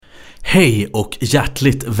Hej och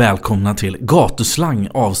hjärtligt välkomna till Gatuslang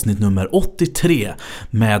avsnitt nummer 83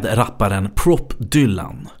 med rapparen Prop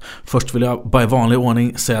Dylan. Först vill jag bara i vanlig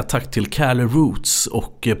ordning säga tack till Cali Roots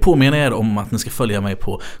och påminna er om att ni ska följa mig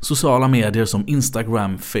på sociala medier som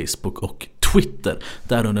Instagram, Facebook och Twitter,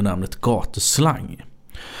 där under namnet Gatuslang.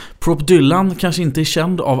 Prop Dylan kanske inte är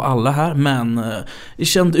känd av alla här, men är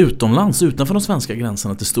känd utomlands, utanför de svenska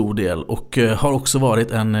gränserna till stor del, och har också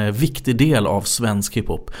varit en viktig del av svensk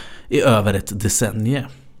hiphop i över ett decennium.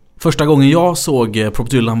 Första gången jag såg Prop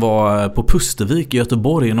Dylan var på Pustervik i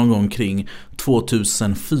Göteborg någon gång kring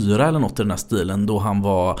 2004 eller något i den här stilen, då han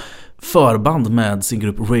var förband med sin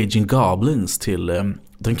grupp Raging Goblins till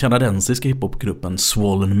den kanadensiska hiphopgruppen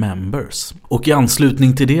Swollen Members. Och i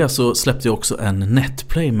anslutning till det så släppte jag också en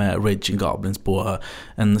netplay med Raging Goblins på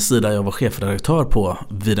en sida jag var chefredaktör på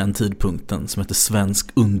vid den tidpunkten som heter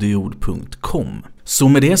svenskunderjord.com. Så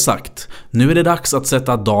med det sagt, nu är det dags att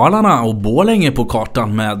sätta Dalarna och Borlänge på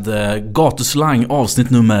kartan med Gatuslang avsnitt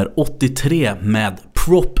nummer 83 med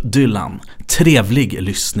Prop Dylan. Trevlig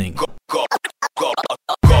lyssning.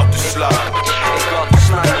 Gatuslang.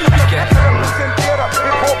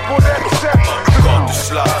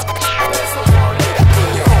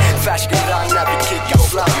 Färska ragnar, vi kickar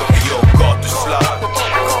slang. Gatuslang.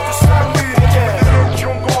 Gatuslang.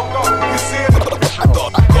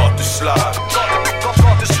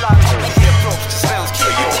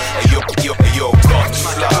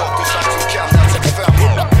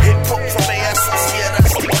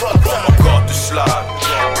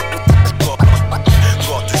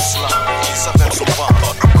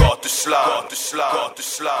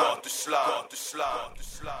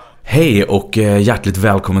 Hej och hjärtligt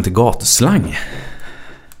välkommen till Gatuslang.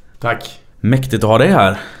 Tack. Mäktigt att ha dig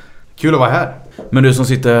här. Kul att vara här. Men du som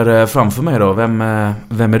sitter framför mig då, vem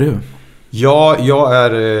är du? Ja, jag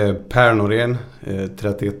är Per Norén,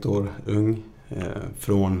 31 år, ung,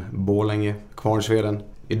 från Borlänge, Kvarnsveden.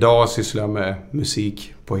 Idag sysslar jag med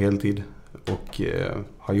musik på heltid och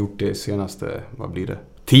har gjort det senaste,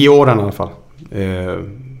 10 åren i alla fall.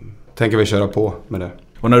 Tänker vi köra på med det.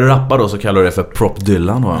 Och när du rappar då så kallar du det för Prop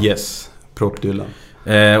Dylan, va? Yes, Prop Dylan.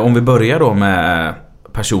 Om vi börjar då med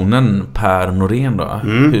personen Per Norén då.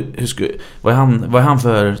 Vad är han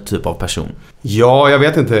för typ av person? Ja, jag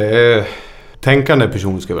vet inte. Tänkande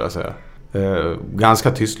person skulle jag säga.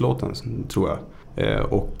 Ganska tystlåten tror jag.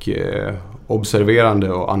 Och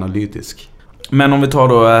observerande och analytisk. Men om vi tar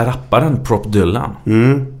då rapparen Prop Dylan.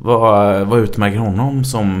 Vad utmärker honom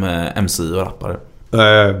som MC och rappare?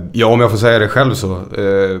 Ja, om jag får säga det själv så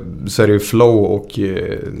är det ju flow och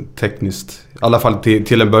tekniskt, i alla fall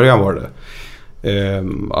till en början var det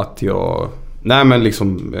att jag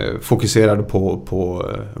fokuserade på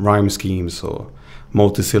rhyme schemes och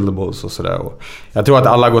multisyllables och sådär. Jag tror att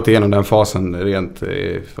alla har gått igenom den fasen rent,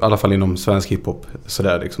 i alla fall inom svensk hiphop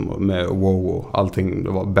sådär liksom, med wow och allting. Det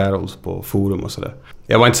var battles på forum och sådär.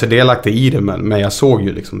 Jag var inte så delaktig i det, men jag såg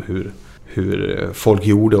ju liksom hur folk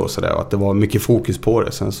gjorde och sådär, och att det var mycket fokus på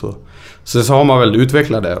det. Sen så har man väl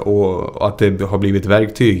utvecklat det, och att det har blivit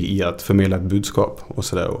verktyg i att förmedla ett budskap och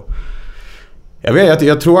sådär.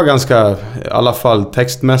 Jag tror ganska, i alla fall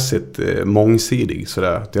textmässigt, mångsidig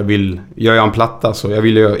sådär. Att jag vill göra en platta, så jag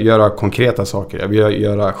vill göra konkreta saker. Jag vill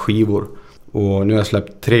göra skivor. Och nu har jag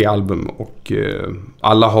släppt 3 album, och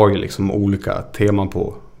alla har ju liksom olika teman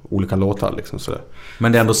på olika låtar liksom sådär.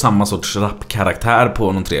 Men det är ändå samma sorts rappkaraktär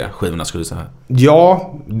på de 3 skivorna, skulle du säga?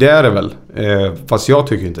 Ja, det är det väl. Fast jag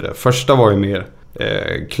tycker inte det. Första var ju mer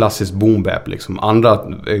klassisk boom bap liksom. Andra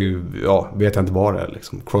är ju, vet jag inte vad det är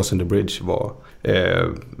liksom. Crossing the Bridge var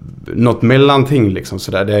något mellanting liksom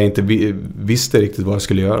sådär. Där jag inte visste riktigt vad jag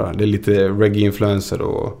skulle göra. Det är lite reggae-influencer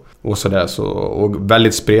och sådär, och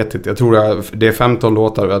väldigt spretigt. Jag tror det är 15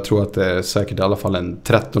 låtar, och jag tror att det är säkert i alla fall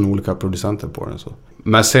 13 olika producenter på den så.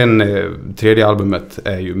 Men sen 3:e albumet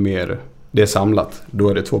är ju mer, det är samlat. Då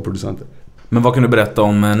är det 2 producenter. Men vad kan du berätta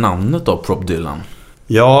om namnet då, Prop Dylan?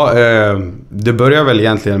 Ja, det börjar väl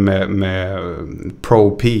egentligen med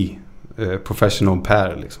Pro P, Professional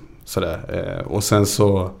Per liksom, sådär. Och sen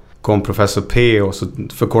så kom Professor P, och så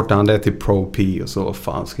förkortade han det till Pro P, och så vad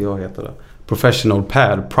fan ska jag heta det? Professional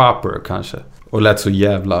Per, Proper kanske. Och lät så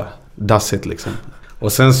jävla dassigt liksom.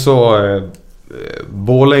 Och sen så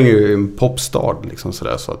Borlänge är ju en popstad liksom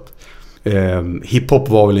sådär, så att hiphop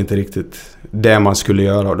var väl inte riktigt det man skulle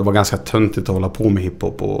göra, och det var ganska töntigt att hålla på med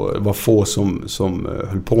hiphop, och det var få som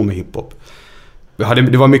höll på med hiphop.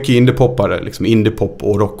 Det var mycket indiepoppare liksom, indiepop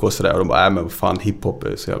och rock och sådär, och de bara, men vad fan, hiphop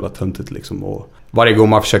är så jävla töntigt liksom. Och varje gång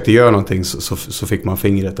man försökte göra någonting så fick man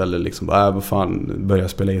fingret, eller liksom, vad fan, börja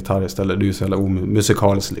spela gitarr istället, du är så jävla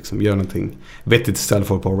musikalisk liksom, gör någonting vettigt istället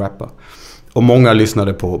för att rappa. Och många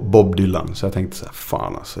lyssnade på Bob Dylan. Så jag tänkte så här,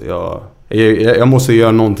 fan alltså, jag måste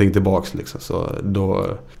göra någonting tillbaks liksom. Så då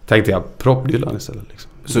tänkte jag Prop Dylan istället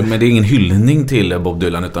liksom. Så, men det är ingen hyllning till Bob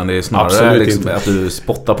Dylan, utan det är snarare liksom att du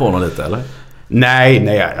spottar på honom lite, eller?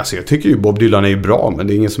 Nej, alltså jag tycker ju Bob Dylan är ju bra, men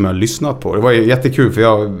det är ingen som jag har lyssnat på. Det var jättekul för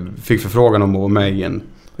jag fick förfrågan om att vara med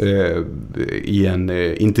i en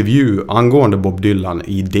intervju angående Bob Dylan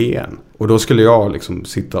i DN. Och då skulle jag liksom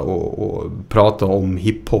sitta och prata om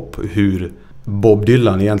hiphop, hur Bob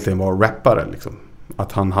Dylan egentligen var rappare liksom.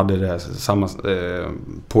 Att han hade det samma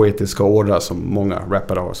poetiska ådra som många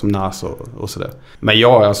rappare har, som Nas och sådär. Men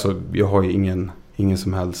jag har ju ingen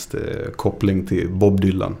som helst koppling till Bob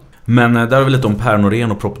Dylan. Men där är vi lite om Per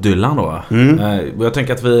Norén och Prop Dylan då. Jag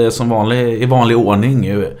tänker att vi som i vanlig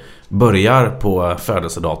ordning börjar på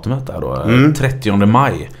födelsedatumet där då. 30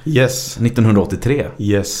 maj 1983.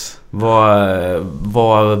 Yes.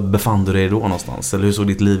 Var befann du dig då någonstans? Eller hur såg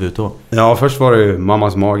ditt liv ut då? Ja, först var det ju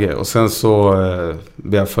mammas mage. Och sen så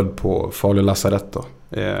blev jag född på Falu lasarett då.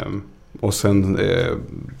 Och sen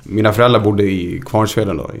mina föräldrar bodde i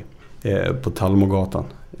Kvarnsveden då, på Tallmogatan.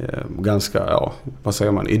 Ganska, vad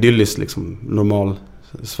säger man, idylliskt liksom, normal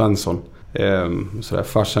Svensson. Sådär,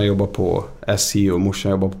 farsan jobbar på SJ och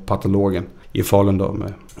morsan jobbar på patologen i Falun då.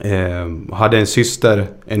 Hade en syster,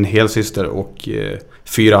 en helsyster och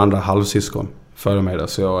 4 andra halvsyskon före mig då.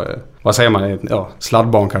 Så jag, vad säger man,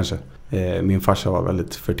 sladdbarn kanske. Min farsa var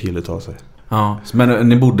väldigt fertil utav sig. Ja, men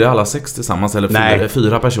ni bodde alla 6 tillsammans, eller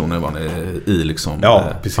 4 personer var ni i liksom? Ja,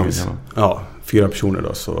 precis. Familjen. Ja, 4 personer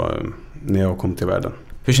då, så när jag kom till världen.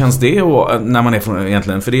 Hur känns det när man är från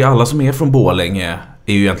egentligen? För det är alla som är från Borlänge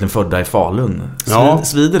är ju egentligen födda i Falun.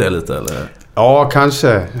 Svider det lite, eller? Ja,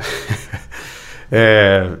 kanske.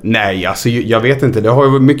 Nej, alltså jag vet inte. Det har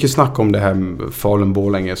ju mycket snack om det här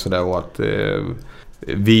Falun-Borlänge sådär, och att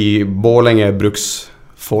vi Borlänge är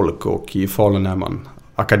bruksfolk och i Falun är man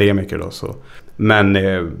akademiker då, så. Men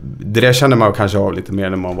det där kände man kanske av lite mer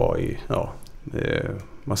när man var i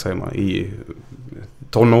vad säger man, i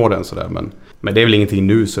tonåren sådär, men det är väl ingenting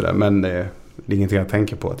nu sådär, men det är ingenting jag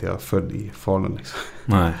tänker på att jag är född i Falun liksom.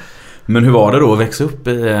 Nej. Men hur var det då att växa upp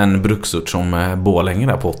i en bruksort som Borlänge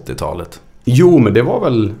där på 80-talet? Jo, men det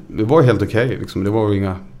var helt okej liksom. Det var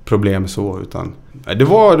inga problem så, utan det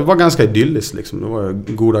var ganska idylliskt liksom. Det var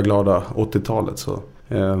goda glada 80-talet så.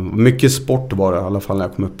 Mycket sport var det i alla fall när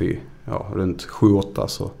jag kom upp i runt 7-8,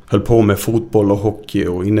 så höll på med fotboll och hockey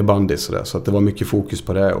och innebandy så att det var mycket fokus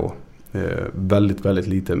på det, och väldigt, väldigt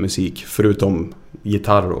lite musik förutom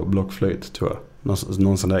gitarr och blockflöjt tror jag.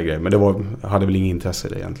 Någon sån där grej, men hade väl ingen intresse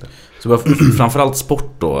i det egentligen. Så det var framförallt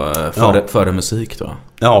sport då, före musik då?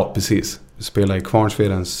 Ja, precis. Vi spelade i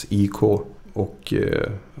Kvarnsvedens IK och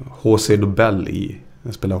HC Dobell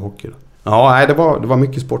jag spelade hockey då. Ja, nej, det var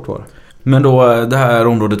mycket sport var det. Men då det här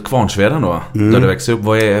området Kvarnsveden då, där du växte upp,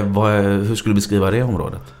 hur skulle du beskriva det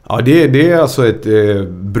området? Ja, det är alltså ett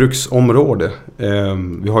bruksområde.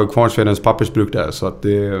 Vi har ju Kvarnsvedens pappersbruk där, så att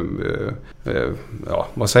det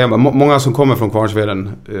vad säger man? Många som kommer från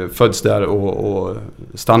Kvarnsveden föds där och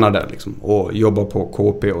stannar där liksom, och jobbar på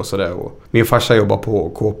KP och sådär. Min farsa jobbar på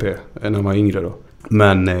KP när han var yngre då.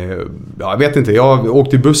 Men jag vet inte, jag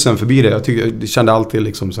åkte i bussen förbi det. Jag kände alltid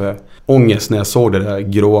liksom så här ångest när jag såg det där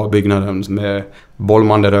gråa byggnaden med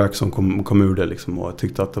bollmande rök som kom ur det liksom, och jag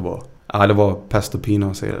tyckte att det var pest och pina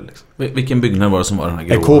att se det liksom. Vilken byggnad var det som var den här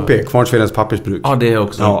gråa? KP, Kvarnsvedens pappersbruk. Ja, det är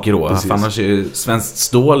också grå. Annars är ju Svenskt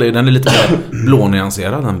Stål, den är lite mer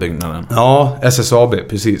blånyanserad, den byggnaden. Ja, SSAB,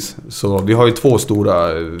 precis. Så vi har ju 2 stora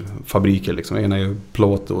fabriker liksom. En är ju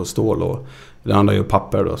plåt och stål och det andra är ju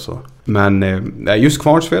papper då, så. Men just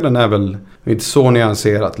Kvarnsveden är väl inte så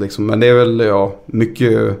nyanserat liksom, men det är väl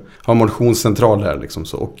mycket, har motionscentral här liksom,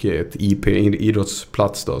 så, och ett IP,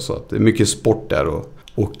 idrottsplats då, så att det är mycket sport där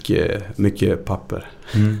och mycket papper.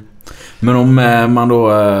 Men om man då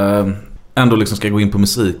ändå liksom ska gå in på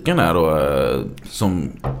musiken här då, som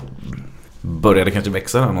började kanske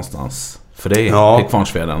växa där någonstans för dig i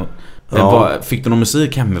Kvarnsveden. Fick du någon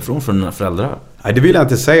musik hemifrån från dina föräldrar? Nej, det vill jag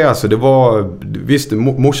inte säga. Alltså, det var, visst,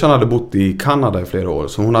 morsan hade bott i Kanada i flera år,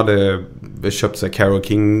 så hon hade köpt sig Carole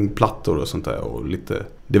King-plattor och sånt där, och lite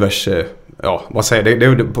diverse, vad säger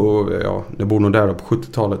det bor nog där på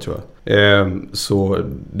 70-talet tror jag. Så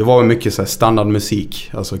det var mycket så här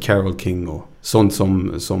standardmusik, alltså Carole King och sånt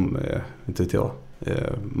som inte vet jag,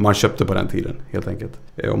 man köpte på den tiden helt enkelt.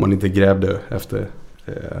 Om man inte grävde efter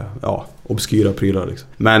obskyra prylar liksom.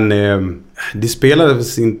 Men det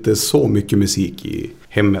spelades inte så mycket musik i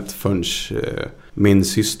hemmet förrän min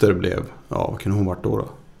syster blev, vad kan hon varit då?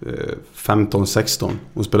 15-16.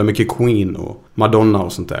 Hon spelade mycket Queen och Madonna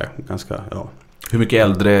och sånt där. Ganska, Hur mycket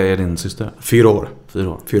äldre är din syster? 4 år. 4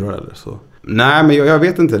 år. 4 år äldre. Så Nej, men jag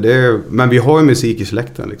vet inte. Men vi har ju musik i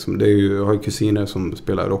släkten liksom. Jag har ju kusiner som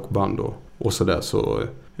spelar rockband och sådär. Så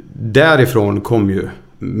därifrån kom ju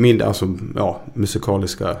min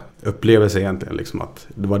musikaliska upplevelse egentligen. Liksom, att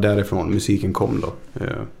det var därifrån musiken kom då.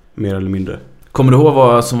 Mer eller mindre. Kommer du ihåg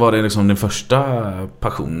vad som var det, liksom, din första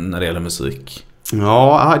passion när det gäller musik?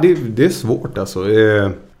 Ja, det är svårt alltså.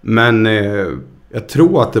 Men jag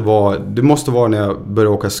tror att det måste vara när jag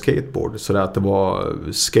började åka skateboard. Så att det var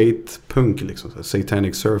skatepunk liksom,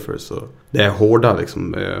 Satanic Surfers. Så det är hårda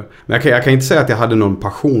liksom. Men jag kan inte säga att jag hade någon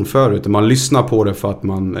passion för det. Utan man lyssnar på det för att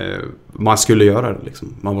man skulle göra det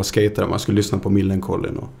liksom. Man var skatare, man skulle lyssna på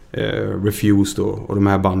Millencolin och Refused och de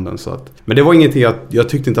här banden. Så att, men det var ingenting, jag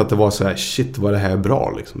tyckte inte att det var så här, shit vad det här är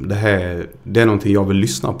bra liksom. Det är någonting jag vill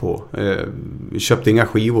lyssna på. Vi köpte inga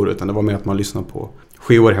skivor utan det var mer att man lyssnar på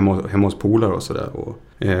skivor hemma hos polare och sådär.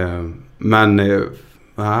 Men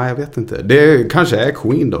nej, jag vet inte. Det kanske är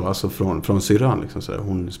Queen då, alltså från syrran liksom, så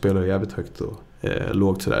hon spelar jävligt högt och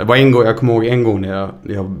lågt sådär. Det var jag kommer ihåg en gång när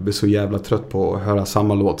jag blev så jävla trött på att höra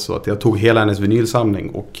samma låt så att jag tog hela hennes vinylsamling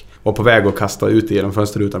och var på väg att kasta ut i den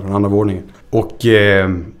fönsterrutan från andra våningen. Och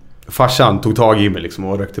farsan tog tag i mig liksom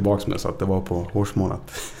och rökt tillbaka mig så att det var på hårsmån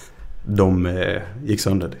att de gick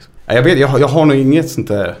sönder liksom. Jag har nog inget sånt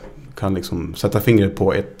där, kan liksom sätta fingret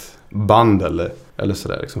på ett band eller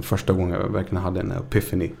sådär liksom, första gången jag verkligen hade en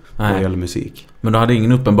epiphany när det gäller musik. Men du hade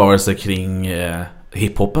ingen uppenbarelse kring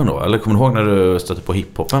hiphopen då? Eller kommer du ihåg när du stötte på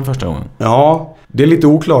hiphopen första gången? Ja, det är lite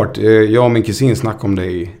oklart. Jag och min kusin snackade om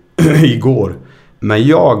det igår. Men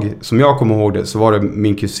som jag kommer ihåg det, så var det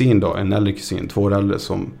min kusin då, en äldre kusin, 2 år äldre,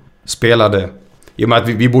 som spelade. I och med att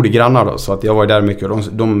vi bodde grannar då, så att jag var där mycket.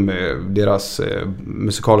 Deras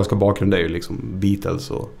musikaliska bakgrund är ju liksom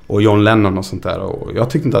Beatles och John Lennon och sånt där. Och jag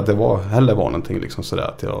tyckte inte att det heller var någonting liksom sådär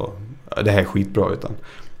att det här är skitbra utan.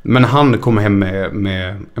 Men han kom hem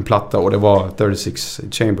med en platta och det var 36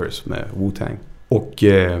 Chambers med Wu-Tang. Och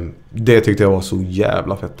det tyckte jag var så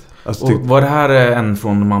jävla fett. Alltså, och var det här en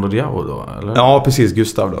från Mando Diao då? Eller? Ja, precis,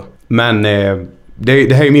 Gustav då. Men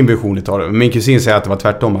det här är min version utav det. Min kusin säger att det var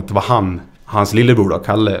tvärtom, att det var hans lillebror då,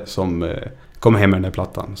 Kalle, som kom hem med den här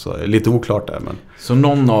plattan. Så lite oklart där. Men... Så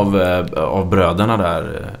någon av bröderna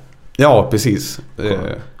där... Ja, precis.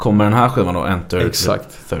 Kommer den här skivan då, Enter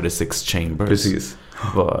Exakt. 36 Chambers? Precis.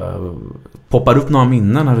 Poppar upp några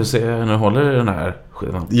minnen när du håller den här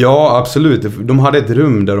skivan? Ja, absolut. De hade ett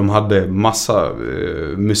rum där de hade massa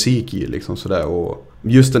musik i liksom sådär. Och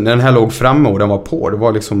just när den här låg framme och den var på, det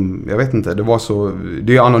var liksom, jag vet inte, det var så,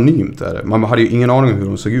 det är anonymt där. Man hade ju ingen aning om hur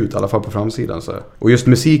de såg ut, i alla fall på framsidan så här. Och just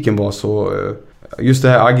musiken var så, just det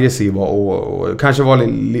här aggressiva och kanske var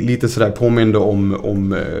lite sådär påminner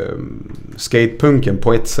om skatepunken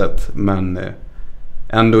på ett sätt, men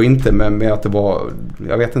ändå inte med att det var,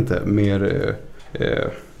 jag vet inte, mer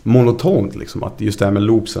monotont liksom, att just det här med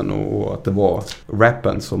loopsen och att det var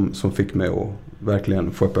rappen som fick mig att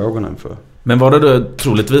verkligen få upp ögonen för. Men var det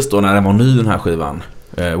troligtvis då när det var ny den här skivan,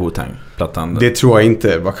 Wu-Tang-plattan? Det tror jag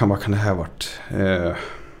inte. Vad kan det här varit?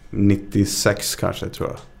 96 kanske, tror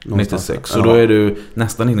jag. Någonstans. 96, så då är du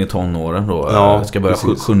nästan inne i tonåren då. Ja, ska börja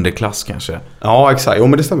precis. 7:e klass kanske. Ja, exakt. Jo,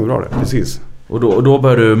 men det stämmer bra det. Precis. Och då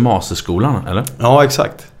började du masterskolan, eller? Ja,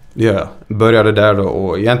 exakt. Ja, började där då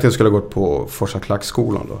och egentligen skulle jag gått på Forsa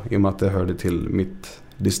Klackskolan då, i och med att det hörde till mitt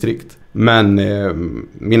distrikt. Men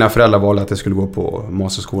mina föräldrar valde att jag skulle gå på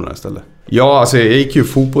masterskolan istället. Ja, alltså jag gick ju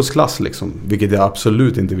fotbollsklass liksom, vilket jag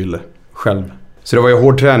absolut inte ville själv. Så det var ju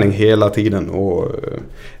hård träning hela tiden och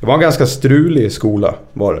det var en ganska strulig skola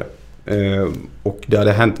var det. Och det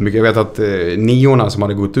hade hänt mycket. Jag vet att 9:orna som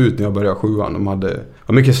hade gått ut när jag började 7:an, de hade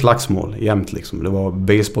mycket slagsmål jämt liksom. Det var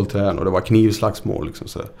baseballträn och det var knivslagsmål liksom,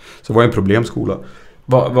 så det var en problemskola.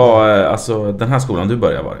 Alltså den här skolan du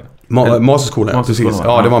började var det? Masterskolan, precis.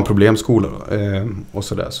 Ja, det var en problemskola och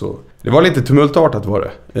sådär. Så det var lite tumultartat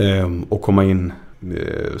var det att komma in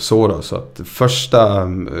så att första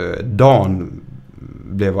dagen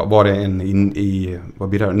var det en i vad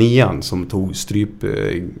blir det, 9:an som tog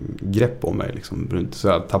strypgrepp om mig liksom, runt, så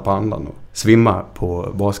jag tappade andan och svimma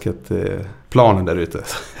på basketplanen där ute.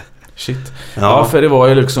 Shit. Ja, för det var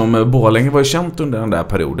ju liksom, Borlänge var ju känt under den där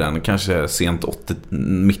perioden, kanske sent 80,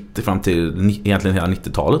 mitt fram till egentligen hela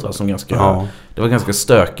 90-talet, va, som ganska, det var ganska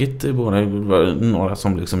stökigt i Borlänge, det var några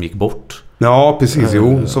som liksom gick bort. Ja, precis,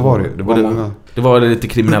 jo, så var det. Det var många. Det var lite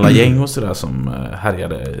kriminella gäng och sådär som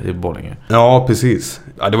härjade i Borlänge. Ja, precis.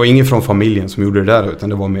 Ja, det var ingen från familjen som gjorde det där, utan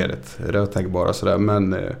det var mer ett rötägg bara sådär.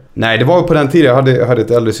 Men nej, det var på den tiden jag hade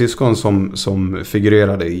ett äldre syskon som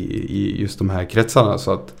figurerade i just de här kretsarna.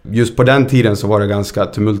 Så att just på den tiden så var det ganska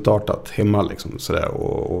tumultartat hemma liksom sådär.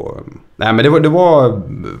 Nej, men det var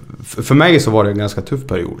för mig så var det en ganska tuff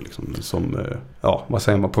period liksom, som, ja, vad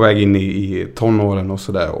säger man, på väg in i tonåren och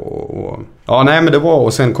sådär. Ja, nej, men det var,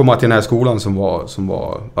 och sen komma till den här skolan som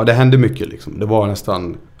var, ja, det hände mycket liksom. Det var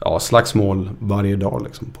nästan, ja, slagsmål varje dag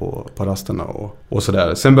liksom på rasterna och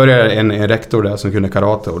sådär. Sen började en rektor där som kunde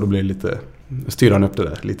karate, och då blev det lite, styrde han upp det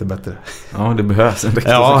där lite bättre. Ja, det behövs en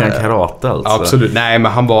rektor som kan karate alltså. Absolut. Nej,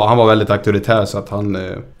 men han var väldigt auktoritär, så att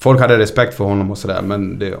folk hade respekt för honom och sådär,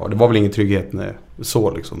 men det var väl ingen trygghet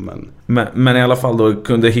så liksom, men i alla fall då,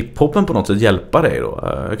 kunde hiphopen på något sätt hjälpa dig då?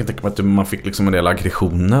 Jag kan tänka mig att man fick liksom en del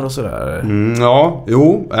aggressioner och sådär. Ja,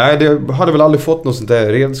 jo, nej, det hade väl aldrig fått något sånt där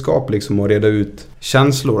redskap liksom att reda ut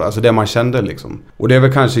känslor, alltså det man kände liksom. Och det är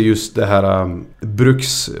väl kanske just det här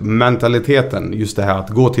bruksmentaliteten, just det här att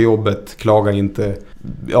gå till jobbet, klaga inte,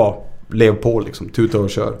 ja, lev på liksom, tuta och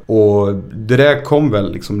kör. Och det där kom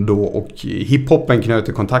väl liksom då, och hiphopen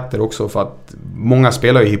knöt kontakter också, för att många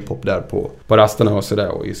spelar ju hiphop där på rasterna och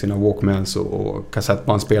sådär, och i sina walkmans och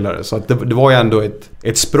kassettbandspelare. Så att det var ju ändå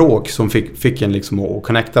ett språk som fick en liksom att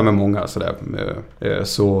connecta med många sådär.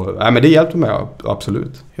 Så nej, men det hjälpte mig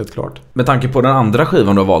absolut, helt klart. Med tanke på den andra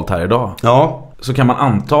skivan du har valt här idag. Ja. Så kan man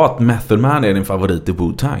anta att Method Man är din favorit i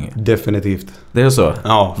Wu-Tang. Definitivt. Det är så?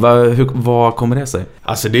 Ja. Vad kommer det sig?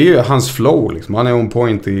 Alltså det är ju hans flow liksom. Han är on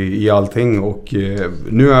point i allting, och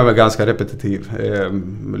nu är jag väl ganska repetitiv.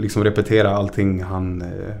 Liksom repetera allting han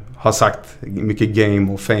har sagt. Mycket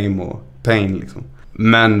game och fame och pain liksom.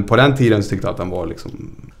 Men på den tiden så tyckte jag att han var liksom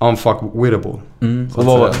unfuckwittable. Och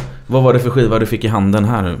vad var det för skiva du fick i handen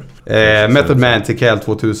här nu? Method Man TKL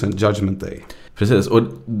 2000 Judgment Day. Precis, och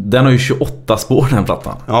den har ju 28 spår, den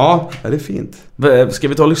plattan. Ja, det är fint. Ska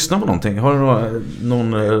vi ta och lyssna på någonting? Har du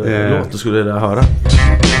någon låt du skulle vilja höra?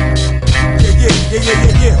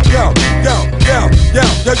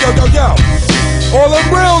 All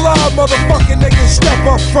them real live motherfucking niggas step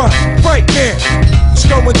up front right now. It's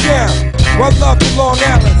going down. One love to Long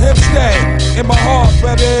Island, Hempstead. In my heart,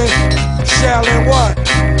 baby. Shallin' what?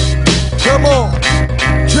 Come on.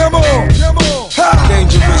 Come on. Come on. Ha!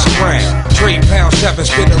 Dangerous rain. 3 pounds 7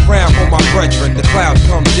 spin around for my brethren. The clouds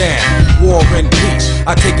come down. War and peace.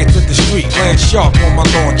 I take it to the street. Land sharp on my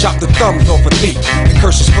lawn. Chop the thumbs off a thief. And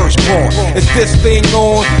curse his firstborn. Is this thing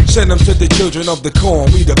on? Send them to the children of the corn.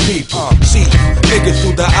 We the people. See, niggas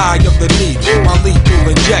through the eye of the needle. My lethal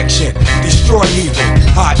injection. Destroy evil.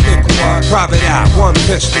 Hot nickel. Private eye. One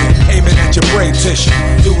pistol. Aiming at your brain tissue.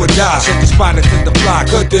 Do or die. Set the spinach in the fly.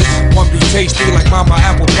 Goodness. One be tasty like mama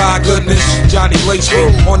apple pie. Goodness. Johnny lace me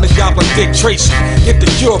on the job like Dick Tracy. Get the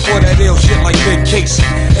cure for that ill shit like Big Casey.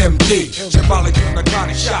 MD. Symbolic of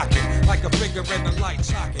narcotic shocking. Like a finger in the light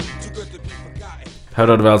socket. Too good to be forgotten. Här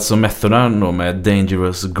hade vi alltså Method Man då med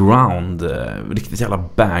Dangerous Ground. Riktigt jävla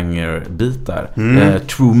banger-bitar.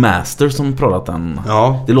 True Master som pratat den.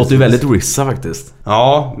 Ja, det låter ju väldigt RZA faktiskt.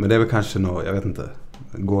 Ja, men det är väl kanske något, jag vet inte.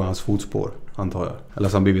 Går hans fotspår, antar jag. Eller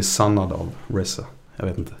så han blivit sannad av RZA. Jag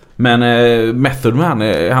vet inte. Men Method Man,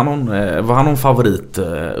 var han någon favorit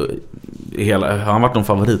har han varit någon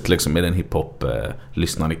favorit liksom i den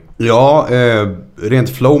hiphop-lyssnaren? Ja, rent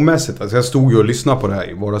flowmässigt. Alltså jag stod ju och lyssnade på det här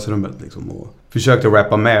i vardagsrummet liksom, och försökte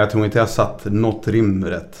rappa med. Jag tror inte jag satt något rim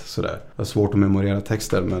rätt sådär. Det var svårt att memorera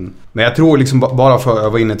texter, men jag tror liksom bara för att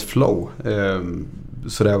öva in ett flow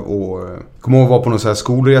sådär. Och kom ihåg att vara på någon sån här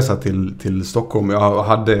skolresa till Stockholm. Jag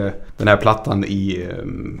hade den här plattan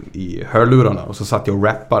i hörlurarna, och så satt jag och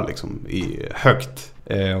rappade liksom högt.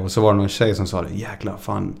 Och så var det någon tjej som sa det: jäklar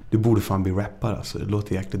fan, du borde fan bli rappare alltså. Det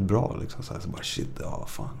låter jäkligt bra liksom. Så bara shit, ja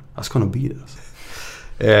fan, jag ska nog bli det alltså.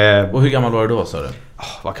 Och hur gammal var du då, sa du?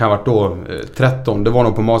 Vad kan jag varit då? 13, det var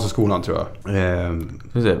nog på masterskolan tror jag.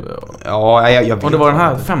 Ja, jag vet. Och det var den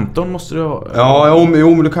här 15 måste du ha. Ja,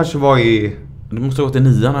 men du kanske var i... Du måste ha gått i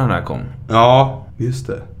 9 när den här kom. Ja, just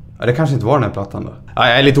det. Ja, det kanske inte var den här plattan då. Ja,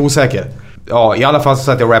 jag är lite osäker. Ja, i alla fall så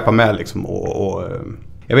satt jag och rappade med liksom, och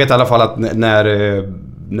jag vet i alla fall att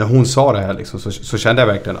när hon sa det här liksom, så kände jag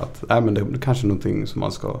verkligen att men det är kanske någonting som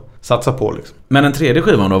man ska satsa på liksom. Men den tredje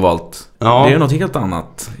skivan du har valt, ja, det är något helt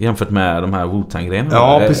annat jämfört med de här Wu-Tang-grejerna.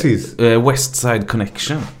 Ja, precis. West Side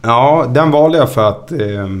Connection. Ja, den valde jag för att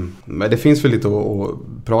det finns väl lite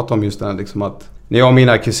att prata om just den liksom, att när jag och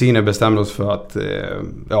mina kusiner bestämde oss för att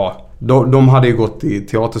de hade ju gått i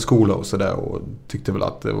teaterskola och sådär, och tyckte väl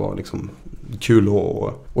att det var liksom kul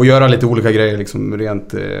att göra lite olika grejer liksom,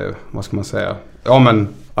 rent vad ska man säga, ja men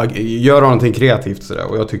göra någonting kreativt sådär.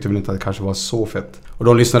 Och jag tyckte väl inte att det kanske var så fett. Och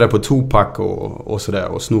de lyssnade på Tupac och sådär,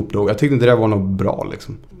 och Snoop Dogg. Jag tyckte inte det var något bra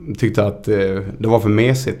liksom. Jag tyckte att det var för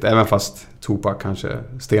mesigt, även fast Tupac kanske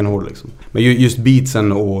stenhård liksom. Men just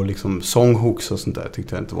beatsen och liksom songhooks och sånt där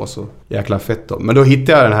tyckte jag inte var så jäkla fett då. Men då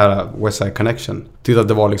hittade jag den här West Side Connection. Tyckte att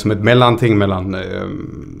det var liksom ett mellanting mellan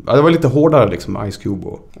ja, det var lite hårdare liksom, Ice Cube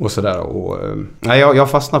och sådär. Och nej, jag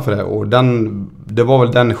fastnade för det. Och det var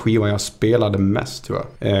väl den skivan jag spelade mest, tror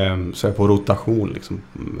jag. Så jag på rotation liksom.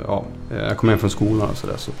 Ja, jag kom hem från skolan och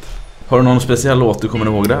sådär. Så. Har du någon speciell låt du kommer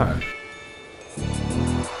ihåg där?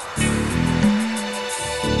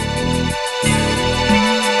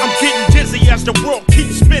 As the world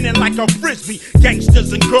keeps spinning like a frisbee,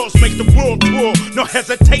 gangsters and girls make the world tour. No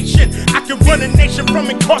hesitation, I can run a nation from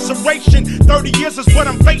incarceration. 30 years is what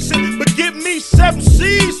I'm facing, but give me 7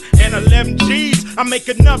 C's and 11 G's. I make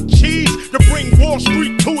enough cheese to bring Wall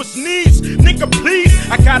Street to its knees. Nigga, please,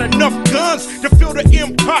 I got enough guns to fill the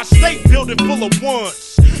Empire State Building full of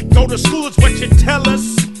ones. Go to school is what you tell us.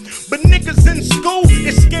 But niggas in school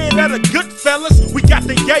is scared of the good fellas. We got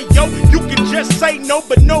the yayo, you can just say no,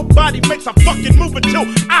 but nobody makes a fucking move until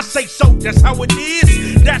I say so. That's how it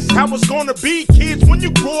is, that's how it's gonna be. Kids, when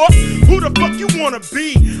you grow up, who the fuck you wanna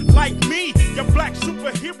be? Like me, your black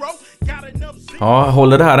superhero. Got enough. Ja,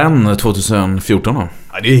 håller det här än 2014 då?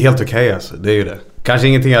 Ja, det är helt okej alltså, det är ju det. Kanske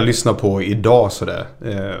ingenting jag lyssnar på idag sådär,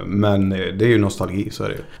 men det är ju nostalgi, så är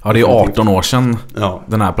det ju. Ja, det är 18 år sedan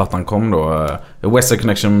den här plattan kom då. West Side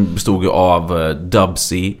Connection bestod ju av Dub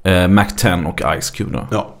C, Mac 10 och Ice Cube då.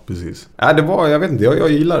 Ja, precis. Ja, det var, jag vet inte,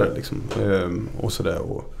 jag gillar det liksom. Och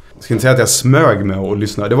sådär. Och jag ska inte säga att jag smög med att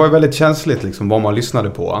lyssna. Det var ju väldigt känsligt liksom vad man lyssnade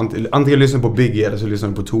på. Antingen lyssnade på Biggie eller så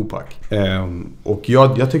lyssnade på Tupac. Och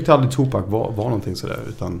jag tyckte aldrig Tupac var någonting sådär,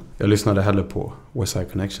 utan jag lyssnade hellre på West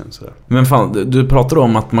Side Connection sådär. Men fan, du pratade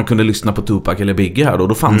om att man kunde lyssna på Tupac eller Biggie här då.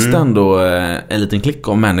 Då fanns det ändå en liten klick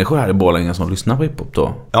av människor här i Borlänge som lyssnade på hiphop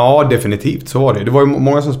då. Ja, definitivt, så var det. Det var ju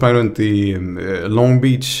många som sprang runt i Long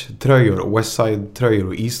Beach-tröjor, Westside tröjor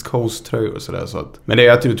och East Coast-tröjor och sådär. Så att, men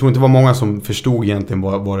jag tror inte det var många som förstod egentligen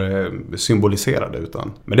vad det symboliserade,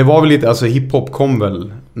 utan. Men det var väl lite, alltså hiphop kom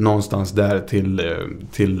väl någonstans där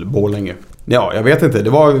till Borlänge. Ja, jag vet inte. Det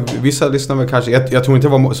var vissa lyssnare kanske. Jag tror inte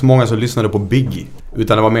det var så många som lyssnade på Biggie,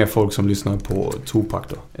 utan det var mer folk som lyssnade på Tupac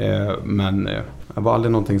då. Men det var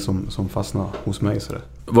aldrig någonting som fastnade hos mig sådär.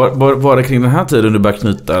 Var det kring den här tiden du började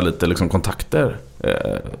knyta lite liksom kontakter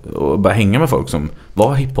och börja hänga med folk som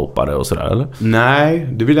var hiphoppare och sådär, eller? Nej,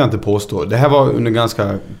 det vill jag inte påstå. Det här var under en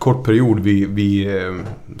ganska kort period. Vi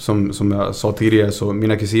som jag sa tidigare, så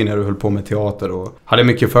mina kusiner höll på med teater och hade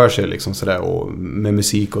mycket för sig liksom sådär, och med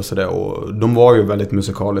musik och sådär, och de var ju väldigt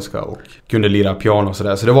musikaliska och kunde lira piano och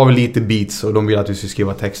sådär, så det var väl lite beats och de ville att vi skulle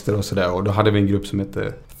skriva texter och sådär, och då hade vi en grupp som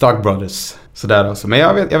hette Thug Brothers sådär alltså. Men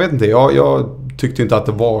jag vet inte, jag tyckte inte att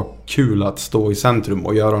det var kul att stå i centrum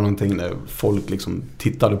och göra någonting när folk liksom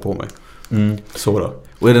tittade på mig. Så då.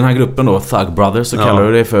 Och i den här gruppen då, Thug Brothers, så kallar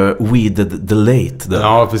du det för We Did The Late då.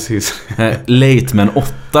 Ja, precis. Late men 8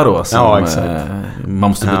 då, som man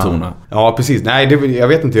måste betona. Ja, precis. Nej, jag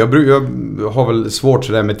vet inte. Jag har väl svårt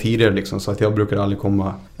sådär med tidigare liksom, så att jag brukar aldrig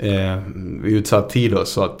komma i utsatt tid då,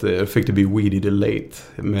 så att fick det bli We Did The Late,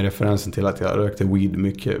 med referensen till att jag rökte weed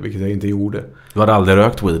mycket, vilket jag inte gjorde. Du hade aldrig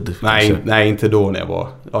rökt weed? Nej, inte då när jag var,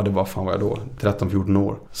 det var fan vad jag då, 13-14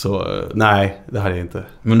 år. Så nej, det hade jag inte.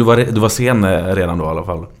 Men du var sen redan då i alla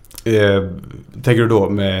fall? Tänker du då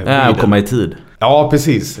med att komma i tid? Ja,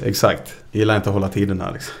 precis, exakt. Jag gillar inte att hålla tiden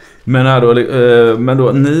här liksom. Men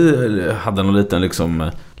då ni hade någon liten liksom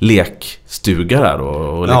lekstuga där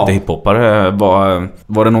och lekte hiphoppare.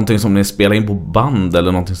 Var det någonting som ni spelade in på band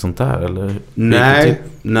eller någonting sånt där, eller?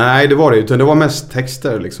 Nej, det var det, utan det var mest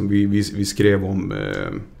texter liksom. Vi skrev om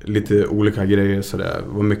lite olika grejer sådär.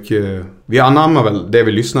 Var mycket, vi anammade väl det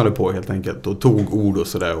vi lyssnade på helt enkelt, och tog ord och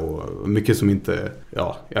sådär, och mycket som inte,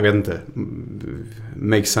 jag vet inte,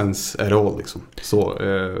 make sense at all liksom. Så,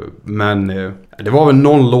 men det var väl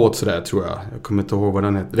någon låt sådär, tror jag kommer inte ihåg vad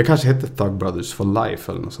den hette. Det kanske hette Thug Brothers for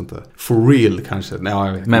Life eller något sånt där. For real kanske. Nej,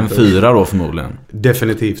 jag vet men inte. 4 då förmodligen.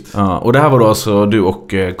 Definitivt. Ja, och det här var då alltså du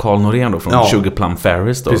och Carl Norén då från Sugar Plum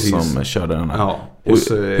Fairies då. Precis. Som körde den här. Ja.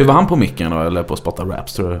 Hur var han på micken då, eller på spotta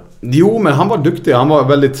raps, tror du? Jo, men han var duktig. Han var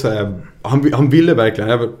väldigt han ville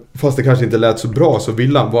verkligen, fast det kanske inte lät så bra, så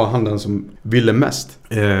var han den som ville mest.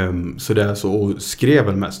 Så det är så, och skrev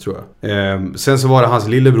väl mest, tror jag. Sen så var det hans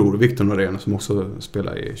lillebror Victor Norén som också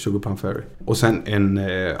spelar i Sugar Plum Fairy. Och sen en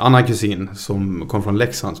annan kusin som kom från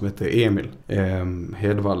Leksand som hette Emil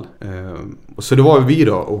Hedvall. Så det var vi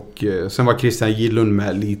då, och sen var Christian Gillund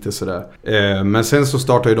med lite sådär. Men sen så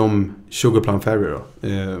startade de Sugar Plum Fairy då.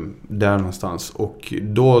 Där någonstans. Och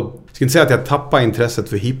då, jag ska inte säga att jag tappade intresset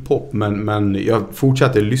för hiphop, men jag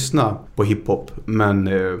fortsatte lyssna på hiphop. Men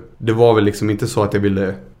det var väl liksom inte så att jag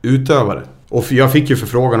ville utöva det. Och jag fick ju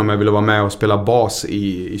förfrågan om jag ville vara med och spela bas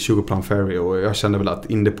i Sugar Plum Fairy, och jag kände väl att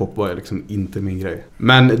indiepop var liksom inte min grej.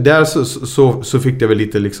 Men där så fick det väl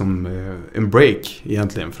lite liksom en break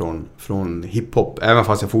egentligen från hiphop, även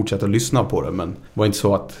fast jag fortsatte att lyssna på det. Men det var inte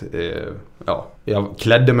så att jag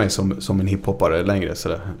klädde mig som en hiphoppare längre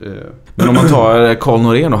sådär. Men om man tar Carl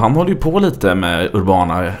Norén, och han håller ju på lite med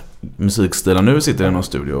urbana musikstilar. Nu sitter i någon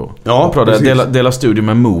studio. Ja, delar studio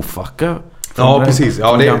med Mofaka. Precis.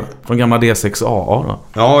 Från gamla D6AA då.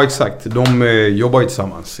 Ja, exakt. De jobbar ju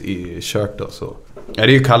tillsammans i kök då, så. Ja,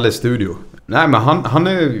 det är ju Kalles studio. Nej, men han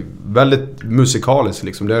är väldigt musikalisk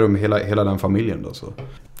liksom. Det är de hela den familjen då,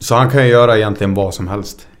 så han kan ju göra egentligen vad som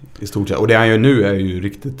helst i stort sett. Och det han gör nu är ju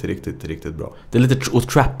riktigt bra. Det är lite åt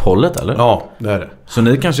trap-hållet, eller? Ja, det är det. Så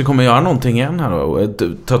ni kanske kommer göra någonting igen här då, och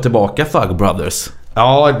ta tillbaka Thug Brothers?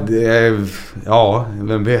 Ja,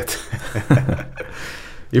 vem vet.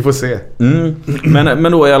 Vi får se.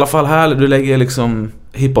 Men då i alla fall här, du lägger liksom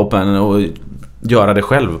hiphopen och göra det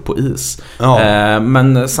själv på is. Ja.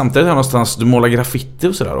 Men samtidigt här någonstans, du målar graffiti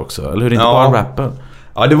och sådär också, eller hur? Det är inte bara rapper.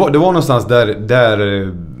 Ja, det var någonstans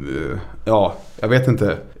där jag vet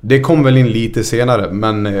inte. Det kom väl in lite senare,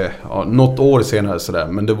 men något år senare sådär.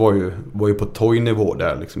 Men det var ju på toy-nivå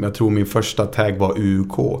där liksom. Jag tror min första tag var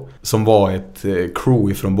UK, som var ett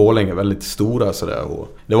crew ifrån Borlänge, väldigt stora sådär.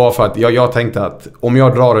 Och det var för att jag tänkte att om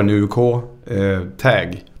jag drar en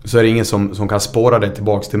UK-tag så är det ingen som kan spåra det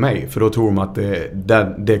tillbaks till mig, för då tror de att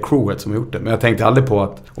det är crewet som har gjort det. Men jag tänkte aldrig på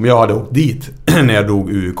att om jag hade åkt dit när jag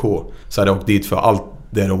drog UK, så hade jag åkt dit för allt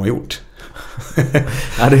det de har gjort.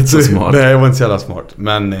 Ja, det är inte så smart. Nej, det var inte så jävla smart.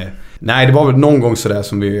 Men nej, det var väl någon gång sådär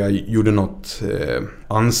som vi gjorde något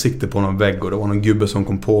ansikte på någon vägg, och det var någon gubbe som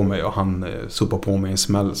kom på mig och han sopade på mig en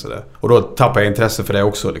smäll sådär. Och då tappade jag intresse för det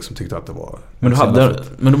också, liksom, tyckte att det var.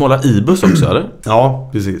 Men du målade ibus också, eller? Ja,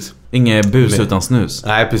 precis. Inget bus utan snus.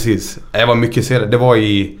 Nej, precis. Jag var mycket senare. Det var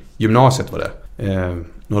i gymnasiet var det.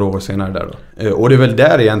 Några år senare där då. Och det är väl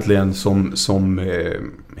där egentligen som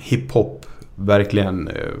hiphop verkligen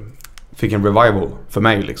fick en revival för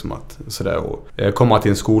mig liksom, att sådär, och komma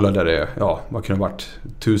till en skola där det vad kunde varit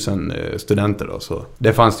 1000 studenter då, så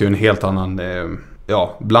det fanns ju en helt annan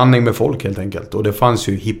blandning med folk helt enkelt, och det fanns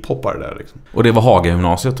ju hiphoppare där liksom. Och det var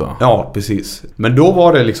Haga-gymnasiet då? Ja, precis. Men då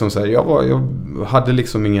var det liksom så här, jag hade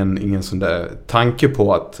liksom ingen sån där tanke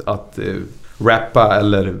på att rappa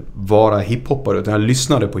eller vara hiphoppare, utan jag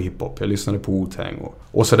lyssnade på hiphop, jag lyssnade på Wu-Tang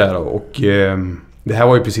och sådär, och det här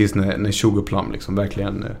var ju precis när Sugar Plum liksom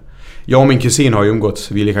verkligen. Jag och min kusin har ju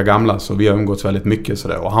umgåtts, vi är lika gamla, så vi har umgåtts väldigt mycket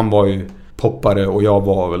sådär. Och han var ju poppare och jag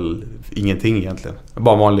var väl ingenting egentligen.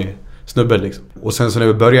 Bara en vanlig snubbe liksom. Och sen så när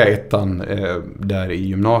vi började ettan där i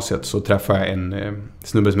gymnasiet, så träffade jag en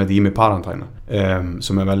snubbe som heter Jimmy Parantaina,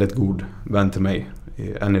 som är en väldigt god vän till mig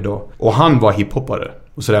än idag. Och han var hiphoppare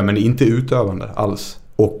och sådär, men inte utövande alls.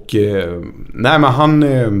 Och nej, men han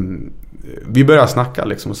vi började snacka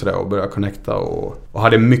liksom och sådär, och började connecta och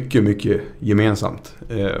hade mycket gemensamt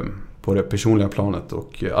på det personliga planet,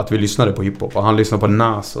 och att vi lyssnade på hiphop, och han lyssnade på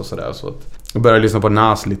Nas och sådär, så att jag började lyssna på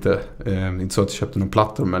Nas lite, inte så att jag köpte några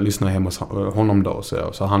plattor, men lyssnade hemma hos honom då och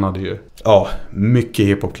så han hade ju mycket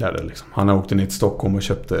hiphopkläder liksom. Han åkte ner till Stockholm och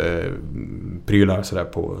köpte prylar sådär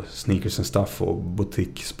på Sneakers and Stuff och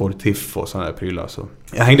Boutique Sportif och sådana där prylar, så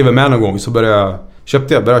jag hängde väl med någon gång, så började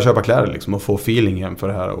jag köpa kläder liksom, och få feeling igen för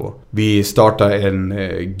det här, och vi startade en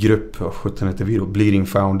grupp, 17 heter vi då, Bleeding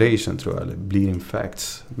Foundation tror jag, eller Bleeding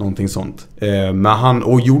Facts, någonting sånt. Men han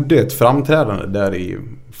och gjorde ett framträdande där i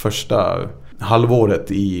första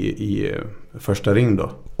halvåret i första ring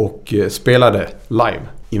då, och spelade live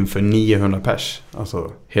inför 900 pers,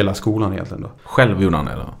 alltså hela skolan egentligen då. Själv gjorde han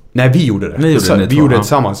det då? Nej, vi gjorde det. Vi gjorde det ja.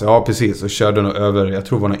 Tillsammans, ja precis, och körde nog över, jag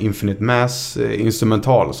tror det var någon Infinite Mass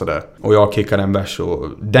instrumental och sådär. Och jag kickade en vers, och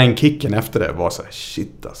den kicken efter det var så här: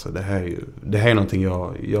 shit alltså, det här är någonting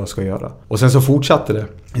jag ska göra. Och sen så fortsatte det.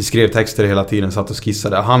 Vi skrev texter hela tiden, satt och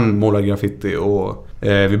skissade. Han målade graffiti och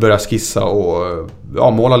vi började skissa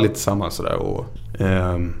och måla lite tillsammans sådär, och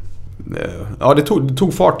det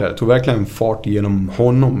tog fart där. Det tog verkligen fart genom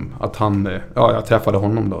honom, att jag träffade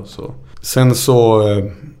honom då, så. Sen så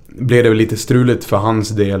blev det väl lite struligt för hans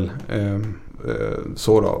del,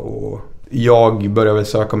 så då, och jag började väl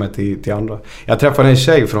söka mig till andra. Jag träffade en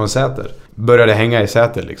tjej från Säter, började hänga i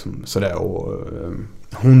Säter liksom, sådär, och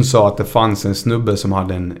hon sa att det fanns en snubbe som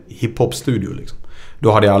hade en hiphop-studio liksom.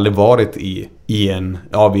 Då hade jag aldrig varit i en,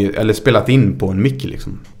 eller spelat in på en mic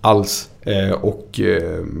liksom, alls.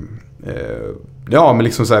 Ja, men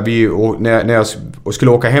liksom så här, när jag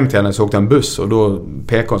skulle åka hem till henne så åkte jag en buss och då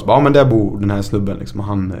pekade hon så bara, ja men där bor den här snubben liksom.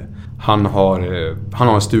 Han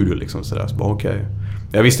har en studio liksom så där. Så bara okej.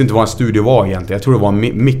 Jag visste inte vad en studio var egentligen. Jag tror det var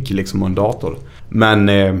en mick liksom och en dator. Men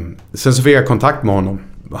sen så fick jag kontakt med honom.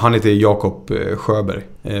 Han heter Jakob Sjöberg.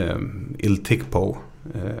 Il Tikpo.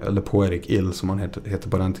 Eller Poetic Ill som han heter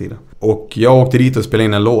på den tiden. Och jag åkte dit och spelade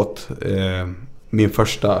in en låt. Min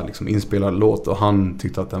första liksom, inspelade låt. Och han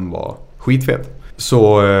tyckte att den var skitfet.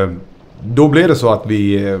 Så då blev det så att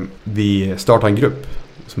vi startade en grupp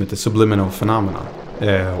som heter Subliminal Phenomena.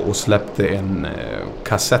 Och släppte en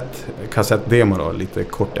kassettdemo då, lite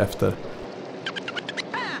kort efter.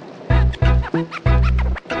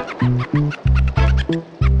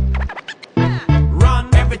 Run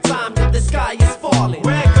every time that the sky is falling.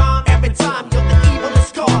 Red gun every time that the evil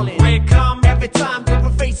is calling. Red come every time that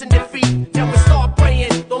we're facing defeat. Then we start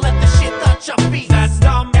praying, don't let the shit touch our feet. That's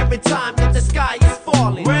dumb every time that the sky is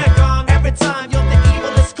falling. Red gun every time that the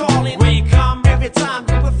evil is calling. Red come every time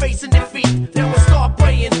that we're facing defeat. Then we start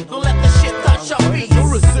praying, don't let the shit touch our feet.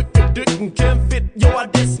 You're a sick dick can't fit. Yo, I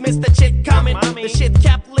dismiss the shit coming. The shit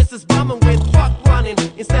capitalist is bombing with fuck running.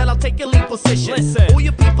 Instead I'll take a lead position. All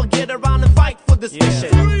you people get around and fight for this mission.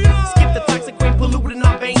 Skip the toxic rain polluting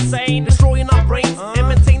our veins, destroying our brains, and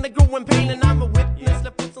maintain the growing pain. And I'm a witness.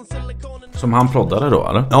 Let's put some silicone in. Som han proddade då,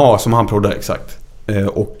 eller? Ja, som han proddade, exakt.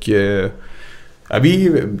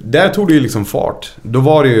 Där tog det ju liksom fart. Då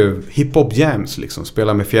var det ju hiphop jams liksom.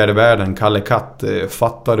 Spela med Fjärde Världen, Kalle Katt,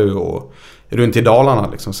 Fattar du och runt i Dalarna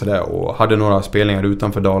liksom sådär. Och hade några spelningar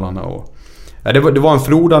utanför Dalarna och det var en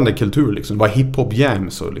frodande kultur liksom. Det var hiphop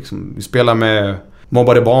jams och liksom, vi spelade med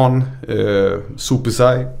Mobbade Barn,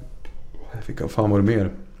 Supersai. Vilka fan var det mer?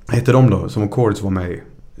 Vad heter de då som Chords var med i?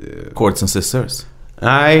 Chords and Sisters.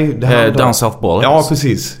 Nej, det här Down South Ball. Ja,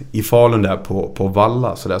 precis. I Falun där på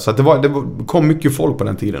Valla så där. Så att det kom mycket folk på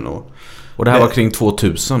den tiden och det här var kring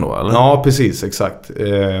 2000 då, eller? Ja, precis, exakt.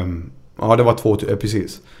 Ja, det var 2000,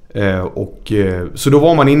 precis. Så då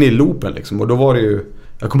var man inne i loopen liksom. Och då var det ju...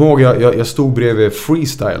 Jag kommer ihåg, jag stod bredvid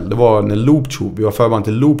Freestyle. Det var när Loop Troop, vi var förband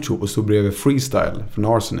till Loop Troop och stod bredvid Freestyle från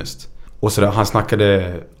Arsonist. Och så där, han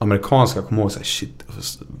snackade amerikanska, jag kommer ihåg såhär, shit,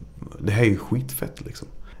 det här är ju skitfett liksom.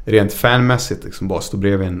 Rent fanmässigt liksom, bara stå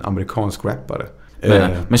bredvid en amerikansk rappare.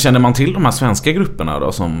 Men kände man till de här svenska grupperna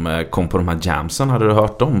då som kom på de här jamsen? Hade du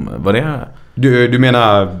hört dem? Var det... Du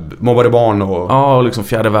menar Mobbade Barn och... Ja, och liksom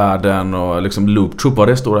Fjärde Världen och liksom Loop Troop. Var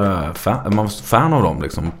det stora fan av dem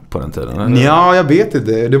liksom på den tiden? Eller? Ja, jag vet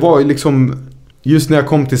inte. Det var liksom... Just när jag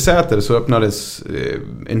kom till Säter så öppnades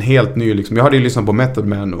en helt ny liksom... Jag hade ju lyssnat på Method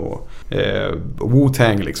Man och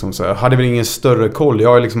Wu-Tang liksom. Så jag hade väl ingen större koll.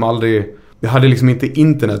 Jag hade liksom inte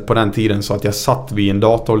internet på den tiden så att jag satt vid en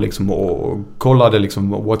dator liksom och kollade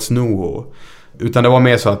liksom what's new utan det var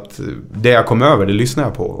mer så att det jag kom över, det lyssnade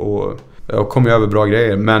jag på och jag kom över bra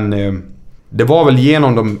grejer, men det var väl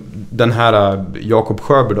genom den här Jakob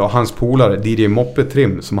Sjöberg och hans polare DJ Moppe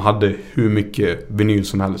Trim som hade hur mycket vinyl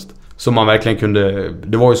som helst. Så man verkligen kunde,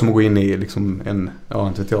 det var ju som att gå in i liksom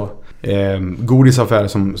godisaffär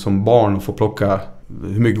som barn och få plocka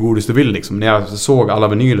hur mycket godis du vill liksom. När jag såg alla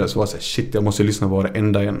vinyler så var jag så här, shit, jag måste lyssna på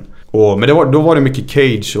varenda en. Men då var det mycket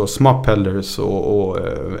Cage och Smut Peddlers och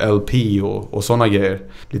LP och såna grejer.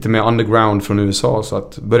 Lite mer underground från USA, så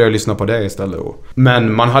att började jag lyssna på det istället.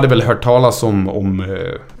 Men man hade väl hört talas om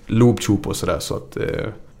Loop Troop och sådär, så att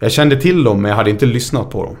jag kände till dem men jag hade inte lyssnat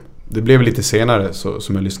på dem. Det blev lite senare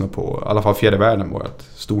som jag lyssnade på. I alla fall Fjärde Världen var jag ett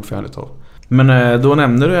stort fan utav. Men då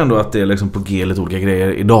nämner du ändå att det är liksom på G lite olika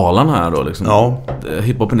grejer i Dalarna här då liksom. Ja.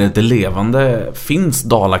 Hiphopen är lite levande. Finns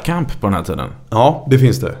Dalacamp på den här tiden? Ja, det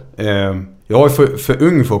finns det. Jag var för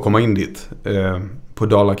ung för att komma in dit på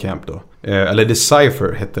Dalacamp då. Eller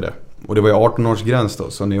Decipher hette det. Och det var ju 18-årsgräns då.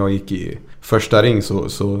 Så när jag gick i första ring så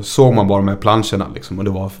såg man bara med planscherna liksom. Och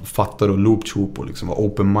det var Fattar och Loop Troop och liksom var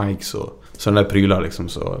open mics och sådana där prylar liksom.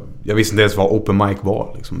 Så jag visste inte ens vad open mic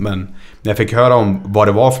var liksom. Men när jag fick höra om vad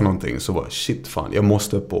det var för någonting så var shit fan, jag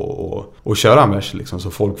måste upp och köra en vers liksom,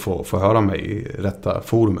 så folk får höra mig i rätta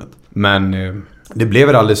forumet. Men det blev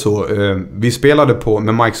väl aldrig så. Vi spelade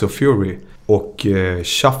med Mikes of Fury och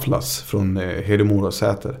Shufflas från Hedemora och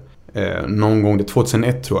Säter. Någon gång,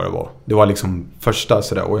 2001 tror jag det var. Det var liksom första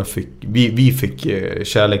sådär. Och vi fick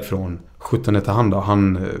kärlek från 17 till hand.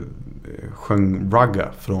 Han sjöng ragga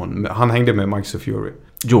han hängde med Mikes of Fury.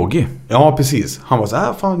 Yogi? Ja, precis. Han var så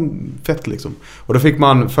här, fan fett liksom. Och då fick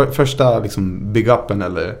man första liksom big upen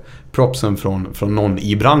eller propsen från någon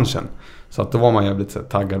i branschen. Så att då var man jävligt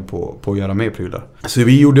taggad på att göra mer prylar. Så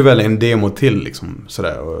vi gjorde väl en demo till liksom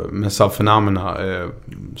sådär, med Subphenomena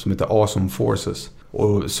som heter Awesome Forces.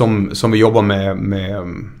 Och som vi jobbar med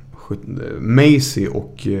Macy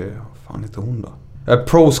och vad fan heter hon då?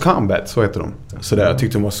 Pros Combat, så heter de. Så där, jag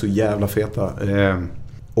tyckte de var så jävla feta.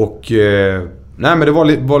 Nej, men det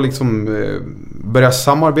var liksom börja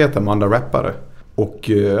samarbeta med andra rappare. Och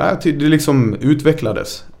det liksom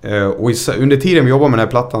utvecklades. Och under tiden vi jobbade med den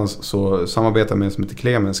här plattan så samarbetade med en som heter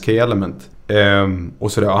Clemens, K-Element.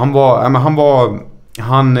 Och så där.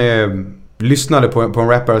 Han lyssnade på en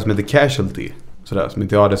rappare som heter Casualty. Sådär, som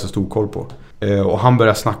inte jag hade så stor koll på. Och han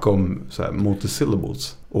började snacka om såhär,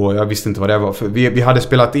 multisyllables. Och jag visste inte vad det var. För vi hade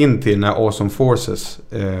spelat in till den här Awesome Forces.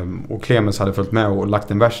 Och Clemens hade följt med och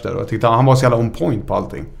lagt en vers där. Och jag tyckte han var så jävla on point på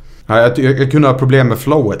allting. Jag kunde ha problem med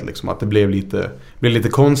flowet liksom. Att det blev lite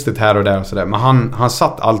konstigt här och där och sådär. Men han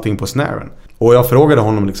satt allting på snaren. Och jag frågade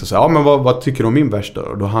honom liksom så här, ja men vad tycker du om min vers då?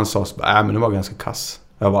 Och då han sa så men det var ganska kass.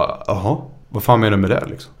 Jag bara, jaha. Vad fan menar du med det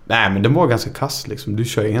liksom? Nej, men den var ganska kass liksom. Du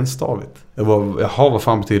kör enstavigt. Jag bara, jaha, vad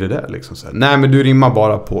fan betyder det liksom? Så här, nej, men du rimmar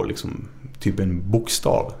bara på liksom typ en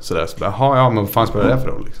bokstav. Sådär. Så bara, jaha, ja, men vad fan spelar det för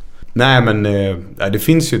roll liksom? Nej, men det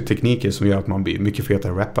finns ju tekniker som gör att man blir mycket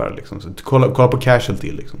fetare rappare liksom. Så kolla på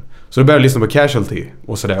Casualty liksom. Så då började jag lyssna på Casualty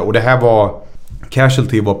och sådär. Och det här var...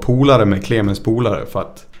 Casualty var polare med Clemens polare för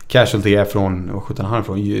att Casualty är från... Vad skjuter han är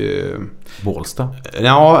från? Bålsta?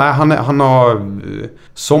 Ja, han har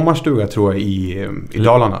sommarstuga tror jag i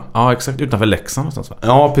Dalarna. Ja, exakt. Utanför Leksand någonstans va?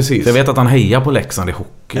 Ja, precis. Jag vet att han hejar på Leksand i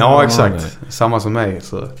hockey. Ja, exakt. Samma som mig.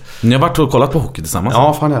 Så. Ni har varit och kollat på hockey tillsammans?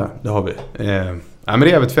 Ja, fan det har vi. Ja, men det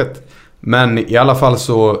är jävligt fett. Men i alla fall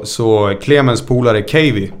så Clemens polare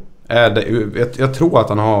Kavy jag tror att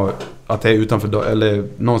han har att det är utanför eller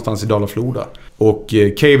någonstans i Dala-Floda. Och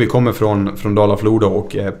Kavy kommer från Dala-Floda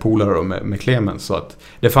och är polare med Clemens, så att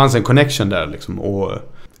det fanns en connection där liksom. Och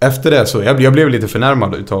efter det så jag blev lite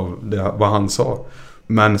förnärmad utav det, vad han sa.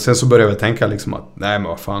 Men sen så började jag tänka liksom att nej men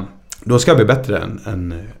vad fan, då ska jag bli bättre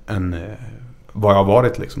än vad jag har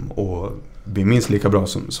varit liksom, och bli minst lika bra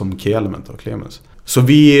som K-Element och Clemens. Så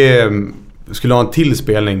vi skulle ha en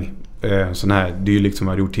tillspelning sån här dylikt som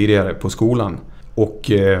jag gjort tidigare på skolan.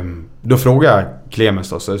 Och då frågade jag Clemens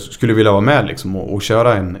då, så skulle vilja vara med liksom och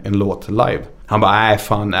köra en låt live. Han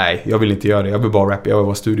bara, nej, jag vill inte göra det. Jag vill bara rappa, jag vill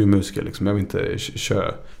vara studiomusiker liksom. Jag vill inte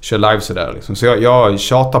köra live sådär liksom. Så jag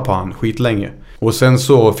tjatade på han skitlänge. Och sen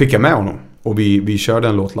så fick jag med honom. Och vi körde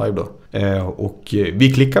en låt live då. Och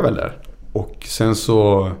vi klickade väl där. Och sen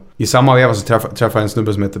så i samma veva så träffade jag en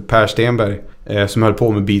snubbe som heter Per Stenberg, som höll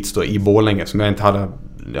på med beats då i Borlänge, som jag inte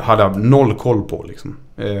hade noll koll på liksom.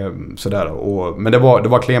 Sådär. Men det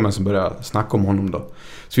var Clemens som började snacka om honom då.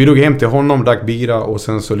 Så vi drog hem till honom, drack bira och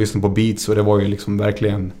sen så lyssnade på beats, och det var ju liksom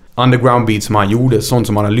verkligen underground beats som han gjorde, sånt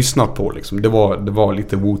som han hade lyssnat på liksom. Det var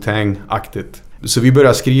lite Wu-Tang-aktigt. Så vi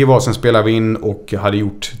började skriva och sen spelade vi in och hade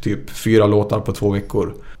gjort typ 4 låtar på 2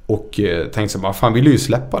 veckor. Och tänkte så bara, fan, vill du ju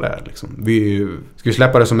släppa det här liksom. Ska vi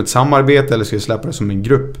släppa det som ett samarbete eller ska vi släppa det som en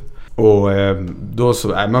grupp? Och då så,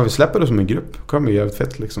 men vi släpper det som en grupp. Det kommer ju jävligt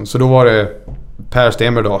fett liksom. Så då var det Per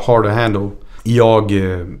Stenberg då, Hard to Handle, jag,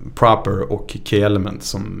 Proper och K-Element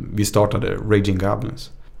som vi startade Raging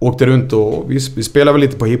Goblins. Åkte runt och vi spelade väl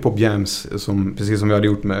lite på hiphop jams precis som vi hade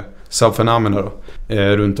gjort med Subphenomena då,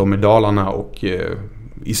 runt om i Dalarna, och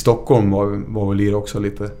i Stockholm var vi lirade också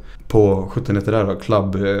lite på 17 där då,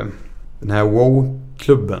 klubb, den här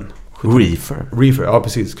WoW-klubben. Reefer, ja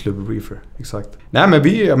precis, klubb Reefer, exakt. Nej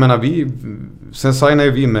men vi sen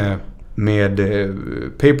signade vi med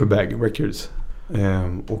Paperbag Records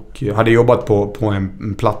och hade jobbat på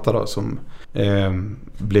en platta då som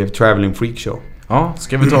blev Traveling Freak Show. Ja,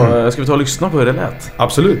 ska vi ta och lyssna på hur det lät?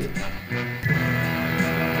 Absolut.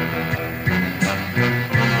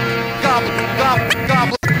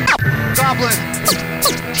 Goblin,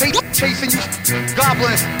 chasing you,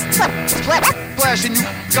 goblin, flashing you,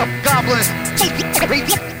 goblin,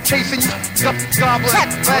 chasing you, goblin,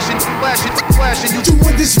 flashing you.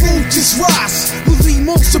 Doing this move just rise, we'll leave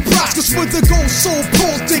most surprised, cause we're the gold soul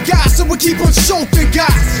poltergeist, and we keep on choking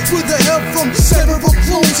guys, with the help from several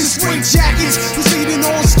clones in straight jackets, who's leading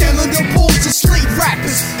on Skeleton Bones and slate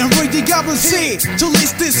rappers, and Raging Goblins here to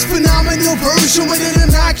list this phenomenal version with an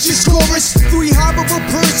obnoxious chorus, 3 horrible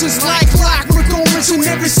persons like clockwork orange, and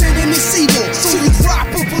every sentence is evil, so you drop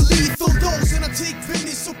a lethal dose and I take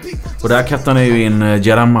finish so people. Och där kattar ni ju in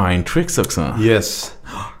Jedi Mind Tricks också. Yes.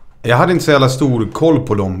 Jag hade inte så jävla stor koll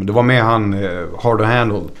på dem. Det var med han Hard to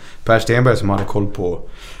Handle, Per Stenberg, som hade koll på.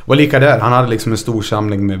 Var lika där. Han hade liksom en stor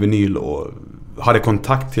samling med vinyl och hade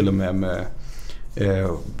kontakt till och med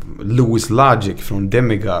Louis Logic från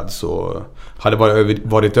Demigods, och hade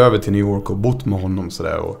varit över till New York och bott med honom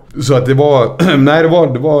sådär. Så att det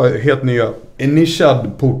var helt nya, en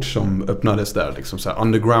nischad port som öppnades där liksom, så här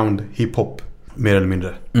underground hiphop. Mer eller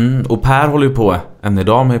mindre. Och Per håller ju på än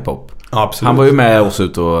idag med hiphop. Absolut. Han var ju med oss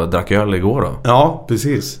ut och drack öl igår då. Ja,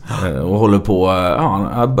 precis. Och håller på, han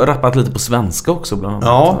har rappat lite på svenska också bland annat.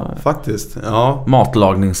 Ja, faktiskt. Ja.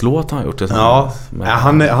 Matlagningslåt har han gjort det. Ja,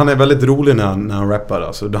 han är väldigt rolig när han rappar.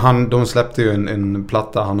 Alltså. De släppte ju en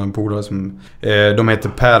platta, han har en polare som de heter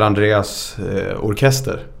Per Andreas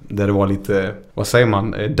Orkester. Där det var lite, vad säger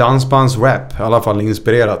man, dansbandsrap, i alla fall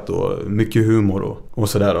inspirerat och mycket humor och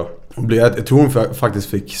sådär då. Jag tror hon faktiskt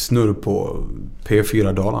fick snurr på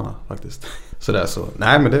P4 Dalarna faktiskt. Sådär så,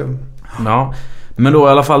 nej men det... Ja, men då i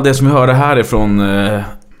alla fall det som vi hörde här är från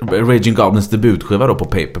Raging Goblins debutskiva då på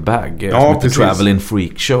Paperbag. Ja, som heter precis. Traveling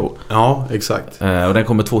Freak Show. Ja, exakt. Och den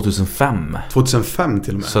kommer 2005. 2005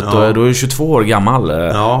 till och med. Så att då är du 22 år gammal.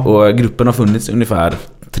 Ja. Och gruppen har funnits ungefär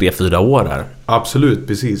 3-4 år här. Absolut,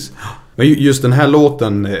 precis. Men just den här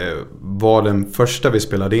låten var den första vi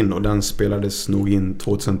spelade in. Och den spelades nog in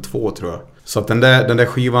 2002 tror jag. Så att den där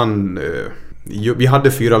skivan... Vi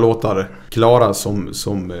hade 4 låtar klara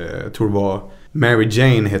som jag tror var... Mary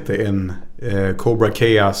Jane hette en, Cobra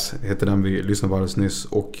Chaos hette den vi lyssnade på alldeles nyss,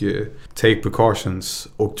 och Take Precautions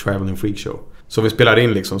och Traveling Freak Show. Så vi spelade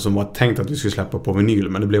in liksom, som var tänkt att vi skulle släppa på vinyl,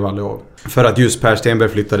 men det blev aldrig av. För att just Per Stenberg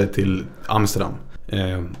flyttade till Amsterdam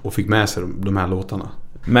och fick med sig de här låtarna.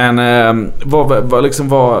 Men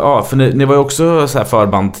för ni var ju också så här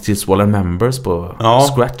förband till Swollen Members på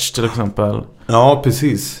Scratch till exempel. Ja,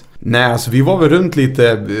 precis. Nej, alltså vi var väl runt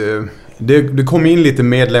lite... Det kom in lite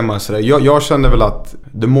medlemmar så där. Jag kände väl att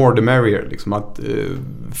the more the merrier liksom, att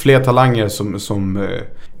fler talanger som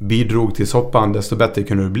bidrog till soppan, desto bättre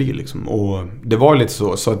kunde det bli liksom. Och det var lite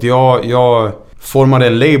så att jag formade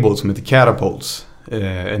en label som heter Catapults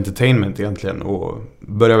Entertainment egentligen, och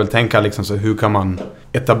började väl tänka liksom, så hur kan man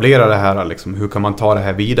etablera det här liksom, hur kan man ta det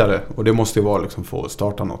här vidare, och det måste ju vara liksom få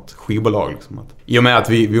starta något skivbolag liksom. I och med att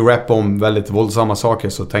vi rappar om väldigt våldsamma saker,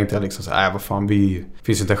 så tänkte jag liksom så vad fan,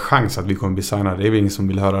 finns ju inte en chans att vi kommer bli signade. Det är väl ingen som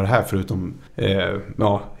vill höra det här förutom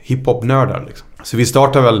hiphop-nördar liksom. Så vi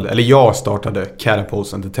startade jag startade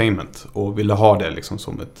Catapults Entertainment och ville ha det liksom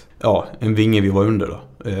som en vinge vi var under då.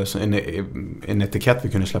 Så en etikett vi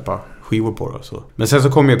kunde släppa skivor på då, så. Men sen så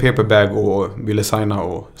kom ju Paperbag och ville signa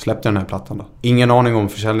och släppte den här plattan då. Ingen aning om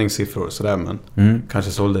försäljningssiffror och sådär, men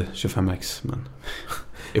kanske sålde 25x, men...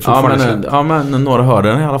 men några hörde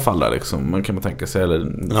den i alla fall där liksom. Man kan man tänka sig,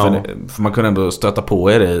 för man kunde ändå stöta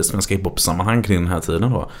på er i svenska hiphop-sammanhang kring den här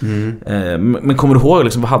tiden då. Men kommer du ihåg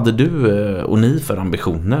liksom, vad hade du och ni för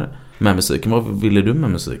ambitioner med musiken? Vad ville du med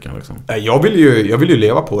musiken liksom? Jag ville ju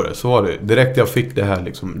leva på det, så var det. Direkt jag fick det här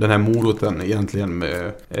liksom, den här moroten egentligen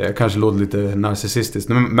med, kanske låter lite narcissistiskt,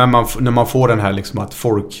 men när man får den här liksom, att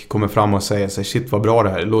folk kommer fram och säger sig, shit vad bra det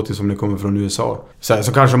här, det låter som det kommer från USA.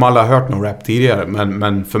 Så kanske de alla har hört någon rap tidigare,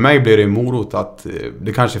 men för mig blev det en morot att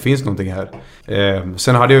det kanske finns någonting här.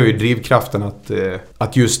 Sen hade jag ju drivkraften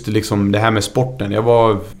att just liksom det här med sporten. Jag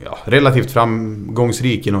var relativt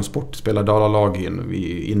framgångsrik inom sport, spelade dalalag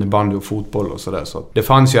i innebandy och fotboll och sådär, så det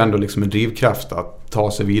fanns ju ändå liksom en drivkraft att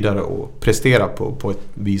ta sig vidare och prestera på ett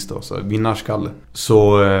vis då, så vinnarskalle.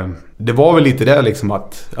 Så det var väl lite det liksom,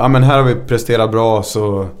 att men här har vi presterat bra,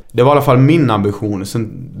 så det var i alla fall min ambition.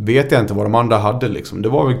 Sen vet jag inte vad de andra hade liksom. Det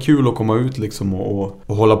var väl kul att komma ut liksom och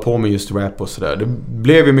hålla på med just rap och sådär. Det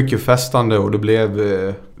blev ju mycket festande, och det blev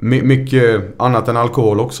mycket annat än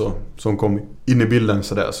alkohol också som kom in i bilden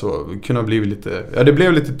sådär, så kunde bli lite, det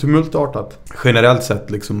blev lite tumultartat generellt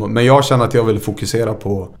sett liksom. Men jag känner att jag vill fokusera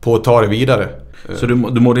på att ta det vidare. Så du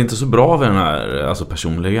mådde inte så bra vid den här, alltså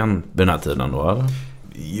personligen vid den här tiden då, eller?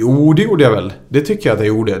 Jo, det gjorde jag väl. Det tycker jag att jag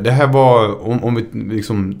gjorde. Det här var, om vi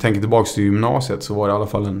liksom tänker tillbaka till gymnasiet, så var det i alla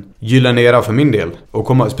fall en gyllene era för min del.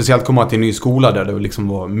 Och speciellt komma till en ny skola där det liksom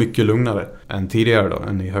var mycket lugnare än tidigare då,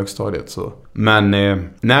 än i högstadiet. Så. Men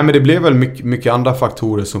det blev väl mycket andra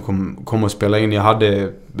faktorer som kom att spela in. Jag hade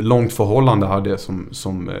långt förhållande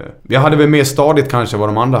jag hade väl mer stadigt kanske vad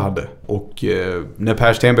de andra hade. Och när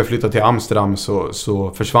Per Stenberg flyttade till Amsterdam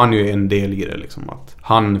så försvann ju en del i det liksom, att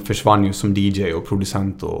han försvann ju som DJ och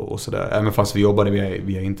producent och sådär, även fast vi jobbade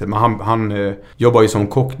via inte. Men han jobbade ju som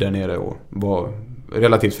kock där nere och var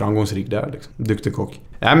relativt framgångsrik där liksom. Duktig kock.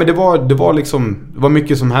 Nej, men det var liksom, det var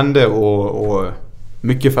mycket som hände och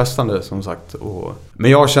mycket festande som sagt.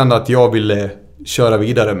 Men jag kände att jag ville köra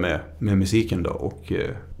vidare med musiken då, och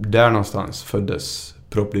där någonstans föddes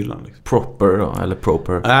Prop Dylan liksom. Proper då, eller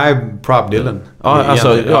Proper? Nej, Prop Dylan. Ja,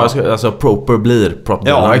 alltså Proper blir Prop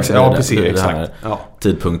Dylan. Ja, precis, exakt.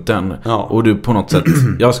 Tidpunkten. Ja. Och du på något sätt,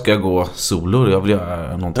 jag ska gå solo, jag vill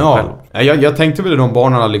göra någonting själv. Jag tänkte väl i de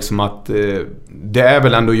banorna liksom att det är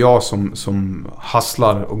väl ändå jag som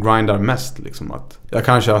hustlar och grindar mest liksom, att jag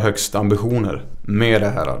kanske har högst ambitioner med det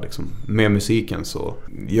här liksom, med musiken. Så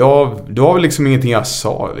det var väl liksom ingenting jag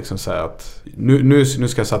sa liksom, så här att nu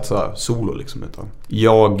ska jag satsa solo liksom, utan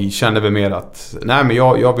jag kände väl mer att nej, men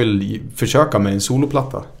jag vill försöka med en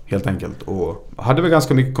soloplatta helt enkelt, och hade väl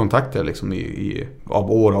ganska mycket kontakter liksom,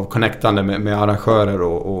 av år av connectande med arrangörer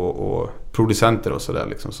och producenter och sådär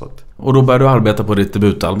liksom, så att. Och då började du arbeta på ditt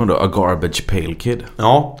debutalbum då, A Garbage Pail Kid.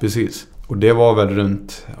 Ja, precis. Och det var väl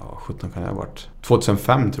runt 17 kan det ha varit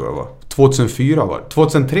 2005 tror jag var. 2004 var det.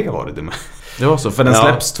 2003 var det med. Det var så, för den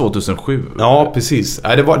släpps 2007. Ja, precis.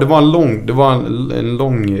 Nej, det var en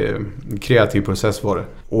lång kreativ process var det.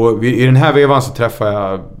 Och i den här vevan så träffade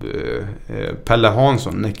jag Pelle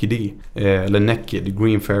Hansson, Necky D, eller Necky, The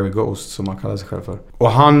Green Fairy Ghost som man kallar sig själv för.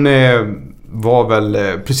 Och han var väl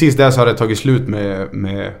precis där så hade jag tagit slut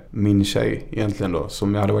med min tjej egentligen då,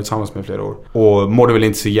 som jag hade varit tillsammans med flera år. Och mådde väl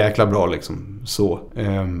inte så jäkla bra liksom, så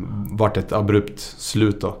vart ett abrupt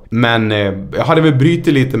slut då. Men jag hade väl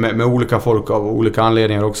brytit lite med olika folk av olika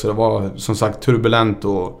anledningar också. Det var som sagt turbulent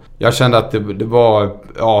och jag kände att det var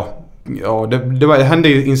det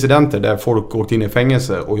hände incidenter där folk åkte in i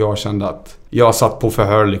fängelse och jag kände att jag satt på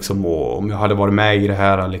förhör liksom, och om jag hade varit med i det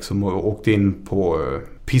här liksom, och åkte in på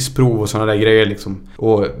pissprov och sådana där grejer liksom.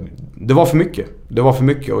 Och det var för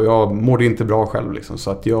mycket och jag mådde inte bra själv liksom,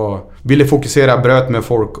 så att jag ville fokusera, bröt med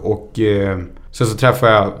folk och sen så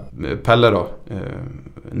träffade jag Pelle då,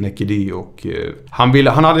 Necky D, och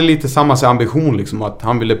han hade lite samma ambition liksom, att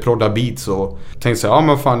han ville prodda beats och tänkte sig, ja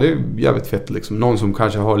men fan det är jävligt fett liksom, någon som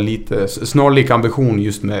kanske har lite snarlik ambition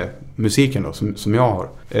just med musiken då, som jag har.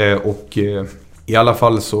 Och i alla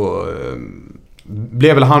fall så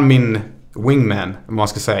blev väl han min wingman, om man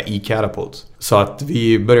ska säga, i Catapult. Så att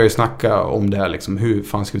vi började snacka om det här liksom, hur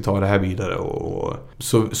fan ska vi ta det här vidare, och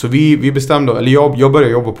så vi bestämde, eller jag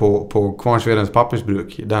började jobba på Kvarnsvedens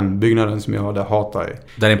pappersbruk, den byggnaden som jag hade hatat i.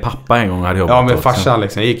 Där din pappa en gång hade jobbat. Ja, med farsan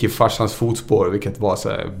liksom. Jag gick i farsans fotspår, vilket var så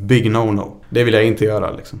här big no-no. Det ville jag inte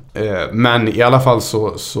göra liksom. Men i alla fall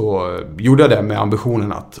så gjorde jag det med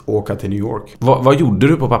ambitionen att åka till New York. Vad gjorde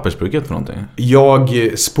du på pappersbruket för någonting?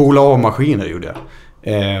 Jag spolade av maskiner, gjorde jag.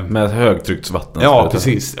 Med högtrycksvatten. Ja,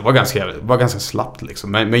 precis. Det var ganska slappt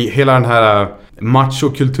liksom. Men hela den här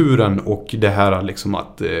machokulturen och det här liksom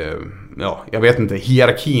att jag vet inte,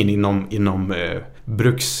 hierarkin inom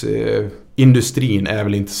bruksindustrin är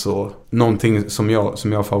väl inte så någonting som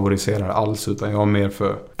jag favoriserar alls, utan jag är mer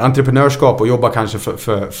för entreprenörskap och jobba kanske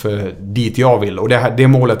för dit jag vill, och det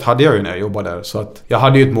målet hade jag ju när jag jobbade där, så att jag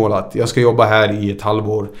hade ju ett mål att jag ska jobba här i ett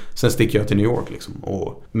halvår, sen sticker jag till New York liksom,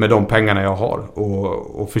 och med de pengarna jag har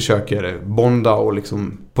och försöker bonda och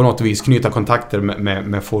liksom på något vis knyta kontakter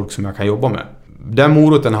med folk som jag kan jobba med. Den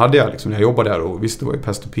moroten hade jag liksom när jag jobbade där, och visst det var ju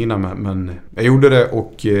pest och pina, men jag gjorde det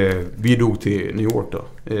och vi drog till New York då,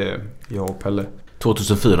 jag och Pelle.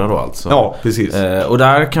 2004 då alltså? Ja, precis. Och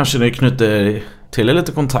där kanske ni knyter till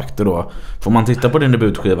lite kontakter då. För om man tittar på din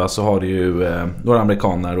debutskiva så har du ju några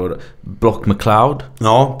amerikaner och Block McCloud,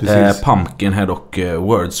 ja, precis. Pumpkinhead och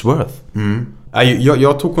Wordsworth. Mm.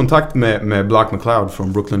 Jag tog kontakt med Block McCloud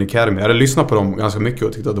från Brooklyn Academy. Jag hade lyssnat på dem ganska mycket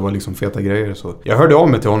och tyckte att det var liksom feta grejer. Så jag hörde av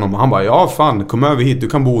mig till honom och han bara, ja fan, kom över hit, du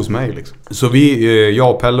kan bo hos mig liksom. Så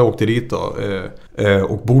jag och Pelle åkte dit då,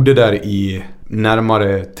 och bodde där i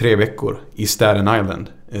närmare 3 veckor i Staten Island,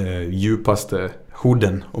 djupaste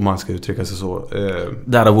hooden, om man ska uttrycka sig så.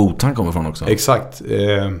 Där Wu-Tang kommer från också. Exakt.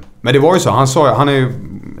 Men det var ju så, han är ju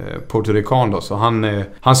puertorican då, så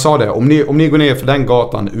han sa det, om ni går ner för den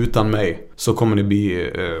gatan utan mig så kommer ni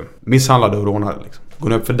bli misshandlade och rånade liksom. Går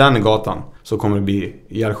ni upp för den gatan så kommer ni bli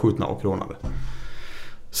ihjälskjutna och rånade.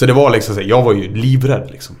 Så det var liksom så, jag var ju livrädd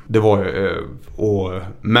liksom. Det var ju,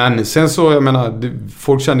 men sen så, jag menar,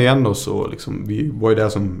 folk kände igen oss och liksom, vi var ju där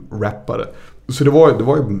som rappare. Så det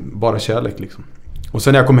var ju bara kärlek liksom. Och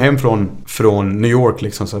sen när jag kom hem från New York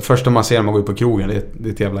liksom, så första man ser när man går ut på krogen, det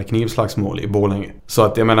är ett jävla knivslagsmål i Borlänge. Så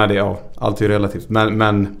att jag menar, allt är relativt.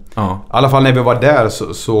 Men ja. I alla fall när vi var där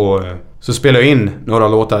så spelade jag in några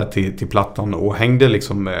låtar till plattan och hängde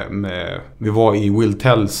liksom med vi var i Will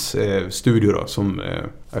Tells studio då, som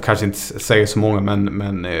jag kanske inte säger så många,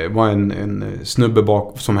 men var en snubbe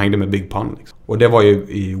bak som hängde med Big Pun liksom. Och det var ju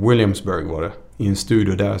i Williamsburg var det, i en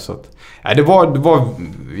studio där, så att det var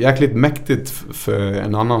jäkligt mäktigt för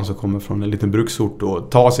en annan som kommer från en liten bruksort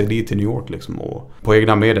och ta sig dit till New York liksom, och på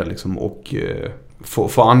egna medel liksom, och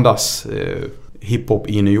få andas hiphop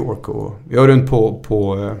i New York. Och jag var runt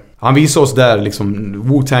på han visade oss där liksom,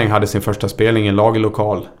 Wu-Tang hade sin första spelning i en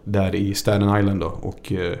lagerlokal där i Staten Island då,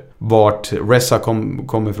 och vart Ressa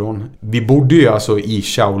kom ifrån. Vi bodde ju alltså i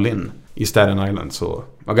Shaolin i Staten Island, så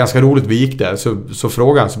var ganska roligt, vi gick där. Så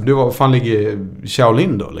frågade han, så du, var fan ligger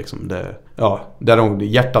Shaolin då liksom? Där de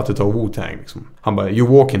hjärtat utav Wu-Tang liksom. Han bara,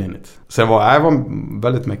 you walking in it. Så det var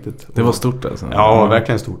väldigt mäktigt. Det var stort alltså. Ja,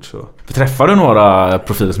 verkligen stort så. Träffade du några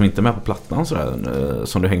profiler som inte är med på plattan sådär,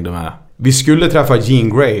 som du hängde med? Vi skulle träffa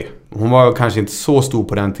Jean Grey. Hon var kanske inte så stor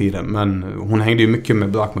på den tiden, men hon hängde ju mycket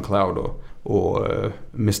med Black McCloud och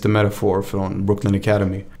Mr. Metaphor från Brooklyn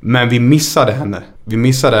Academy. Men vi missade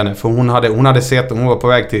henne för hon var på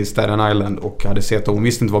väg till Staten Island och hade sett att hon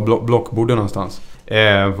visste inte var Block bodde någonstans.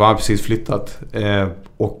 Var han precis flyttat.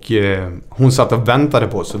 Och hon satt och väntade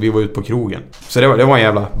på oss, så vi var ute på krogen. Så det var en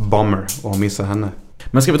jävla bummer att missa henne.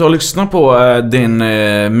 Men ska vi ta och lyssna på din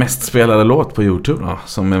mest spelade låt på YouTube då,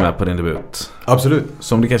 som är med på din debut? Absolut.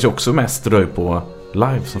 Som det kanske också mest röj på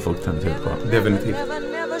live, som folk tänder till på. Definitivt.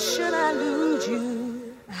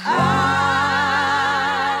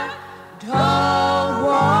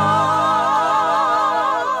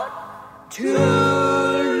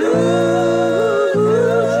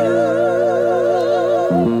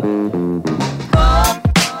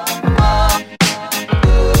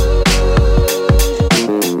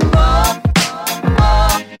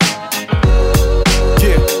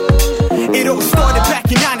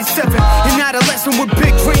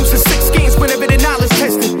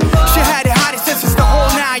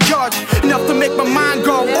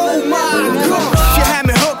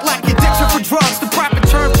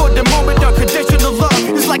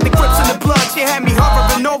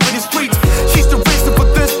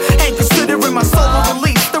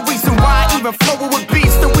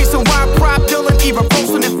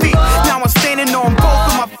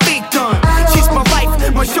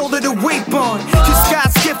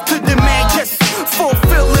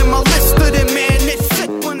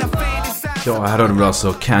 Här hörde vi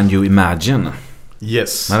alltså Can You Imagine?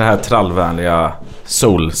 Yes. Med det här trallvänliga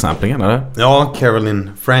soul-samplingen, eller? Ja, Carolyn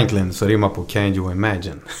Franklin, så rimmar på Can You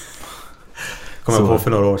Imagine. Kom jag på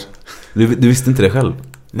för några år sedan. Du visste inte det själv?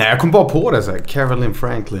 Nej, jag kom bara på det så här. Carolyn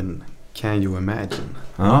Franklin, Can You Imagine?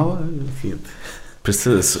 Ja, fint.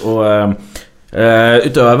 Precis, och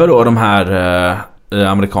utöver då de här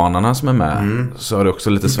amerikanerna som är med, så har du också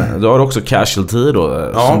lite du har också Casualty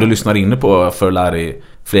då, som du lyssnar inne på för att lära dig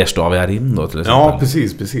flerstaviga rim då, till exempel. Ja,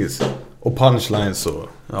 precis. Och punchlines och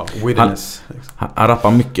wittiness. Han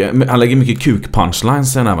rappar mycket, han lägger mycket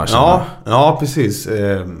kuk-punchlines i den här versen. Ja, precis.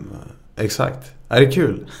 Exakt. Är det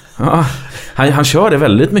kul? Ja, han kör det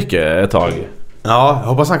väldigt mycket ett tag. Ja, jag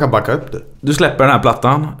hoppas han kan backa upp det. Du släpper den här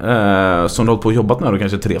plattan som du har hållit på och jobbat med då,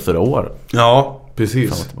 kanske 3-4 år. Ja,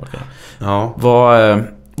 precis. Ja.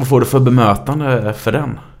 Vad får du för bemötande för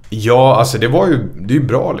den? Ja, alltså det är ju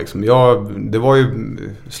bra liksom.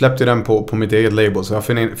 Släppte den på mitt eget label, så jag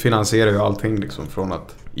finansierar ju allting liksom, från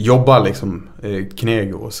att jobba liksom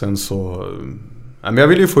kneg, och sen så men jag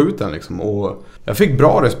ville ju få ut den liksom, och jag fick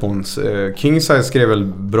bra respons. Kingsize skrev väl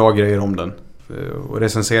bra grejer om den och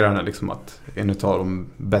recenserade den liksom, att en av de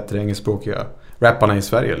bättre engelskspråkiga rapparna i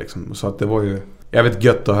Sverige liksom. Så att det var ju jävligt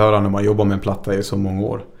gött att höra när man jobbar med en platta i så många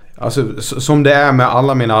år. Alltså som det är med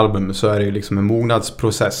alla mina album, så är det ju liksom en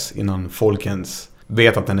mognadsprocess innan folk ens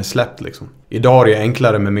vet att den är släppt liksom. Idag är det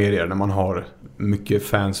enklare med medier när man har mycket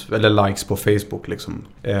fans eller likes på Facebook liksom.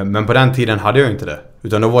 Men på den tiden hade jag inte det,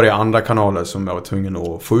 utan då var det andra kanaler som jag var tvungen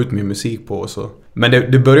att få ut min musik på och så. Men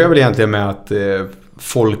det började väl egentligen med att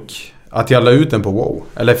att jag la ut den på WoW,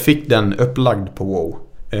 eller fick den upplagd på WoW.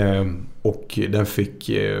 Och den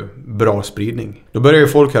fick bra spridning. Då började ju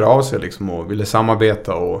folk höra av sig liksom, och ville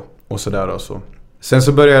samarbeta och sådär och så. Sen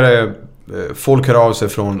så började folk höra av sig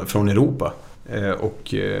från Europa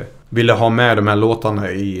och ville ha med de här låtarna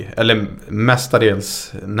eller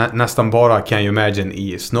mestadels nästan bara Can You Imagine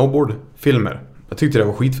i snowboardfilmer. Jag tyckte det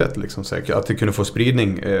var skitfett liksom, säkert att det kunde få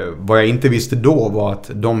spridning. Vad jag inte visste då var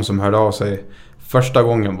att de som hörde av sig första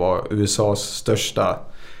gången var USAs största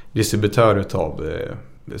distributör utav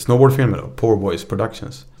snowboardfilmer då, Poor Boys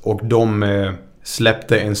Productions. Och de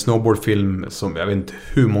släppte en snowboardfilm som jag vet inte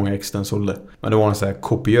hur många ex den sålde, men det var så här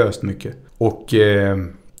kopiöst mycket. Och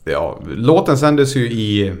låten sändes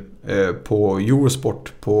ju på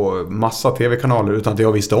Eurosport på massa tv-kanaler utan att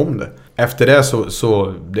jag visste om det. Efter det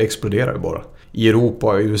så det exploderade bara. I Europa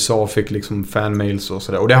och USA fick liksom fanmails och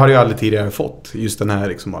sådär. Och det hade jag aldrig tidigare fått, just den här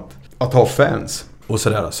liksom att ha fans och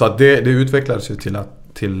sådär. Så att det utvecklades ju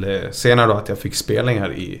till senare då att jag fick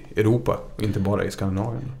spelningar i Europa och inte bara i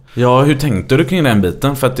Skandinavien. Ja, hur tänkte du kring den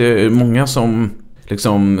biten? För att det är många som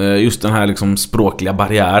liksom, just den här liksom språkliga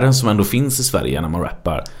barriären som ändå finns i Sverige när man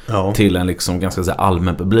rappar till en liksom ganska så här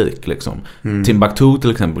allmän publik liksom. Timbuktu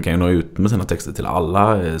till exempel kan ju nå ut med sina texter till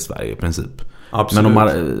alla i Sverige i princip. Absolut. Men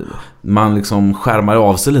om man liksom skärmar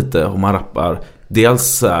av sig lite och man rappar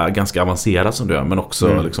dels ganska avancerat som du gör, men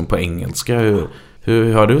också liksom på engelska.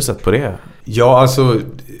 Hur har du sett på det? Ja, alltså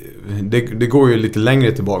det går ju lite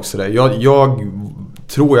längre tillbaka så där. Jag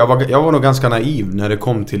tror jag var nog ganska naiv när det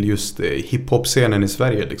kom till just hiphop-scenen i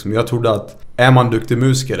Sverige liksom. Jag trodde att är man duktig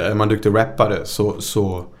musiker, är man duktig rappare,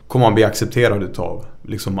 så kommer man bli accepterad utav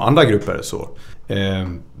liksom andra grupper så.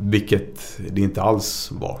 Vilket det inte alls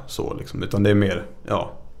var så liksom, utan det är mer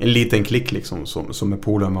en liten klick liksom som är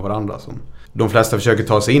polare med varandra som de flesta försöker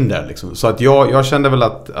ta sig in där liksom. Så att jag kände väl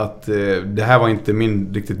att det här var inte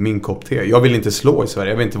riktigt min kopp te. Jag vill inte slå i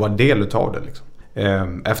Sverige, jag vill inte vara del utav det liksom.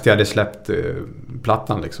 Efter jag hade släppt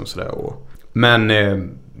plattan liksom sådär. Men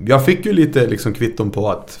jag fick ju lite liksom kvitton på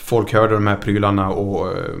att folk hörde de här prylarna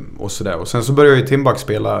och sådär. Och sen så började ju Timbuk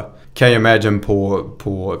spela Can You Imagine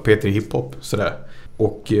på P3 Hiphop sådär.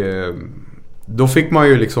 Och då fick man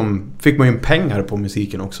ju en pengar på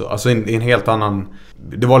musiken också. Alltså en helt annan.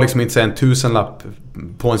 Det var liksom inte så en 1000-lapp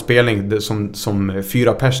på en spelning som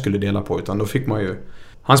 4 pers skulle dela på, utan då fick man ju.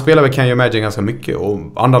 Han spelade väl Can You Imagine ganska mycket och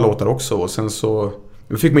andra låtar också, och sen så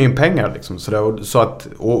fick man in pengar liksom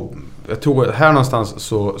och jag tror här någonstans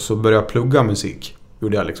så började jag plugga musik.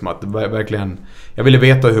 Gjorde jag liksom att verkligen jag ville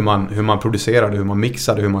veta hur man producerade, hur man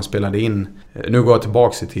mixade, hur man spelade in. Nu går jag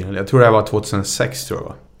tillbaka i tiden. Jag tror det var 2006 tror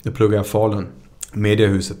jag. Då pluggade jag Falun,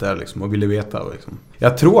 mediehuset där liksom, och ville veta liksom.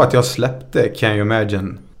 Jag tror att jag släppte Can You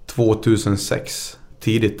Imagine 2006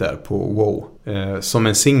 tidigt där på Wow som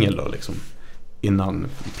en singel då liksom, innan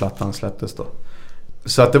plattan släpptes då.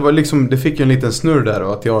 Så att det var liksom, det fick ju en liten snurr där,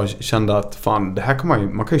 och att jag kände att fan, det här kan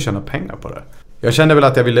man kan ju tjäna pengar på det. Jag kände väl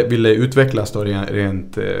att jag ville utvecklas då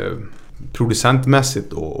rent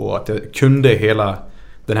producentmässigt och att jag kunde hela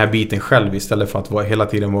den här biten själv istället för att hela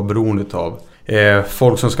tiden vara beroende av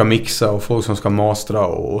folk som ska mixa och folk som ska mastra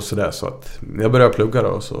och sådär. Så att jag började plugga då,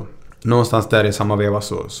 och så någonstans där i samma veva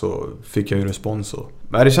så fick jag ju respons.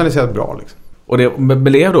 Men det kändes helt bra liksom. Och det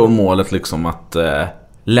blev då målet liksom att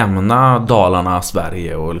lämna Dalarna,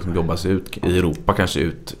 Sverige och liksom jobba sig ut i Europa, kanske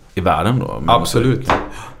ut i världen då?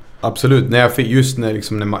 Absolut. När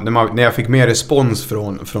jag fick mer respons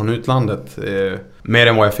från utlandet, mer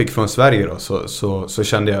än vad jag fick från Sverige då, så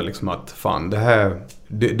kände jag liksom att fan, det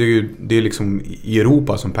är liksom i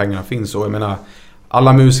Europa som pengarna finns. Och jag menar,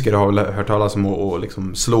 alla musiker har väl hört talas om att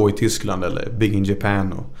liksom slå i Tyskland eller Big in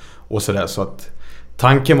Japan och sådär. Så att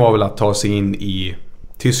tanken var väl att ta sig in i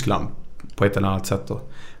Tyskland på ett eller annat sätt då.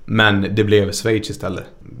 Men det blev Schweiz istället,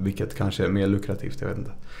 vilket kanske är mer lukrativt, jag vet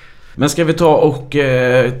inte. Men ska vi ta och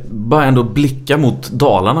bara ändå blicka mot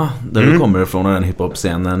Dalarna där du kommer ifrån, och den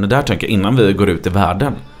hiphop-scenen där, tänker jag, innan vi går ut i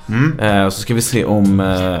världen. Så ska vi se om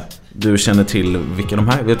du känner till vilka de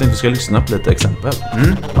här. Jag tänkte vi ska lyssna på lite exempel.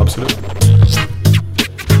 Absolut.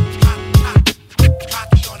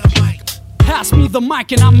 Pass me the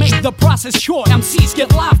mic and I make the process short. MCs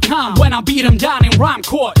get live time when I beat them down in rhyme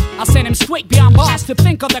court. I send him straight behind bars to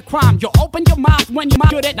think of the crime. You open your mouth when you're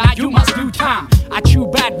good at night, you must do time. I chew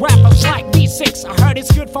bad rappers like B6. I heard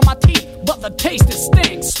it's good for my teeth, but the taste is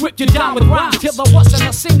stinks. Stripped you down with rhymes till there wasn't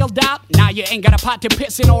a single doubt. Now you ain't got a pot to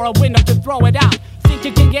piss in or a window to throw it out. Think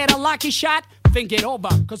you can get a lucky shot? Think it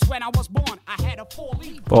over, cause when I was born I had a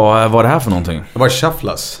 4-lead. Vad var det här för någonting? Det var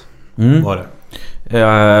Shufflas. Var det?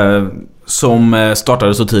 Som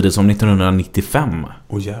startade så tidigt som 1995.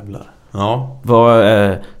 Jävlar. Ja.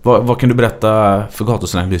 Vad kan du berätta för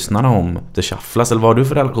gatuslänglyssnarna om The Shufflas? Eller vad har du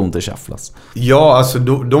för relation till Shufflas? Ja, alltså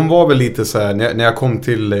de var väl lite så här, när jag kom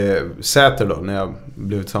till Säter då, när jag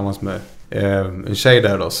blev tillsammans med en tjej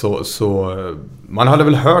där då, så man hade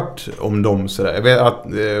väl hört om dem så där. Jag vet att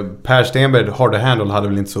Per Stenberg, Hard Handle, hade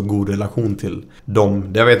väl inte så god relation till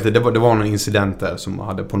dem. Jag vet inte, det var någon incident där som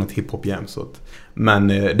hade på något hiphop jam, så att, men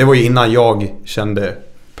det var ju innan jag kände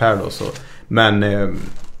Per då, så. Men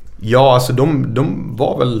ja, alltså de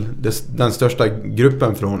var väl den största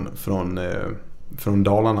gruppen från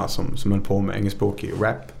Dalarna som höll på med engelskspråkig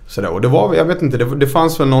rap. Så där. Och det var, jag vet inte, det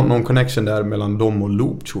fanns väl någon connection där mellan dem och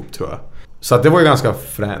Loop Troop, tror jag. Så att det var ju ganska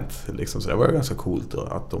fränt liksom, så det var ju ganska coolt då,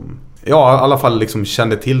 att de i alla fall liksom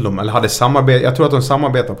kände till dem, eller hade samarbete. Jag tror att de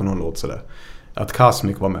samarbetade på någon låt så där. Att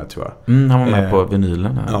Cosmic var med, tror jag. Han var med på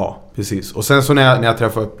vinylen här. Ja, precis. Och sen så när jag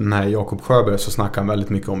träffade den här Jakob Sjöberg, så snackade han väldigt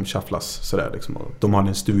mycket om Shufflas så där liksom. De hade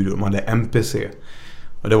en studio, de hade MPC.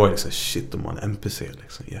 Och det var ju liksom shit, de hade en MPC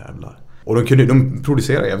liksom, jävlar. Och de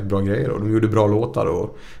producerade jävligt bra grejer, och de gjorde bra låtar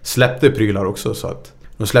och släppte prylar också, så att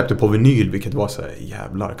de släppte på vinyl, vilket var så här,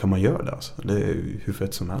 jävlar, kan man göra det alltså? Det är ju hur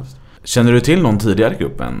fett som helst. Känner du till någon tidigare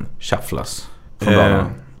grupp än Shufflas från Dalarna?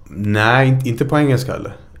 Nej, inte på engelska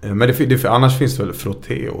eller. Men annars finns det väl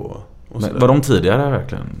Frotté Men var de tidigare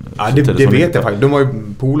verkligen? Ja, det vet jag faktiskt. De var ju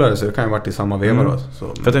polare, så det kan ju ha varit i samma veva då. Så.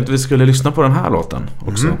 För jag tänkte vi skulle lyssna på den här låten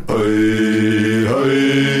också. Höj,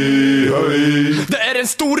 höj, höj. Det är den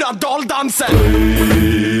stora daldansen.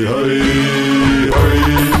 Höj, höj, höj.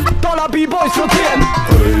 Dala B-boys från Ten.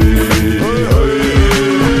 Höj, höj,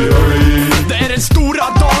 höj, höj. Det är den stora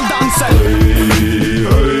daldansen. Höj,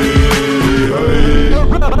 höj, höj.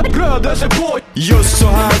 Grödar sig på. Just så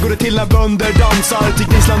här går det till när bönder dansar till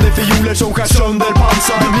gnisslande fioler som skär sönder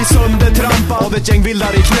pansar. Blir söndertrampad av ett gäng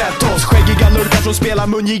vildar i knätoss. Skäggiga lurkar som spelar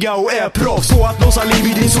mungiga och är proffs. Så att blåsa liv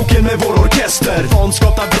i din socken med vår orkester.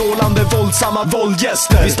 Fanskottar vrålande våldsamma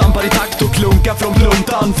våldgäster. Vi stampar i takt och klunkar från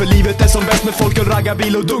pluntan. För livet är som bäst med folk och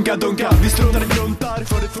raggarbil och dunka. Vi struntar i gruntar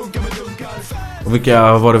för det funkar med dunkar. Och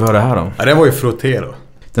vilka var det vi hörde här då? Ja, det var ju Frotté då.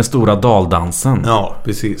 Den stora daldansen. Ja,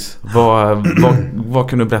 precis. Vad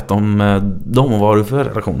kan du berätta om dem och vad har du för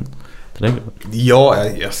relation till det? Ja,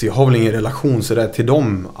 alltså jag har väl ingen relation så där till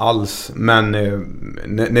dem alls. Men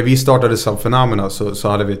när vi startade Subphenomena så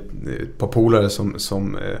hade vi ett par polare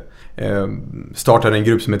som startade en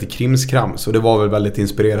grupp som heter Krimskram. Så det var väl väldigt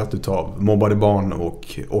inspirerat utav Mobbade barn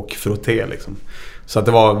och Frotté liksom. Så att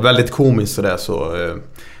det var väldigt komiskt sådär så...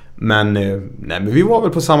 Men vi var väl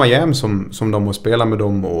på samma jam som de och spelade med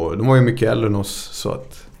dem. Och de var ju mycket äldre än oss. Så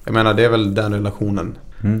att, jag menar, det är väl den relationen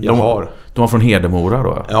jag har. De var från Hedemora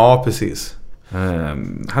då? Ja, precis.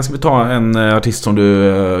 Här ska vi ta en artist som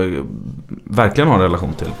du verkligen har en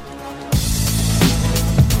relation till.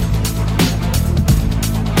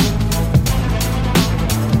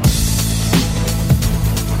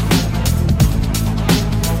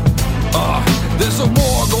 There's a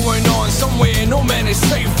war going on somewhere no man is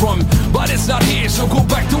safe from. But it's not here, so go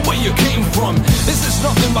back to where you came from. This is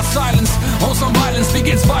nothing but silence. On some violence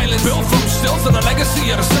begins violence. Built from stills and a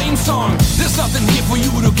legacy of the same song. There's nothing here for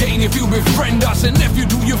you to gain if you befriend us. And if you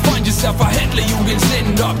do, you find yourself a Hitler you can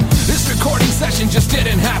send up. This recording session just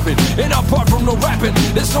didn't happen. And apart from no rapping,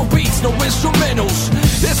 there's no beats, no instrumentals.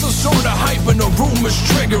 There's a sort of hype and no rumors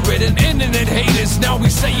trigger it. And internet haters now we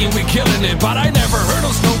saying we're killing it. But I never heard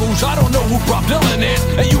of Snow Goose, I don't know who Bob Dylan is.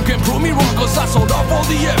 And you can prove me wrong cause I sold off all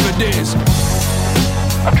the evidence.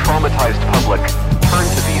 A traumatized public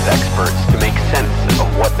turned to these experts to make sense of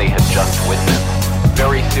what they had just witnessed.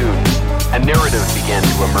 Very soon, a narrative began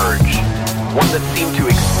to emerge, one that seemed to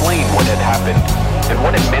explain what had happened and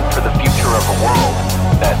what it meant for the future of a world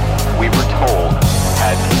that, we were told,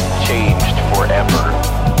 had changed forever.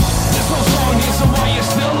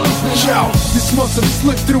 Yo, this must have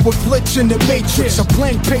slipped through a glitch in the matrix. A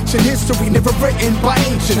blank page in history never written by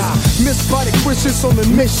ancients. Missed by the Christians on a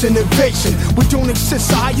mission invasion. We don't exist,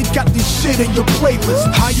 so how you got this shit in your playlist?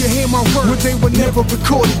 How you hear my words when they were never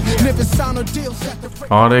recorded? Never signed no deals at the...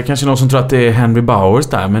 Ja, det är kanske någon som tror att det är Henry Bowers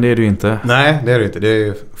där, men det är det ju inte. Nej, det är det inte. Det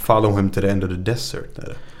är Follow Him to the End of the Desert.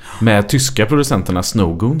 Där. Med tyska producenterna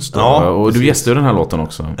Snow Goons då. Ja, och precis. du gästade den här låten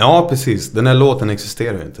också. Ja, precis. Den här låten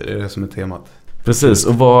existerar ju inte. Det är det som är temat. Precis,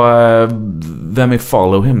 och vem är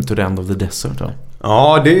Follow Him to the End of the Desert då?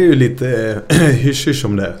 Ja, det är ju lite hysch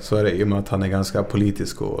om det. Så är det, i och med att han är ganska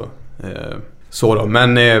politisk och så då.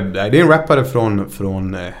 Men det är en rappare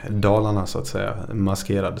från Dalarna så att säga.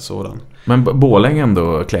 Maskerad sådan. Men Borlänge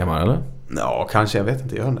då klämmar eller? Ja, kanske. Jag vet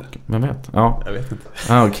inte. Gör det. Vem vet? Ja. Jag vet inte.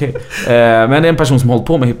 Okej. Men det är en person som hållit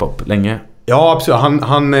på med hiphop länge. Ja, absolut.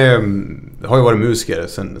 Han har ju varit musiker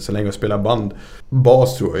sen länge och spelat band.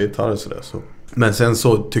 Bas tror jag, gitarr och sådär. Så. Men sen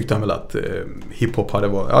så tyckte han väl att hiphop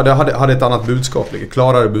hade ett annat budskap.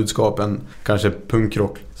 Klarare budskap än kanske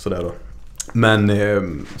punkrock sådär då. Men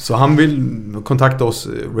så han vill kontakta oss,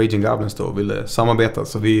 Raging Goblins då, och ville samarbeta.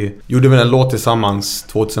 Så vi gjorde väl en låt tillsammans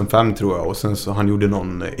 2005 tror jag. Och sen så han gjorde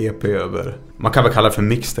någon EP över, man kan väl kalla det för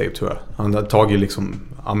mixtape tror jag. Han har tagit liksom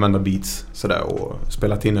använda beats sådär och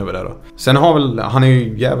spelat in över det då. Sen han är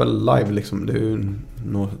ju jävel live liksom. Det är ju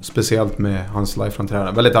något speciellt med hans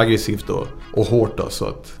live-framträdande. Väldigt aggressivt och hårt då, så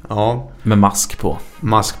att ja. Med mask på.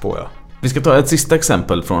 Mask på, ja. Vi ska ta ett sista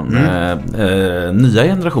exempel från nya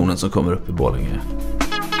generationen som kommer upp i Borlänge.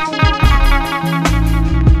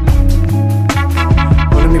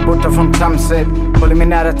 Håller mig borta från tramset, håller mig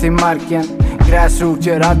nära till marken. Gräsrot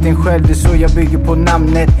gör allting själv, det är så jag bygger på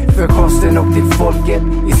namnet. För konsten och till folket,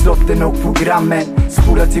 i slotten och programmen.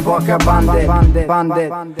 Spola tillbaka bandet. Det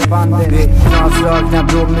är knasrökna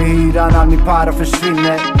blå med hyran, all min para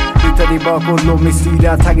försvinner. Luta dig bakåt, låt mig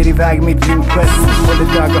styra, taggar iväg mitt rymdquest.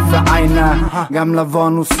 Håller dagar för aina, gamla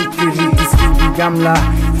vanor sitter lite skriver gamla.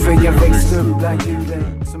 För jag växte upp bland djuren.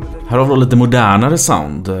 Här har vi lite modernare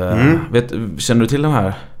sound. Känner du till den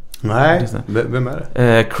här? Nej, vem är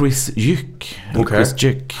det? Chris Jyck. Okay. Chris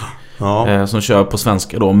Jyck. Ja. Som kör på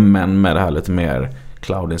svenska då, men med det här lite mer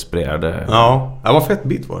cloud-inspirerade. Ja, det var fett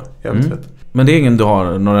bit var det. Jävligt fett. Men det är ingen du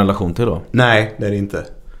har någon relation till då? Nej, det är det inte.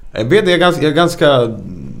 Jag är ganska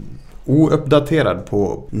ouppdaterad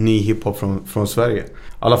på ny hiphop från Sverige. I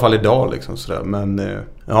alla fall idag liksom sådär. Men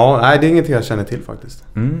ja, nej, det är ingenting jag känner till faktiskt.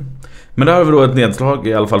 Men där har vi då ett nedslag,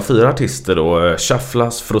 i alla fall 4 artister då.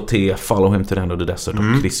 Shufflas, Frotté, Follow Him to the End of the Desert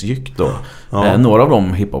och Chris Gyck då. Ja. Några av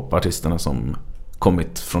de hiphop-artisterna som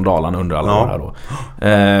kommit från Dalarna under alla år här då.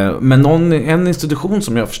 Men en institution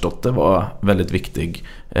som jag förstått det var väldigt viktig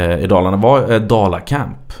i Dalarna var Dala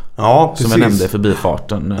Camp. Ja, precis. Som jag nämnde i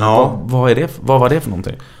förbifarten. Ja. Vad var det för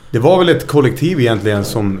någonting? Det var väl ett kollektiv egentligen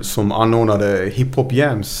som anordnade hiphop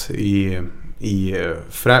jams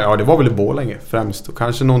ja, det var väl i Borlänge främst och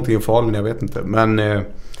kanske någonting i Falun, jag vet inte. Men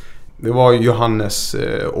det var Johannes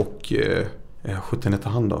och 17 heter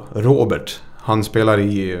han då, Robert. Han spelar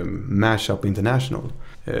i Mashup International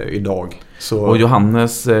idag. Så... Och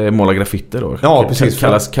Johannes målar graffiti då. Ja, precis.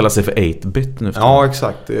 Kallar sig för 8-bit nu. Ja,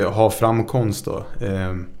 exakt. Har framkonst då.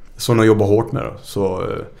 Som de jobbar hårt med då. Så,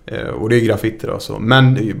 och det är graffiti då. Så.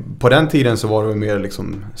 Men på den tiden så var det mer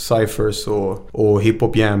liksom cyphers och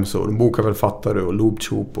hiphop jams och de bokade väl Fattare och Loop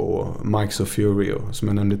Troop och Mikes of Fury och, som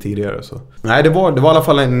jag nämnde tidigare. Så. Nej, det var i alla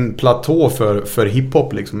fall en platå för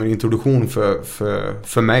hiphop liksom. En introduktion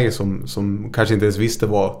för mig som kanske inte ens visste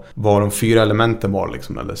vad de 4 elementen var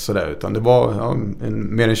liksom, eller sådär. Utan det var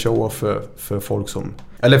mer en show för folk som...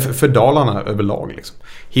 Eller för Dalarna överlag liksom.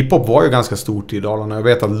 Hiphop var ju ganska stort i Dalarna. Jag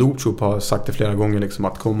vet att Loop Troop har sagt det flera gånger liksom,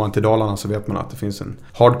 att kommer man till Dalarna så vet man att det finns en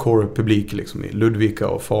hardcore publik liksom, i Ludvika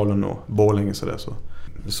och Falun och Borlänge sådär.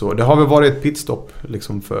 Så det har väl varit ett pitstop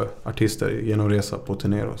liksom, för artister genom resa på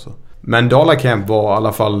turné och så. Men Dala Camp var i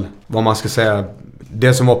alla fall, vad man ska säga,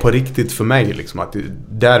 det som var på riktigt för mig liksom, att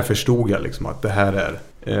där förstod jag liksom, att det här är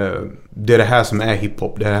det är det här som är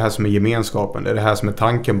hiphop, det är det här som är gemenskapen, det är det här som är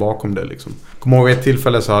tanken bakom det liksom. Kommer ihåg ett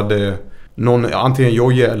tillfälle så hade någon, antingen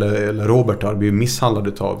Joje eller Robert, hade blivit misshandlad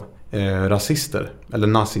utav rasister eller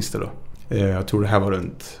nazister då. Jag tror det här var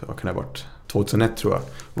runt, vad kan det ha varit, 2001 tror jag.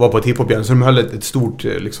 Var på ett hiphop-jam, så de höll ett stort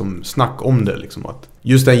liksom, snack om det liksom, att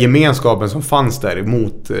just den gemenskapen som fanns där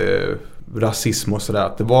emot rasism och sådär,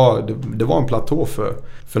 att det var en platå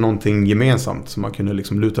för någonting gemensamt som man kunde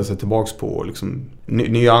liksom luta sig tillbaks på och liksom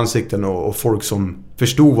nya ansikten och folk som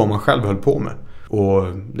förstod vad man själv höll på med. Och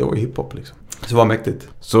det var ju hiphop liksom. Så det var mäktigt.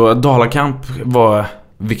 Så Dala Camp var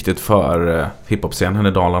viktigt för hiphop-scenen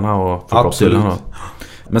i Dalarna och för popstilarna.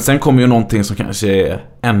 Men sen kommer ju någonting som kanske är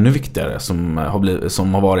ännu viktigare, som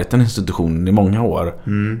har varit en institution i många år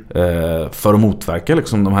för att motverka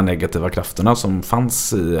liksom de här negativa krafterna som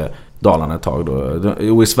fanns i Dalarna ett tag då.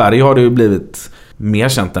 Och i Sverige har det ju blivit mer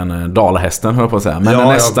känt än Dalahästen, höll jag på att säga. Men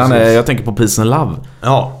nästan, jag tänker på Peace and Love.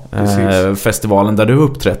 Ja, precis. Festivalen där du har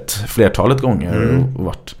uppträtt flertalet gånger och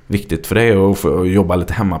varit viktigt för dig att jobba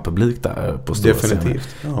lite hemmapublik där på stora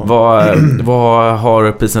definitivt. Ja. Vad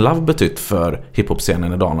har Peace and Love betytt för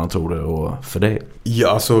hiphop-scenen i Dalarna, tror du, och för dig? Ja,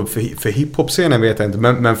 alltså för hiphop-scenen vet jag inte,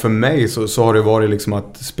 men för mig så har det varit liksom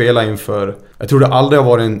att spela inför, jag tror det aldrig har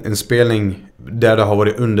varit en spelning där det har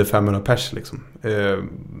varit under 500 pers liksom.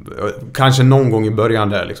 Kanske någon gång i början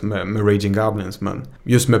där liksom, med Raging Goblins, men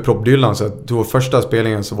just med Prop Dylan, så jag tror första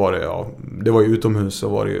spelningen så var det var ju utomhus, så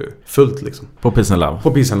var det ju fullt liksom. På Peace and Love?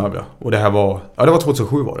 På Peace and Love, ja. Och det här var, det var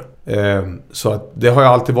 2007 var det. Så att det har ju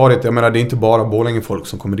alltid varit, jag menar, det är inte bara Borlänge folk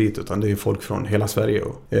som kommer dit, utan det är folk från hela Sverige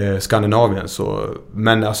och Skandinavien. Så,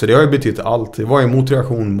 men alltså det har ju betytt allt. Det var ju en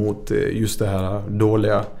motreaktion mot just det här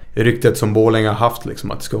dåliga ryktet som Borlänge har haft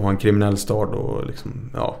liksom, att det ska vara en kriminell stad och liksom,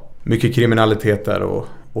 mycket kriminalitet där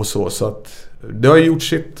och så att det har gjort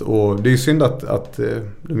sitt, och det är synd att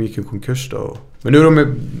de gick i konkurs då. Men nu är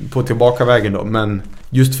de på tillbakavägen då, men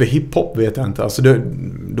just för hiphop vet jag inte. Alltså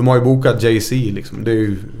de har ju bokat Jay-Z liksom, det är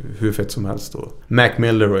ju hur fett som helst då. Mac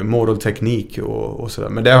Miller och Immortal Technique och sådär.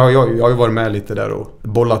 Men där har jag har ju varit med lite där och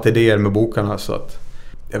bollat idéer med bokarna, så att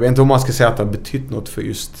jag vet inte om man ska säga att det har betytt något för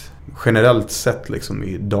just generellt sett liksom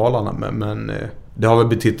i Dalarna, men det har väl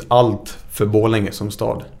betytt allt för Borlänge som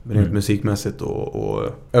stad, rent musikmässigt och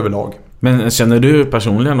överlag. Men känner du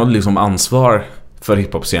personligen något liksom ansvar för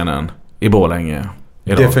hiphop-scenen i Borlänge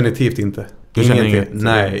idag? Definitivt inte.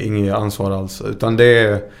 Inget ansvar alls. Utan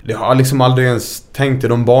det har liksom aldrig ens tänkt i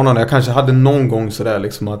de banorna. Jag kanske hade någon gång sådär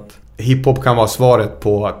liksom att hiphop kan vara svaret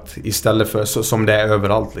på att istället för som det är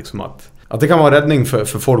överallt liksom, att det kan vara räddning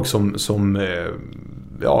för folk som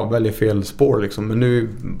väljer fel spår liksom. Men nu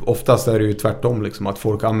oftast är det ju tvärtom liksom, att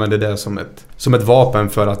folk använder det som ett vapen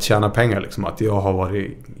för att tjäna pengar liksom, att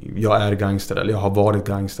jag är gangster eller jag har varit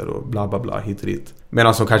gangster och bla bla bla hit och dit.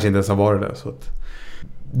 Medan som kanske inte ens har varit det, så att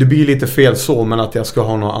det blir lite fel så, men att jag ska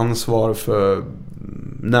ha något ansvar för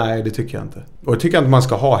Nej, det tycker jag inte. Och det tycker jag inte man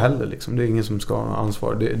ska ha heller liksom. Det är ingen som ska ha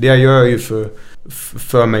ansvar. Det jag gör ju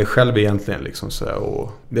för mig själv egentligen liksom, så,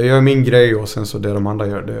 och det gör min grej och sen så det de andra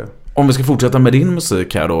gör det. Om vi ska fortsätta med din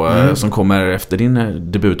musik här då, som kommer efter din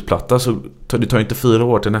debutplatta, så det tar inte 4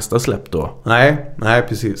 år till nästa släpp då. Nej,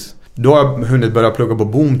 precis. Då har jag hunnit börja plugga på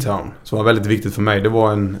Boomtown, som var väldigt viktigt för mig. Det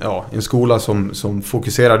var en skola som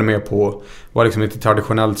fokuserade mer på, var liksom inte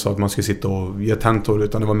traditionellt så att man skulle sitta och ge tentor,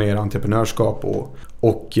 utan det var mer entreprenörskap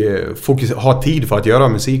och ha tid för att göra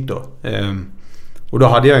musik då. Och då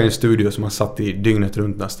hade jag en studio som jag satt i dygnet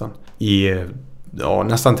runt nästan, i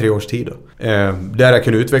nästan 3 års tid då. Där jag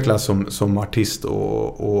kunde utvecklas som artist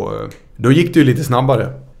och då gick det ju lite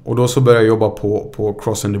snabbare. Och då så började jag jobba på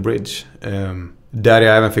Crossing the Bridge. Där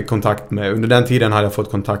jag även fick kontakt med, under den tiden hade jag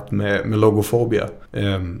fått kontakt med Logophobia,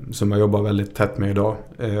 som jag jobbar väldigt tätt med idag.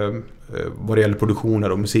 Vad det gäller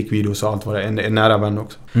produktioner och musikvideos och allt vad det är, en nära vän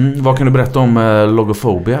också. Vad kan du berätta om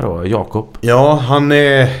Logophobia då, Jakob? Ja, han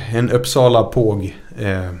är en Uppsala påg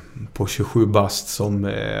på 27 bast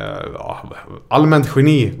som allmänt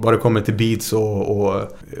geni vad det kommer till beats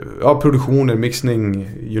och produktioner, mixning,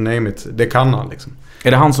 you name it. Det kan han liksom.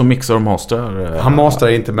 Är det han som mixar och masterar? Han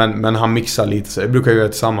masterar inte, men han mixar lite. Så jag brukar göra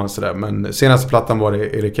tillsammans sådär. Men senaste plattan var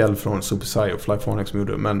det Erik L från Super Psy och Flyphonics som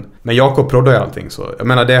gjorde. Men Jakob proddar ju allting. Så jag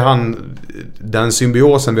menar, det är den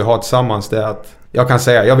symbiosen vi har tillsammans, det är att jag kan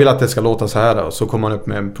säga, jag vill att det ska låta så här. Och så kommer man upp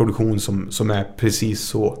med en produktion som är precis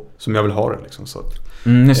så som jag vill ha det liksom, så att,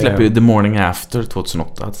 ni släpper ju The Morning After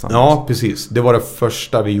 2008 tillsammans. Ja, precis. Det var det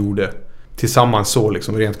första vi gjorde tillsammans så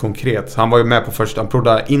liksom, rent konkret. Han var ju med på första, han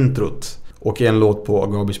proddade introt och en låt på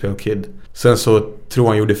Garbage Pail Kid. Sen så tror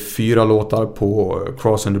han gjorde 4 låtar på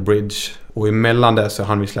Crossing the Bridge. Och emellan det så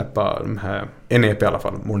han vill släppa en EP i alla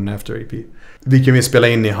fall, Morning After EP. Vilken vi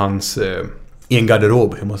spelade in i hans i en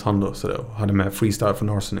garderob hemma hos han då, så och hade med freestyle från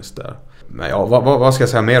Arsonist där. Men ja, vad ska jag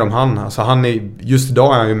säga mer om han? Alltså han är, just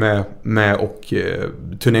idag är han ju med och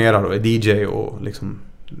turnerar och är DJ och liksom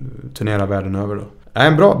turnerar världen över då. Är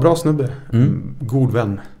en bra snubbe. God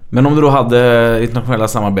vän. Men om du då hade internationella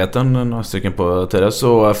samarbeten, några stycken på tidigare,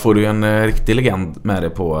 så får du en riktig legend med dig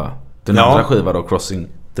på den andra skivan då, Crossing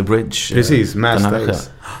the Bridge. Precis, Mass Days.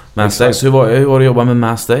 Mass Days, hur var det att jobba med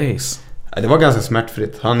Mass Days? Det var ganska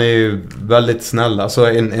smärtfritt. Han är ju väldigt snäll, alltså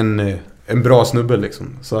en bra snubbe liksom.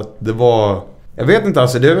 Så att det var, jag vet inte,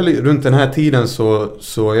 alltså det är väl runt den här tiden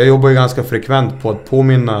så jag jobbar ju ganska frekvent på att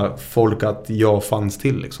påminna folk att jag fanns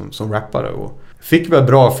till liksom som rappare, och fick väl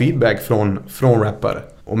bra feedback från rappare.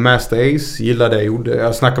 Och Master Ace gillade det jag gjorde.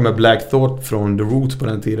 Jag snackade med Black Thought från The Roots på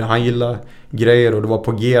den tiden. Han gillade grejer och det var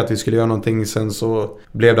på G att vi skulle göra någonting. Sen så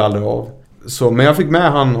blev det aldrig av. Så, men jag fick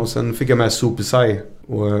med han och sen fick jag med Super Psy.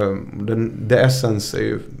 Och The Essence är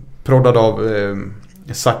ju proddad av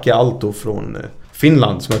Saki Alto från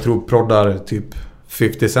Finland, som jag tror proddar typ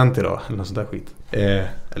 50 Cent idag. Eller något sånt där skit.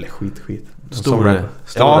 Eller skit. Stor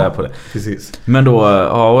där på det. Precis. Men då,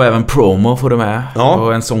 och även promo får du med. Ja.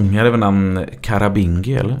 Och en sångare vid namn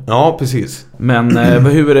Karabingi, eller? Ja, precis. Men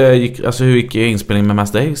hur gick inspelningen med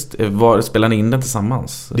Mass Days? Spelade ni in den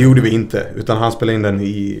tillsammans? Det gjorde vi inte, utan han spelade in den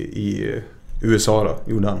i USA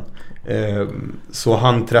då, gjorde han. Så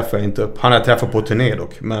han träffade jag inte upp. Han har träffat på turné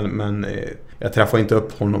dock, men jag träffar inte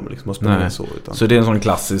upp honom liksom och spelar så, utan. Så det är en sån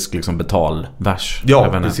klassisk liksom betalvers. Ja,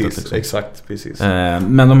 precis, liksom. Exakt, precis.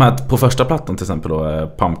 Men de här på första plattan till exempel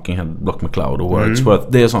då, Pumpkinhead, Block McCloud och Words,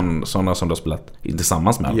 det är sådana som du har spelat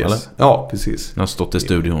tillsammans med, eller? Ja, precis. Ni har stått i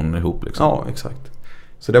studion ihop liksom. Ja, exakt.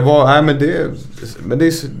 Så det var, men det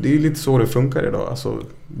är lite så det funkar idag. Alltså,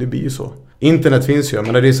 det blir ju så. Internet finns ju,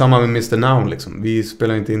 men det är samma med Mr. Noun liksom. Vi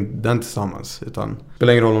spelar inte in den tillsammans, utan det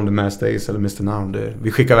spelar ingen roll om det är Master Ace eller Mr. Noun.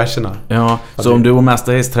 Vi skickar verserna. Ja, så om du och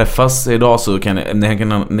Master Ace träffas idag så kan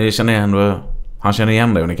ni känner igen, han känner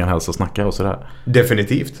igen dig och ni kan hälsa och snacka och sådär.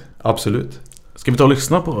 Definitivt, absolut. Ska vi ta och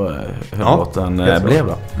lyssna på hur låten blev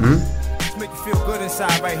då?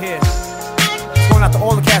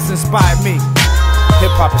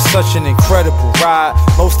 Hip-hop is such an incredible ride.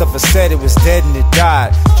 Most of us said it was dead and it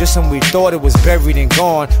died. Just when we thought it was buried and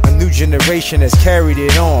gone, a new generation has carried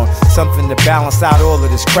it on. Something to balance out all of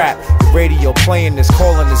this crap. The radio playing this,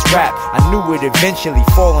 calling this rap. I knew it eventually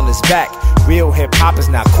fall on his back. Real hip-hop is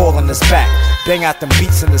now calling us back. Bang out them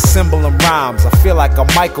beats and the symbol and rhymes. I feel like a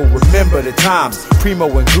Michael, remember the times. Primo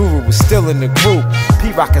and Guru was still in the group.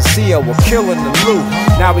 P-Rock and C.O. were killing the loop.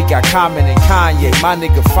 Now we got Common and Kanye, my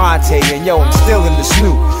nigga Fonte, and yo, I'm still in the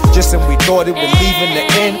Snoop. Just when we thought it would leave in the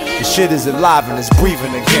end, the shit is alive and it's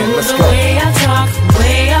breathing again. Let's go. The way I talk, the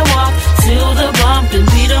way I walk, to the bump and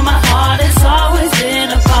beat of my heart, it's always been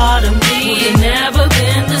a part of me. We've never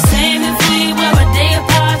been the same if we were a day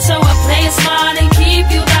apart, so I play it smart and keep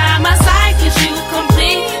you by my side, 'cause you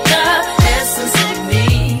complete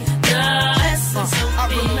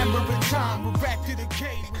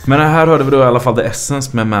Men här hörde vi då i alla fall The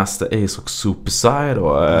Essence med Master Ace och Superside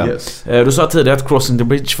då. Yes. Du sa tidigare att Crossing the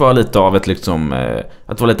Bridge var lite av ett liksom,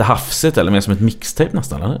 att det var lite hafsigt eller mer som ett mixtape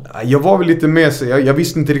nästan, eller? Jag var väl lite mer så jag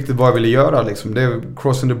visste inte riktigt vad jag ville göra liksom. Det är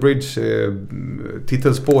Crossing the Bridge,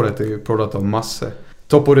 titelspåret är ju proddat av massor.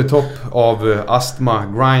 Top of the Top av Astma,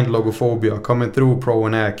 Grind, Logophobia, Coming Through, Pro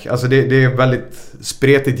and Ack. Alltså det är väldigt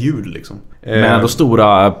spretigt ljud liksom. Men ändå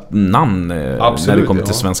stora namn absolut, när det kommer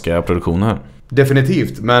till svenska produktioner.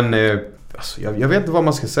 Definitivt, men alltså, jag vet inte vad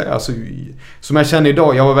man ska säga. Alltså, som jag känner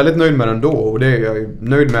idag, jag var väldigt nöjd med den då. Och det är jag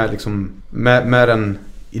nöjd med liksom, med den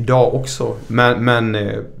idag också. Men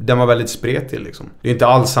den var väldigt spretig liksom. Det är inte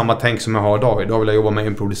alls samma tänk som jag har idag. Idag vill jag jobba med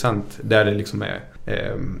en producent där det liksom är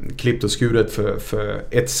klippt och skuret för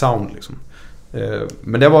ett sound liksom.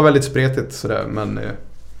 Men det var väldigt spretigt sådär.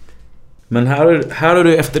 Men här är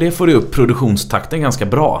du, efter det får du upp produktionstakten ganska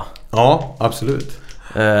bra. Ja, absolut.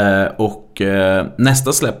 Och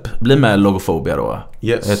nästa släpp blir med Logophobia då.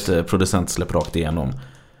 Yes. Ett producentsläpp rakt igenom.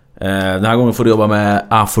 Den här gången får du jobba med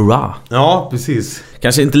Afura. Ja, precis.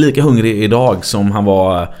 Kanske inte lika hungrig idag som han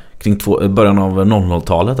var kring början av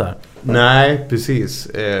 00-talet där. Nej, precis.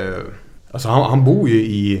 Alltså han bor ju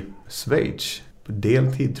i Schweiz på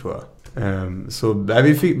deltid tror jag. Så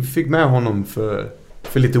vi fick med honom för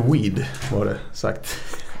lite weed var det sagt.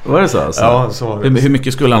 Var det så alltså? Ja, så var det. Hur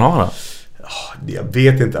mycket skulle han ha då? Jag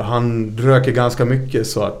vet inte, han röker ganska mycket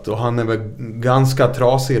så att, och han är väl ganska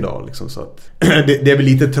trasig idag liksom, så att det är väl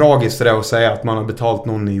lite tragiskt det att säga att man har betalt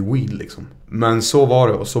någon i weed liksom. Men så var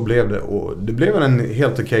det och så blev det, och det blev en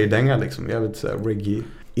helt okej dänga liksom. Jag vet inte, reggae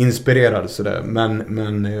inspirerad sådär,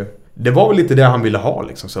 men det var väl lite det han ville ha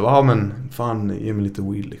liksom. Så ja, men fan, ge mig lite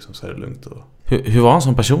weed liksom, så är det lugnt. Och hur var han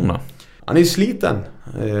som person då? Han är sliten,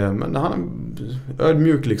 men han är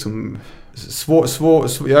ödmjuk liksom.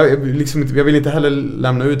 Jag vill inte heller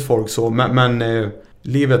lämna ut folk så, men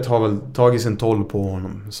livet har väl tagit sin toll på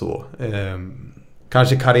honom så.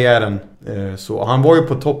 Kanske karriären så. Han var ju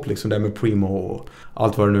på topp liksom där med Primo och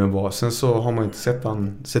allt vad det nu var. Sen så har man inte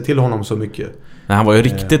sett till honom så mycket. Nej, han var ju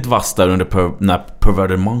riktigt vass där under när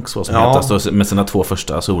Perverted Monks var som hetast, med sina 2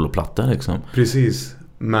 första soloplattor liksom. Precis,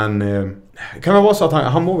 men kan det vara så att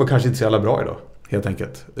han mår väl kanske inte så jävla bra idag, helt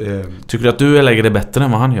enkelt. Tycker du att du lägger det bättre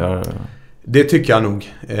än vad han gör? Det tycker jag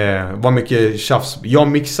nog. Var mycket tjafs. Jag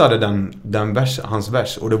mixade hans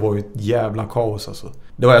vers och det var ju ett jävla kaos alltså.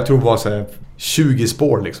 Det var, jag tror det var så här 20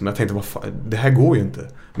 spår liksom. Jag tänkte, vad fan, det här går ju inte.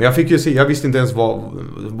 Men jag fick ju se, jag visste inte ens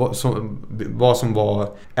vad som var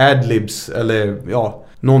adlibs eller ja,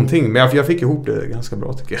 någonting. Men jag fick ihop det ganska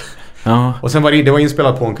bra tycker jag. Ja. Och sen var det var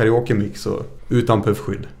inspelat på en karaoke-mix och utan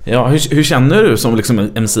puffskydd. Ja, hur känner du som liksom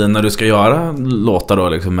MC när du ska göra låtar då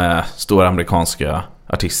liksom med stora amerikanska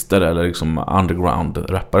artister eller liksom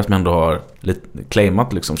underground-rappare som ändå har lite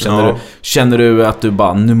claimat liksom. Känner du att du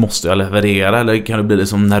bara, nu måste jag leverera, eller kan du bli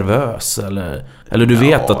liksom nervös eller du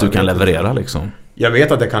vet att du kan leverera liksom? Jag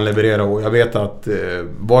vet att jag kan leverera och jag vet att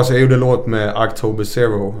bara så jag gjorde låt med October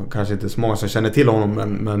Zero, kanske inte så många som känner till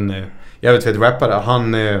honom, men jag vet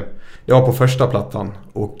rappare, jag var på första plattan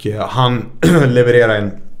och han levererade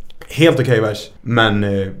en helt okej vers, men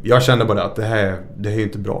jag kände bara att det här är ju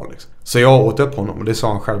inte bra liksom. Så jag åt upp honom och det sa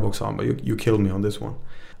han själv också, han bara, you killed me on this one.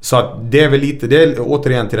 Så att det är väl lite, det är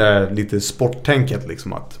återigen till det här lite sporttänket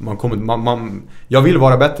liksom, att jag vill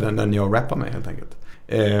vara bättre än den jag rappar med helt enkelt.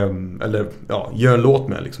 Eller ja, gör en låt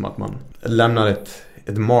med liksom, att man lämnar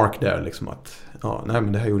ett mark där liksom, att ja, nej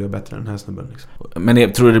men det här gjorde jag bättre än den här snubben liksom. Men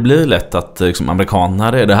jag tror det blir lätt att liksom,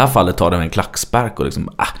 amerikaner i det här fallet tar den en klackspark och liksom,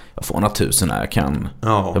 jag får 100 000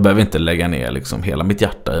 jag behöver inte lägga ner liksom hela mitt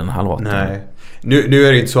hjärta i den här låten. Nej. Nu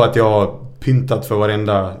är det inte så att jag har pyntat för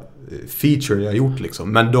varenda feature jag gjort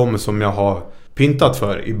liksom, men de som jag har pyntat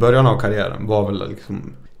för i början av karriären var väl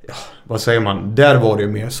liksom, ja, vad säger man, där var det ju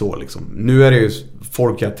mer så liksom. Nu är det ju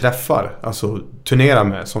folk jag träffar, alltså turnerar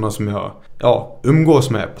med, sådana som jag umgås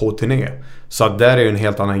med på turné. Så att där är ju en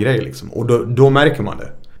helt annan grej liksom. Och då märker man det.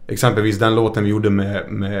 Exempelvis den låten vi gjorde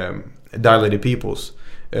med Dilated Peoples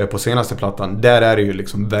på senaste plattan. Där är det ju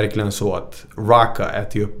liksom verkligen så att Raka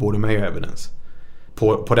äter upp både mig och Evidence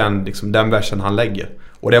på den, liksom, den versen han lägger.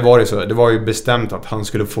 Och det var ju bestämt att han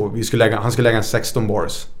skulle lägga en 16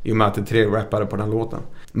 bars i och med att det är 3 rappare på den låten.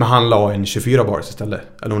 Men han la en 24 bars istället,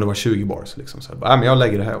 eller om det var 20 bars liksom. Så men jag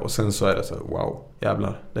lägger det här, och sen så är det så wow,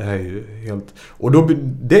 jävlar, det här är ju helt, och då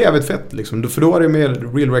det är jävligt fett liksom, för då är det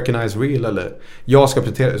mer real recognize real, eller jag ska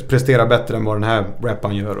prestera bättre än vad den här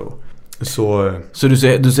rapparen gör. Och så du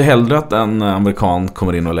ser hellre att en amerikan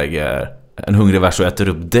kommer in och lägger en hungrig vers och äter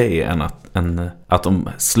upp dig än att de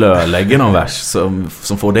slölägger någon vers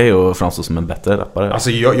som får dig att framstå som en bättre rappare.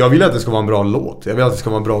 Alltså jag vill att det ska vara en bra låt. Jag vill att det ska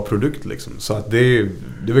vara en bra produkt liksom. Så att det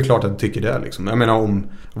är väl klart att jag tycker det liksom. Jag menar om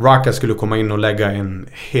Raka skulle komma in och lägga en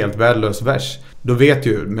helt värdelös vers, då vet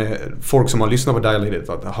ju med folk som har lyssnat på Dilated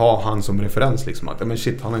att ha han som referens liksom, att men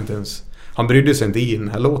shit, han brydde sig inte i den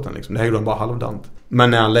här låten liksom. Det här gjorde han bara halvdant.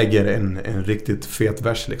 Men när han lägger en riktigt fet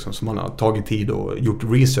vers liksom, som han har tagit tid och gjort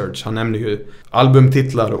research. Han nämner ju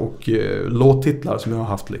albumtitlar och låttitlar som jag har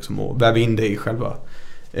haft liksom, och väver in det i själva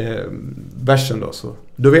versen då, så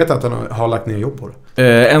då vet jag att han har lagt ner jobb på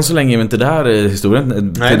det. Än så länge är vi inte där i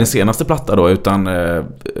historien till den senaste platta då, utan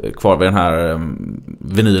kvar vid den här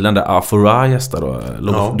vinylen där Afora gästar då,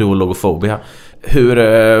 Duo Logophobia. Hur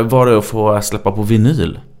var det att få släppa på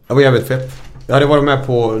vinyl? Det var jävligt fett. Jag hade varit med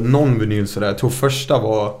på någon vinyl sådär. Jag tror första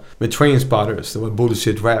var med Trainspotters. Det var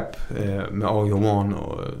bullshit rap med All You Want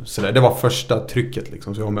och sådär. Det var första trycket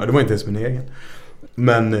liksom, så jag var med. Det var inte ens min egen.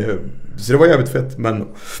 Men så det var jävligt fett. Men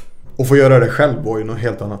att få göra det själv var ju något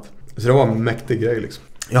helt annat. Så det var en mäktig grej liksom.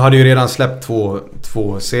 Jag hade ju redan släppt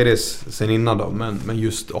två series sen innan då, men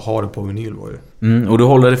just att ha det på vinyl var ju... och du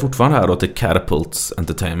håller dig fortfarande här då till Catapults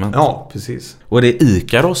Entertainment. Ja, precis. Och det är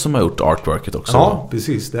Ikaros som har gjort artworket också. Ja,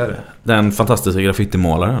 precis, det är det. Den fantastiska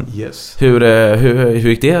graffitimålaren. Yes. Hur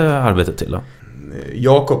gick det arbetet till då?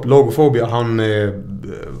 Jakob Logophobia, han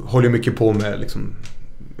håller mycket på med liksom,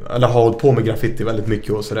 eller har hållit på med graffiti väldigt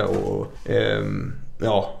mycket och sådär, och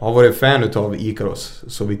har varit fan utav Ikaros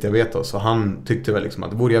så vitt jag vet då. Så han tyckte väl liksom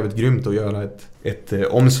att det vore jävligt grymt att göra ett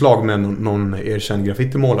omslag med någon erkänd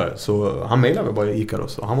graffitimålare. Så han mejlade väl bara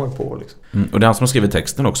Ikaros och han var på liksom. Och det är han som har skrivit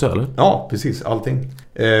texten också, eller? Ja, precis, allting.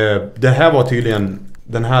 Det här var tydligen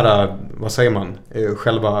den här, vad säger man,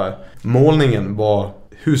 själva målningen var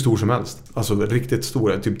hur stor som helst. Alltså riktigt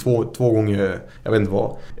stor, typ två gånger, jag vet inte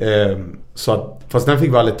vad. Så att, fast den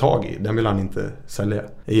fick vi aldrig tag i. Den ville han inte sälja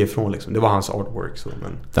ifrån liksom. Det var hans artwork så,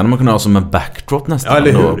 men... Den har man kunnat ha som en backdrop nästan,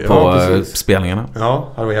 eller hur? På spelningarna. Ja,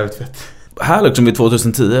 det var jävligt fett. Här liksom vid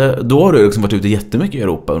 2010, då har du liksom varit ute jättemycket i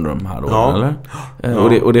Europa under de här åren, eller?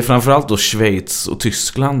 Ja. Och det är framförallt då Schweiz och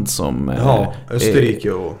Tyskland som... Ja,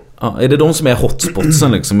 Österrike och... Ja, är det de som är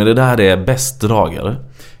hotspotsen liksom? Är det där det är bäst drag, eller?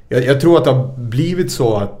 Jag tror att det har blivit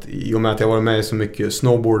så att i och med att jag varit med i så mycket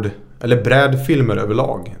snowboard eller brädfilmer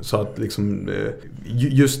överlag, så att liksom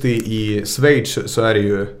just i Schweiz så är det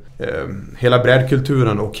ju hela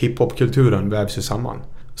brädkulturen och hiphopkulturen vävs ju samman.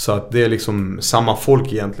 Så att det är liksom samma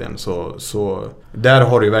folk egentligen, så där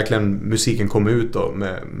har det ju verkligen musiken kommit ut då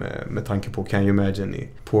med tanke på Can You Imagine i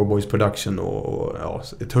Poor Boys Production och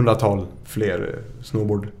ett 100-tal fler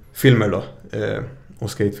snowboardfilmer då och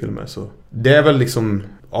skatefilmer. Så det är väl liksom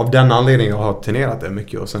av den anledningen jag har turnerat det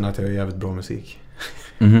mycket, och sen att jag är jävligt bra musik.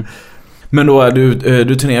 Mm-hmm. Men då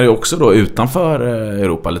du turnerar ju också då utanför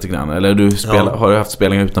Europa lite grann, eller har du haft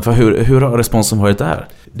spelningar utanför. Hur har responsen varit där?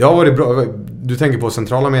 Det har varit bra. Du tänker på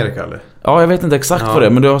Centralamerika eller? Ja, jag vet inte exakt vad det är,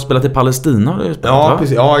 men du har spelat i Palestina, har du spelat, ja,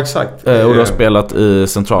 precis. Ja, exakt. Och du har spelat i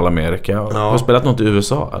Centralamerika. Har du spelat något i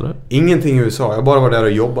USA eller? Ingenting i USA. Jag bara var där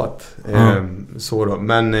och jobbat. Så då.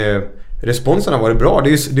 Men responsen har varit bra.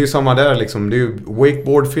 Det är samma där liksom. Det är ju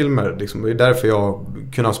wakeboardfilmer liksom. Det är därför jag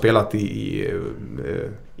kunde ha spelat i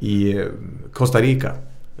Costa Rica.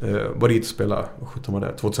 Var dit och spela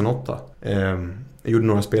 2008. Jag gjorde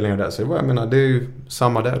några spelningar där, så jag menar, det är ju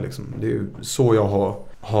samma där liksom. Det är ju så jag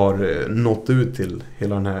har nått ut till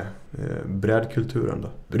hela den här brädkulturen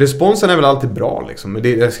då. Responsen är väl alltid bra liksom.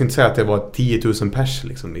 Men jag ska inte säga att det var 10 000 pers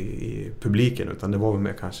liksom i publiken, utan det var väl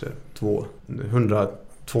med kanske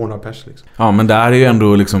 200 pers liksom. Ja, men där är ju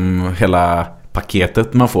ändå liksom hela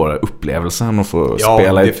paketet man får, upplevelsen och få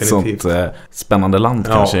spela i ett sånt spännande land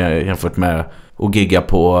kanske, jämfört med att gigga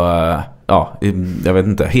på jag vet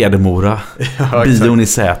inte, Hedemora, bion i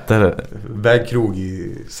Säter, vägkrog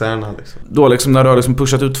i Särna liksom. Då liksom när du har liksom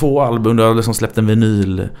pushat ut 2 album, du har liksom släppt en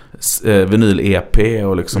vinyl-EP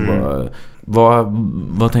och liksom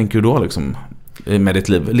vad tänker du då liksom med ditt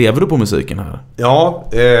liv? Lever du på musiken här? Ja,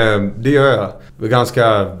 det gör jag. Det är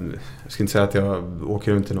ganska... Jag ska inte säga att jag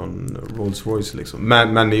åker runt i någon Rolls Royce liksom.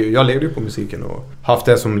 Men jag lever ju på musiken och haft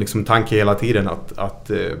det som liksom tanke hela tiden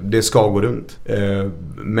att det ska gå runt.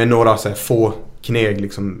 Med några så här få kneg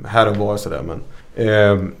liksom här och var sådär.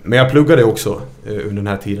 Men jag pluggade också under den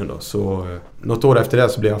här tiden då. Så något år efter det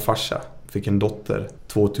så blev jag farsa. Fick en dotter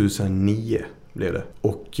 2009 blev det.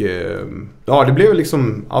 Och det blev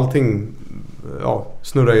liksom allting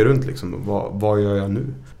snurrar ju runt liksom. Vad gör jag nu?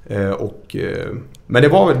 Men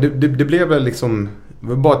det blev väl liksom Det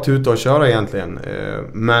var bara tuta och köra egentligen.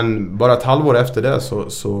 Men bara ett halvår efter det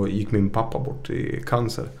så gick min pappa bort i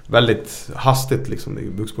cancer. Väldigt hastigt liksom, i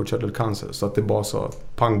bukspottkörtelcancer. Så att det bara sa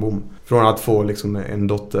pang bom. Från att få liksom en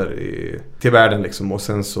dotter till världen liksom, och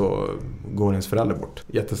sen så går ens förälder bort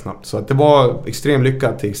jättesnabbt. Så att det var extrem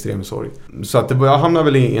lycka till extrem sorg. Så att jag hamnade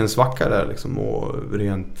väl i en svacka där liksom, och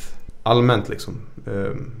rent allmänt liksom,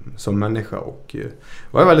 som människa. Och det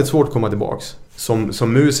var väldigt svårt att komma tillbaks.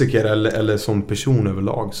 Som musiker eller som person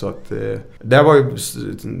överlag. Så att det var ju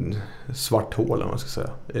svart hål, eller vad man ska säga,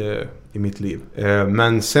 i mitt liv.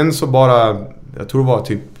 Men sen så bara, jag tror det var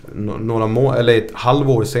typ eller ett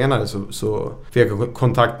halvår senare så fick jag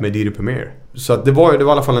kontakt med Didi Premier. Så att det var i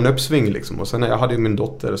alla fall en uppsving liksom. Och sen jag hade ju min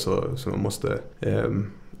dotter så jag måste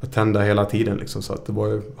attenda hela tiden liksom. Så att det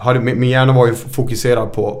var min hjärna var ju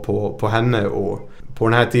fokuserad på henne, och på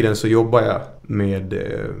den här tiden så jobbade jag med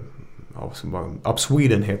Up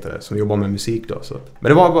Sweden heter det, som jobbar med musik då, så. Men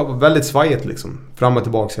det var väldigt svajigt liksom, fram och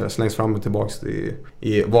tillbaka, slängs fram och tillbaka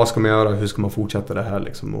i vad ska man göra, hur ska man fortsätta det här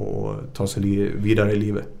liksom, och ta sig vidare i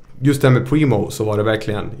livet. Just det med Primo så var det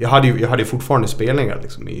verkligen, jag hade fortfarande spelningar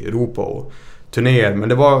liksom, i Europa och turnéer, men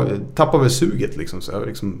det tappade väl suget liksom, så jag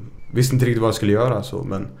liksom visste inte riktigt vad jag skulle göra så,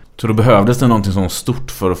 men så då behövdes det någonting sånt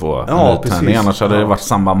stort för att få en uttänning, annars hade det varit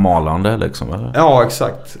samma malande liksom, eller? Ja,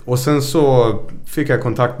 exakt. Och sen så fick jag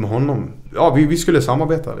kontakt med honom. Ja, vi skulle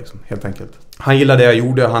samarbeta liksom, helt enkelt. Han gillade det jag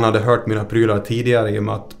gjorde, han hade hört mina prylar tidigare, i och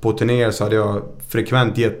med att på turnéer så hade jag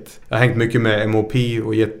frekvent jag har hängt mycket med MOP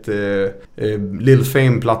och gett Lil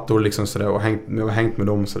Fame-plattor liksom sådär, och hängt med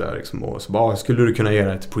dem sådär liksom, och så bara, skulle du kunna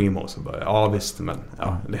göra ett Primo? Så bara, ja visst, men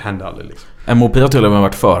ja, det hände aldrig liksom. MOP har till och med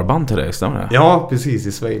varit förband till dig, stämmer det? Ja, precis,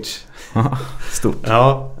 i Schweiz. Stort.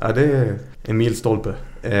 Ja, det är en milstolpe.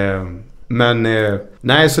 Men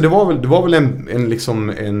nej, så det var väl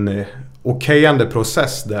en okejande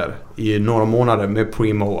process där i några månader med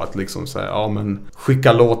Primo, att liksom säga, ja men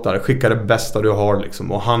skicka låtar, skicka det bästa du har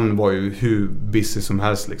liksom, och han var ju hur busy som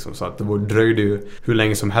helst liksom, så att det dröjde ju hur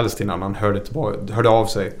länge som helst innan han hörde av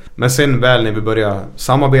sig. Men sen väl när vi började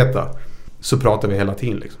samarbeta så pratade vi hela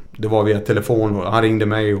tiden liksom. Det var via telefon, och han ringde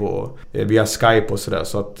mig, och via Skype och sådär,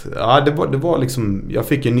 så att ja, det var liksom, jag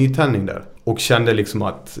fick en nytändning där och kände liksom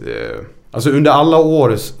att alltså under alla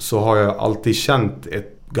år så har jag alltid känt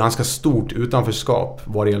ett ganska stort utanförskap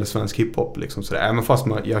vad det gäller svensk hiphop liksom, så där. Även fast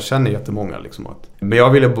jag känner jättemånga liksom, men jag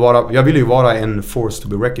ville ju vara en force to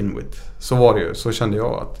be reckoned with. Så var det ju, så kände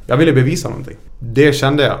jag att jag ville bevisa någonting. Det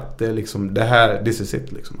kände jag, det är liksom, det här, this is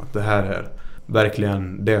it liksom, att det här är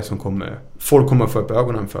verkligen det som folk kommer få upp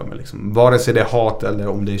ögonen för mig liksom. Vare sig det är hat eller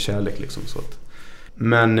om det är kärlek liksom, så att.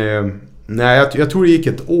 Men nej, jag tror det gick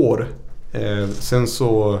ett år. Sen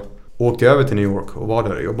så åkte jag över till New York och var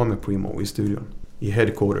där och jobbade med Primo i studion i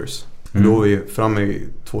headquarters. Då var vi framme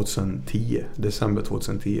i december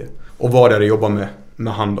 2010, och var där och jobbade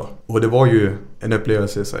med han då. Och det var ju en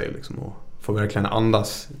upplevelse i sig liksom, och få verkligen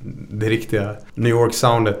andas det riktiga New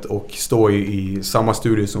York-soundet och stå i samma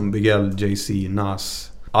studio som Big L, Jay-Z,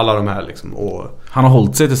 Nas, alla de här liksom. Och han har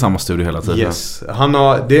hållit sig till samma studio hela tiden. Yes, han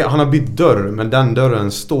har bytt dörr, men den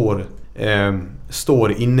dörren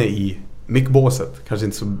står inne i mickbåset. Kanske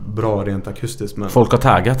inte så bra rent akustiskt, men folk har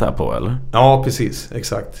taggat här på, eller? Ja, precis,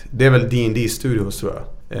 exakt. Det är väl D&D Studios tror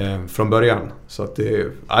jag, från början. Så att det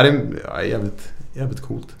är jävligt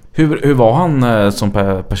coolt. Hur var han som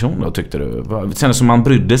person då, tyckte du? Det kändes som han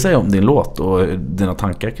brydde sig om din låt och dina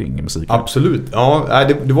tankar kring musiken. Absolut, ja,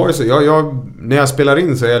 det var ju så. När jag spelar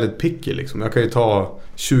in så är jag lite picky liksom. Jag kan ju ta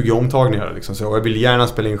 20 omtagningar liksom, så jag vill gärna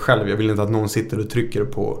spela in själv. Jag vill inte att någon sitter och trycker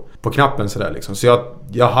på knappen sådär liksom. Så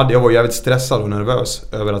jag var jävligt stressad och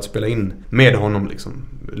nervös över att spela in med honom liksom,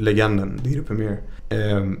 legenden Didi Premier.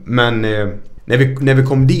 Men när vi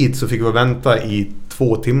kom dit så fick vi vänta i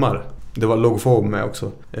 2 timmar. Det var Logofog med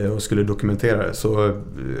också och skulle dokumentera det. Så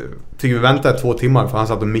fick vi vänta 2 timmar, för han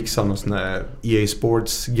satt och mixade någon sån här EA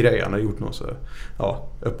Sports-grej. Han hade gjort något så,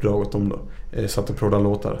 uppdrag åt dem då. Satt och prodda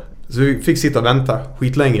låtar. Så vi fick sitta och vänta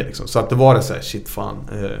skitlänge liksom. Så att det var det så här, shit fan.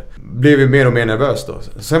 Blev vi mer och mer nervös då.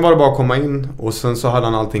 Sen var det bara att komma in, och sen så hade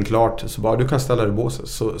han allting klart. Så bara, du kan ställa dig i båset.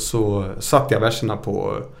 Så satt jag verserna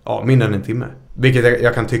på mindre än en timme. Vilket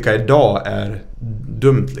jag kan tycka idag är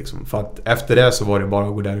dumt liksom. För att efter det så var det bara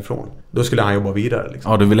att gå därifrån. Då skulle han jobba vidare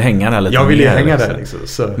liksom. Ja, du ville hänga där lite. Jag ville hänga där liksom.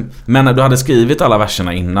 Så. Men du hade skrivit alla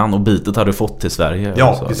verserna innan, och bitet hade du fått till Sverige.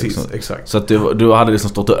 Ja, så, precis, liksom. exakt. Så att du hade liksom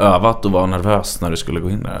stått och övat och var nervös när du skulle gå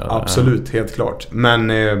in där. Absolut, helt klart. Men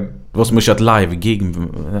det var som att köra ett live-gig.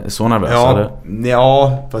 Så nervös, eller?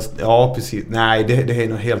 Ja, precis. Nej, det är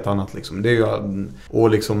något helt annat liksom. Det är ju och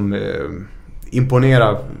liksom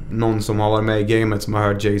imponera någon som har varit med i gamet, som har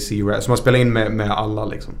hört Jay-Z rap, som har spelat in med alla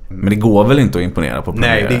liksom. Men det går väl inte att imponera på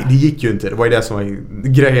Premier? Nej, det gick ju inte. Det var ju det som var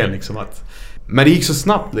grejen liksom, att men det gick så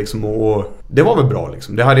snabbt liksom, och det var väl bra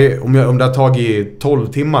liksom. Det hade, om det hade tagit 12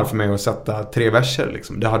 timmar för mig att sätta 3 verser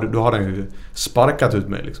liksom, då hade han ju sparkat ut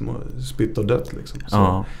mig liksom, och spytt och dött liksom. Så.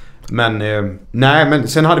 Ja. Men nej, men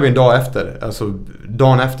sen hade vi en dag efter, alltså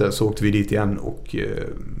dagen efter så åkte vi dit igen och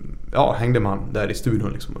hängde man där i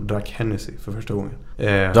studion liksom, och drack Hennessy för första gången.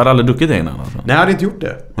 Du hade aldrig druckit det innan alltså? Nej, jag hade inte gjort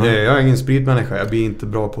det. Jag är ingen spritmänniska, jag blir inte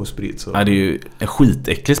bra på sprit så. Nej, det är ju en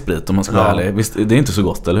skitäcklig sprit om man ska vara ärlig. Visst, det är inte så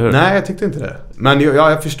gott, eller hur? Nej, jag tyckte inte det. Men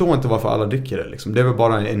jag förstår inte varför alla dricker det liksom. Det är väl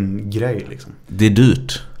bara en grej liksom. Det är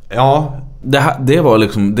dyrt. Ja. Det var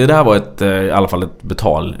liksom, det där var ett, i alla fall ett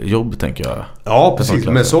betaljobb, tänker jag. Ja, precis,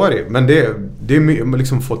 men så är det. Men det är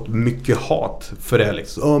liksom fått mycket hat för det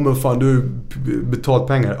liksom. Men fan, du betalt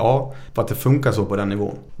pengar. Ja, för att det funkar så på den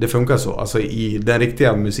nivån. Det funkar så. Alltså i den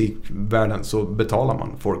riktiga musikvärlden så betalar man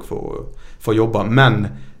folk för att jobba. Men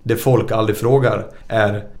det folk aldrig frågar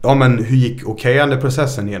är, men hur gick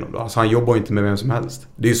processen igenom då? Alltså han jobbar ju inte med vem som helst.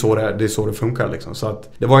 Det är så det funkar liksom. Så att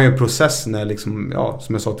det var ju en process när liksom,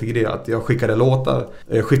 som jag sa tidigare, att jag skickade låtar,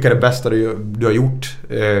 skickade det bästa du har gjort,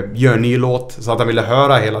 gör en ny låt, så att han ville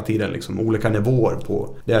höra hela tiden liksom, olika nivåer på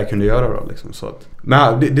det jag kunde göra då liksom. Så att,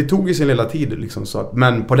 men det tog ju sin lilla tid liksom, så att,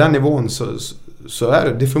 men på den nivån så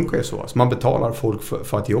är det funkar ju så. Alltså man betalar folk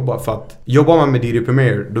för att jobba. För att jobbar man med DJ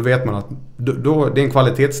Premier, då vet man att då det är en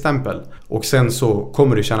kvalitetsstämpel. Och sen så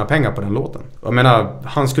kommer du tjäna pengar på den låten. Jag menar,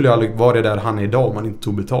 han skulle ju aldrig vara där han är idag om man inte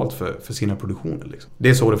tog betalt för sina produktioner liksom. Det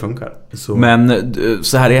är så det funkar. Så. Men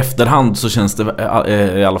så här i efterhand så känns det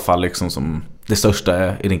i alla fall liksom som det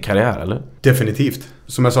största i din karriär, eller? Definitivt.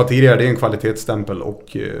 Som jag sa tidigare, det är en kvalitetsstämpel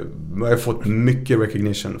och jag har fått mycket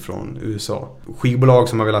recognition från USA. Skivbolag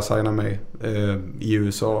som har velat signa mig i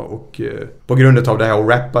USA och på grund av det här och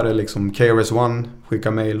rappare liksom, KRS-One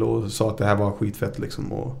skickade mail och sa att det här var skitfett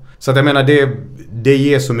liksom. Och, så att jag menar, det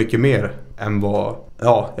ger så mycket mer än vad,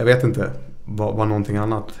 jag vet inte vad någonting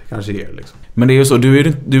annat kanske ger liksom. Men det är ju så, du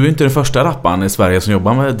är inte den första rapparen i Sverige som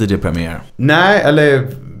jobbar med DJ Premier. Nej, eller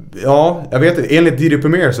ja, jag vet inte. Enligt DJ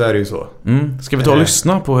Premier så är det ju så. Ska vi ta och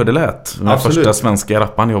lyssna på hur det lät? Den första svenska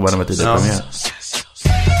rapparen jobbade med DJ Premier.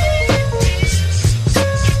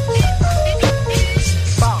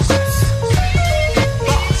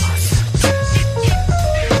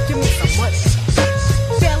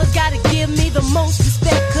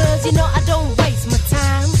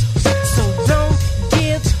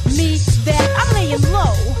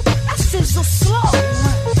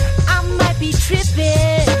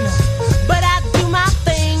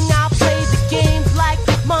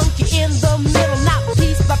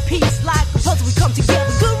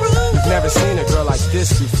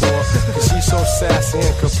 Before, cause she's so sassy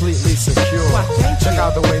and completely secure. Check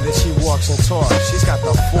out the way that she walks and talks. She's got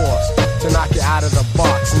the force to knock you out of the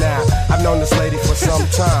box. Now, I've known this lady for some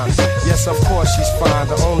time. Yes, of course she's fine,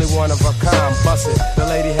 the only one of a kind. Bust it, the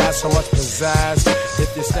lady has so much pizzazz.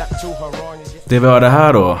 If you step to her wrong, you get... Det var det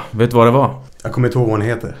här då, vet du vad det var? Jag kommer inte ihåg vad hon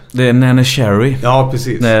heter. Det är Nanny Cherry. Ja,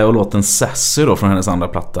 precis. Och låten Sassy då från hennes andra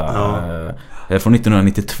platta. Från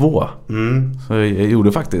 1992. Så jag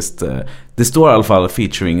gjorde faktiskt. Det står i alla fall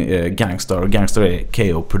featuring Gangstar. Gangstar är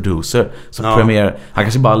KO producer. Så Premier, han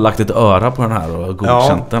kanske bara lagt ett öra på den här och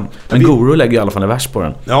godkänt den. Men Guru lägger i alla fall en vers på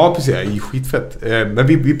den. Ja, precis. Det är skitfett. Men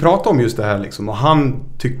vi pratade om just det här liksom, och han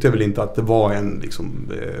tyckte väl inte att det var en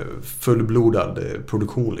liksom, fullblodad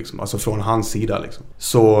produktion liksom, alltså från hans sida liksom.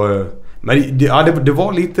 Så men det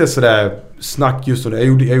var lite sådär snack just om det.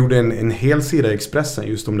 Jag gjorde en hel sida i Expressen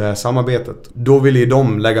just om det här samarbetet. Då ville ju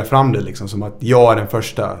de lägga fram det liksom, som att jag är den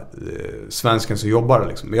första svensken som jobbar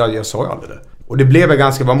liksom. Men jag sa ju aldrig det. Och det blev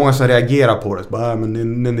ganska, var många som reagerade på det. Bara,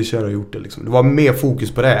 men ni kör har gjort det liksom. Det var mer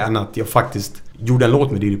fokus på det än att jag faktiskt gjorde en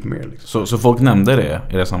låt med DJ Premier liksom. Så folk nämnde det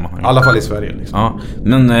i det sammanhanget? I alla fall i Sverige liksom. Ja,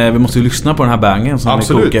 men vi måste ju lyssna på den här bangen som vi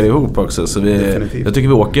kokar ihop också. Så jag tycker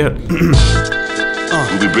vi åker.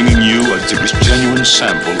 We'll be bringing you a genuine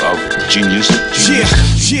sample of Genius.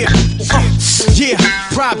 Yeah,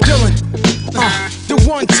 Rob Dylan. The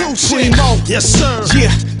 1-2 shit. Yes, sir.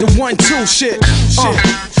 Yeah, the 1-2 shit.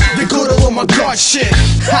 The good old my God shit.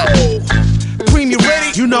 Preem, you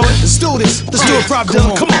ready? You know it. Let's do this. Let's do it, Rob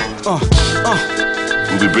Dylan. Come on.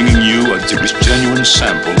 We'll be bringing you a genuine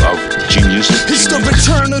sample of Genius. It's the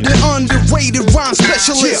return of the underrated rhyme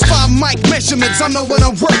specialist. 5 mic measurements, I know what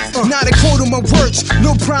I'm worth. Now they quote my words.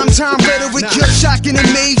 No prime time rhetoric. You're shocking and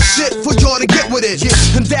made shit for y'all to get with it.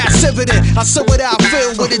 And that's evident. I saw what I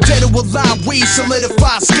feel with it. Dead or alive, we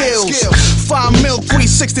solidify skills. 5 mil,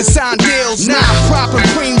 360 sign deals. Now prop and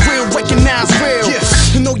Preem real, recognize real.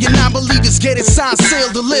 And know your non-believers get it, signed,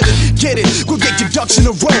 sealed, delivered. Get it, go get deduction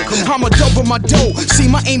of roll. I'm a double my dough. See,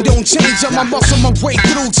 my aim don't change. I'm a muscle my way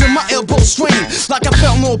through till my elbow strain. Like I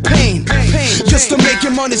felt no pain. Just to make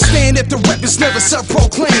him understand if the rep is never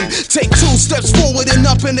self-proclaimed. Take 2 steps forward and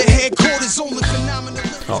up in the headquarters. Only phenomenal.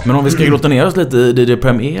 Men om vi ska grotta ner oss lite i DJ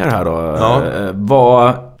Premier här då.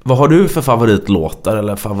 Vad har du för favoritlåtar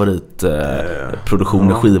eller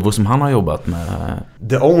favoritproduktioner, skivor som han har jobbat med?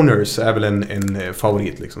 The Owners är väl en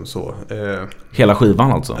favorit liksom så. Hela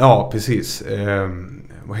skivan alltså? Ja, precis.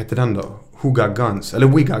 Vad heter den då? Who Got Guns? Eller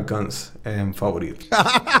We Got Guns är en favorit.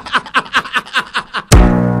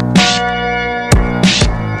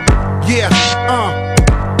 Yeah,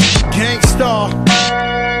 Gangstar,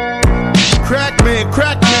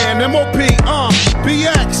 Crackman, MOP,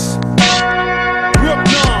 BX, Rip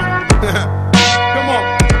Dawn. Come on,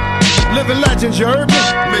 living legends, you heard me?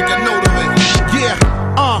 Make a note of it. Yeah,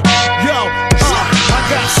 I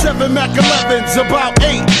got 7 Mac 11s, about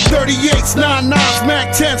 8 38s, 99s, Mac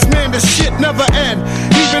 10s, man, the shit never end.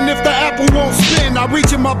 Even if the apple won't spin, I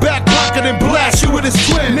reach in my back pocket and blast you with his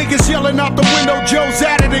twin. Niggas yelling out the window, Joe's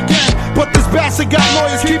at it again. But this bastard got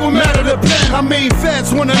lawyers, keep him out of the pen. I mean,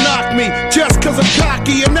 feds wanna knock me, just cause I'm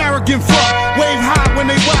cocky and arrogant fuck. Wave high when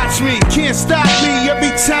they watch me, can't stop me.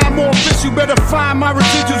 Every time more fish, you better find my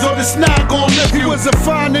residuals or this not gon' lift you. Was a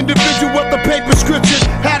fine individual with the paper scripture.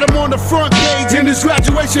 Had him on the front page in his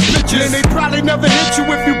graduation pictures. And they probably never hit you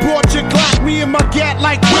if you brought your Glock. Me and my gat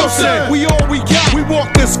like Wilson, we all we got. We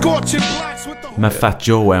walk the scorching blacks with the... Med Fat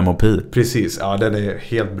Joe och MOP. Precis, ja, den är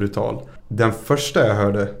helt brutal. Den första jag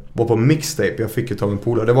hörde var på mixtape jag fick utav en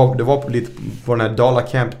polare. Det var lite på den här Dala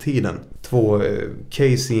Camp-tiden. 2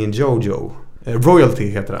 Casey och Jojo. Royalty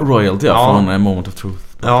heter den. Royalty, ja, från Moment of Truth.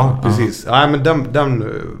 Ja, precis. Ja, men den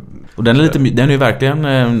och den är ju verkligen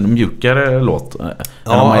en mjukare låt än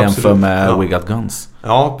om man jämför med We Got Guns.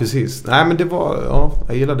 Ja, precis. Nej, men det var,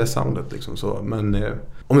 jag gillade soundet liksom så. Men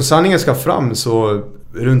om sanningen ska fram så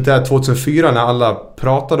runt där 2004 när alla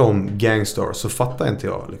pratade om Gangstar så fattade inte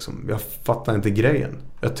jag liksom. Jag fattade inte grejen.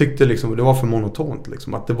 Jag tyckte liksom det var för monotont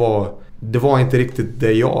liksom, att det var inte riktigt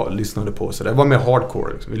det jag lyssnade på så det var mer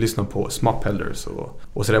hardcore liksom. Vi lyssnade på Smupphelders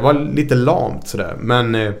och så det var lite lamt så där.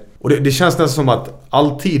 Men och det känns nästan som att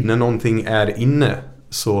alltid när någonting är inne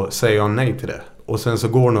så säger jag nej till det. Och sen så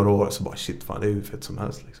går några år så bara shit fan, det är ju fett som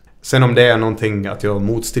helst liksom. Sen om det är någonting att jag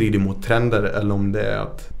motstrider mot trender eller om det är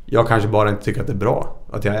att jag kanske bara inte tycker att det är bra.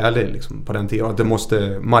 Att jag är ärlig liksom, på den tiden. Att det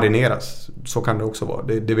måste marineras. Så kan det också vara.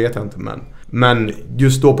 Det vet jag inte. Men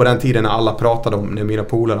just då på den tiden när alla pratade om, när mina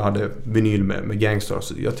polare hade vinyl med Gangstar.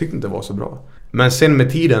 Så jag tyckte inte det var så bra. Men sen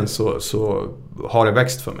med tiden så har det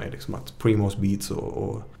växt för mig. Liksom, att Primos Beats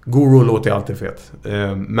och Guru låter alltid fet.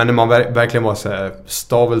 Men när man verkligen var så här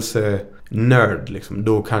stavelse-nörd. Liksom,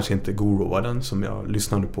 då kanske inte Guru var den som jag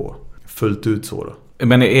lyssnade på fullt ut så då.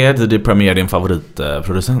 Men är DJ Premier din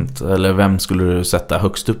favoritproducent? Eller vem skulle du sätta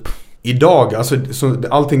högst upp? Idag, alltså så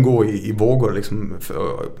allting går i vågor liksom.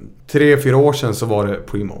 3-4 år sedan så var det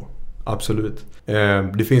Primo. Absolut.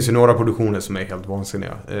 Det finns ju några produktioner som är helt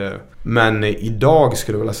vansinniga. Men idag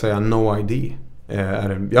skulle jag vilja säga No ID.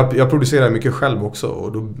 Jag producerar mycket själv också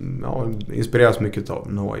och då inspireras mycket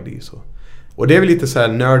av No ID så. Och det är väl lite så här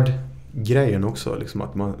nörd-grejen också liksom,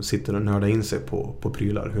 att man sitter och nördar in sig på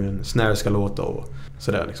prylar, hur en snare ska låta och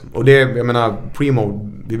sådär liksom. Och det, jag menar, Primo,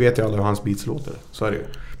 vi vet ju alla hur hans beats låter, så är det ju.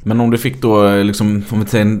 Men om du fick då liksom, om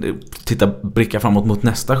vi blicka framåt mot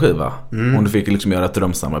nästa skiva, om du fick liksom göra ett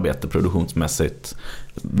drömsamarbete produktionsmässigt,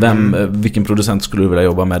 vilken producent skulle du vilja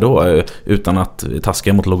jobba med då utan att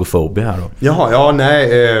taska mot Logophobia här då? Jaha,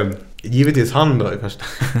 nej, givetvis han då först.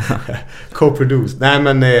 Co-produced. Nej,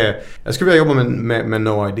 men jag skulle vilja jobba med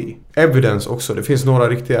No ID. Evidence också. Det finns några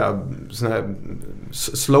riktiga såna här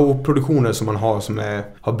slow-produktioner som man har som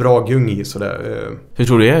har bra gung i sådär. Hur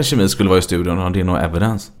tror du kemi skulle vara i studion och det är någon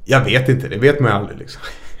Evidence? Jag vet inte, det vet man aldrig liksom.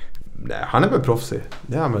 Nej, han är väl proffsig.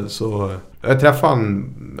 Det är han väl så. Jag träffade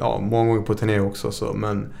han många gånger på turné också så,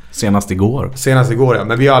 men senast igår ja,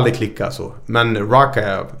 men vi har aldrig klickat så. Men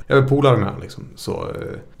Raka jag är polare med han liksom. Så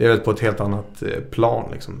det är väl på ett helt annat plan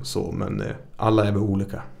liksom så, men alla är väl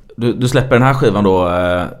olika. Du släpper den här skivan då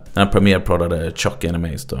när premiärprodade Chuck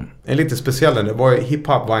Enemies då. En lite speciell, det var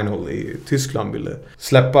hiphop vinyl i Tyskland ville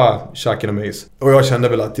släppa Chuck Enemies. Och jag kände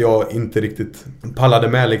väl att jag inte riktigt pallade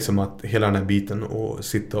med liksom att hela den här biten och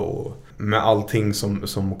sitta och med allting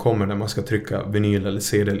som kommer när man ska trycka vinyl eller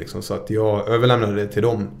CD liksom, så att jag överlämnade det till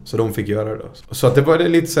dem så de fick göra det. Så att det var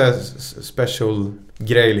lite så här special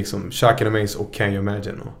grej liksom, Chuck Enemies och Can You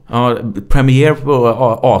Imagine. Ja, premiär på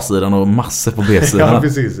A-sidan och massor på B-sidan. Ja,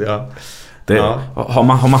 precis, ja.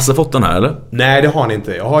 Har Masse fått den här eller? Nej, det har han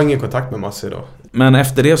inte. Jag har ingen kontakt med Masse idag. Men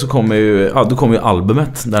efter det så kommer ju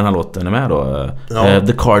albumet där den här låten är med då.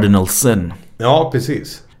 The Cardinal Sin. Ja,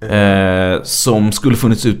 precis. Som skulle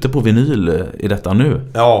funnits ute på vinyl i detta nu.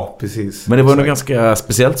 Ja, precis. Men det var nog ganska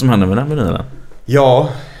speciellt som hände med den vinylen. Ja,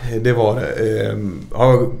 det var det.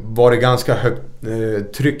 Har varit ganska högt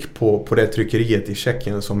tryck på det tryckeriet i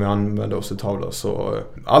Tjeckien som jag använde oss utav då. Så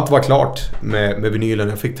allt var klart med vinylen.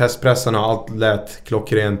 Jag fick testpressen och allt lät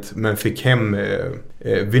klockrent, men fick hem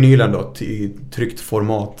vinylen då i tryckt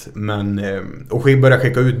format. Och började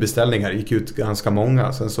skicka ut beställningar, gick ut ganska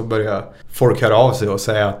många. Sen så började folk höra av sig och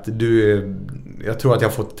säga att jag tror att jag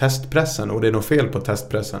har fått testpressen och det är något fel på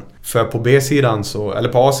testpressen. För på B-sidan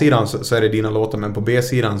på A-sidan så är det dina låtar, men på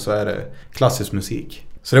B-sidan så är det klassisk musik.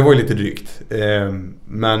 Så det var ju lite drygt.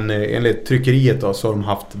 Men enligt tryckeriet då så har de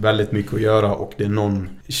haft väldigt mycket att göra, och det är någon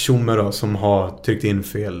tjomme då som har tryckt in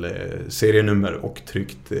fel serienummer och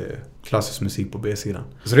tryckt klassisk musik på B-sidan.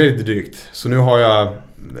 Så det är lite drygt. Så nu har jag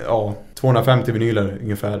 250 vinyler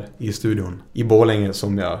ungefär i studion i Borlänge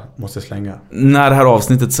som jag måste slänga. När det här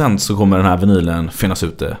avsnittet sänds så kommer den här vinylen finnas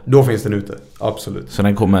ute. Då finns den ute, absolut. Så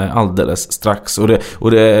den kommer alldeles strax.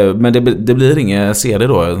 Men det blir ingen CD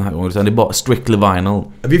då den här gången, utan det är bara strictly vinyl.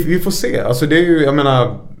 Vi får se. Alltså det är ju, jag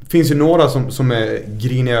menar, finns ju några som är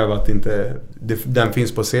griniga över att inte den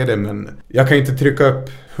finns på CD, men jag kan inte trycka upp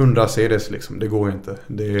 100 CDs liksom, det går ju inte.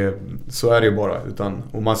 Så är det ju bara, utan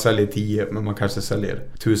om man säljer 10, men man kanske säljer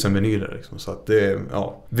 1000 vinyler liksom, så att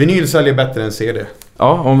vinyl säljer bättre än CD.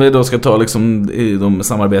 Ja, om vi då ska ta liksom i de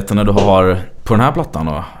samarbetena du har på den här plattan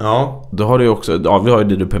då. Ja. Då har du ju också, vi har ju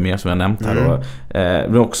Dido Premier som jag nämnt här då.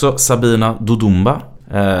 Men också Sabina Dodumba.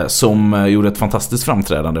 Som gjorde ett fantastiskt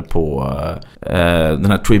framträdande på den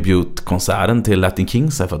här tribute-konserten till Latin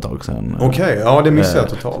Kings här för ett tag sedan. Okej, ja, det missade jag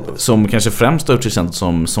totalt. Som kanske främst har känt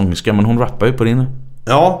som sångerska, men hon rappar ju på din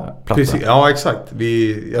platta. Precis. Ja, exakt.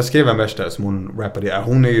 Jag skrev en vers där som hon rappade.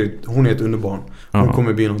 Hon är ett underbarn. Hon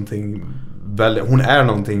kommer bli någonting hon är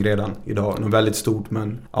någonting redan idag, något väldigt stort,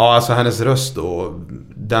 men alltså hennes röst och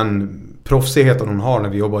den proffsigheten hon har när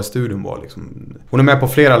vi jobbar i studion var liksom, hon är med på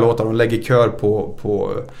flera låtar, hon lägger kör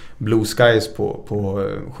på Blue Skies på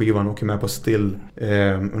skivan och är med på Still,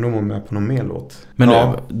 och hon var med på någon mer låt.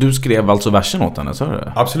 Men du skrev alltså versen åt henne, så är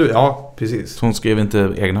det? Absolut, ja, precis. Så hon skrev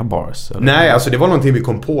inte egna bars? Eller? Nej, alltså det var någonting vi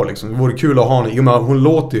kom på liksom. Det vore kul att ha hon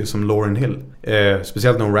låter ju som Lauryn Hill.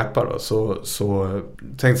 Speciellt när hon rappar då, så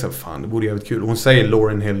tänkte jag, fan, det vore jävligt kul. Hon säger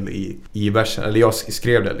Lauryn Hill i versen, eller jag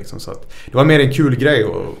skrev det liksom, så att det var mer en kul grej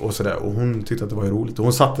och sådär, och hon tyckte att det var roligt och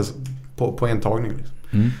hon satte på en tagning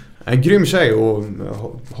liksom. En grym tjej, och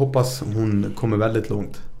hoppas hon kommer väldigt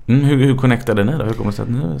långt. Hur connectade ni då? Hur kommer det sig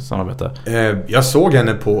att ni samarbetar? Jag såg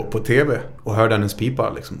henne på TV och hörde hennes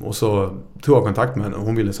pipa liksom, och så tog jag kontakt med henne och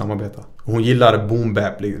hon ville samarbeta. Hon gillar boom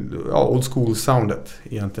bap, old school soundet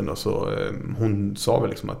egentligen då, så hon sa väl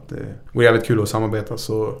liksom att det var jävligt kul att samarbeta,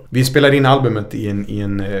 så vi spelade in albumet i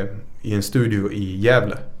en studio i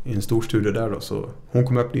Gävle, i en stor studio där då, så hon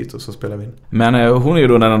kom upp dit och så spelade vi in. Men hon är ju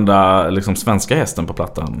då den enda liksom svenska gästen på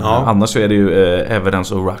plattan. Ja. Annars så är det ju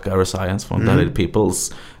Evidence of Rock Our Science från David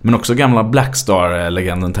Peoples, men också gamla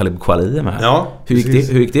Blackstar-legenden Talib Kweli med. Ja, hur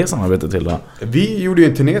gick det samarbetet till då? Vi gjorde ju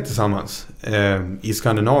en turné tillsammans i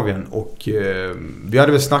Skandinavien, och vi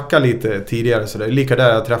hade väl snackat lite tidigare så där, lika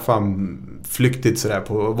där jag träffade flyktigt så där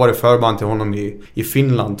var det förband till honom i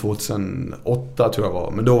Finland 2008 tror jag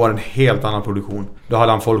var, men då var det en helt annan produktion. Då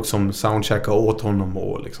hade han folk som soundcheckade åt honom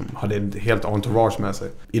och liksom hade ett helt entourage med sig.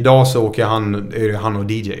 Idag så åker han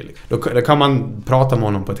och DJ liksom. Då kan man prata med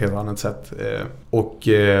honom på ett helt annat sätt, och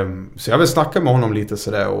så jag vill snacka med honom lite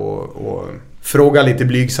så där och fråga lite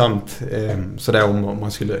blygsamt så där om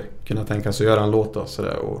man skulle kunna tänka sig att göra en låt då, så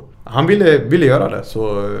där, och han ville göra det,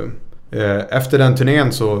 så efter den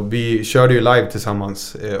turnén så vi körde ju live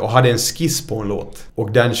tillsammans och hade en skiss på en låt,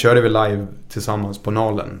 och den körde vi live tillsammans på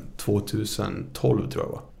Nalen 2012 tror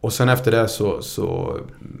jag var. Och sen efter det så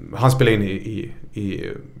han spelade in i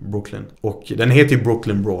Brooklyn, och den heter ju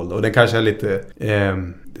Brooklyn Brawl, och den kanske är lite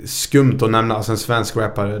skumt att nämna, alltså en svensk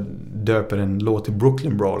rappare döper en låt till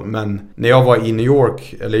Brooklyn Brawl, men när jag var i New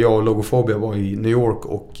York, eller jag och Logofobia var i New York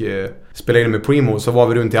och spelade in med Primo, så var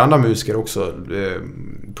vi runt i andra musiker också,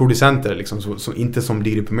 producenter liksom, så inte som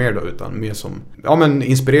Didi Premier då, utan mer som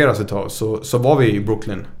inspireras utav, så var vi i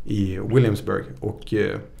Brooklyn i Williamsburg, och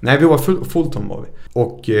vi var Fulton var vi,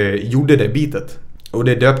 och gjorde det beatet, och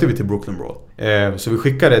det döpte vi till Brooklyn Brawl. Så vi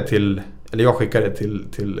skickade till eller jag skickade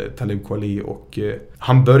till Talib Kweli och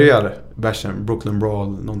han börjar versen Brooklyn Brawl,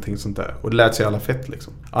 någonting sånt där. Och det lät sig alla fett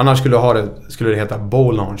liksom. Annars skulle det heta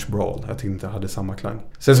Bow Lounge Brawl. Jag tyckte inte det hade samma klang.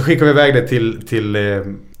 Sen så skickade vi iväg det till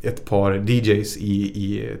ett par DJs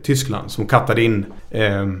i Tyskland som kattade in.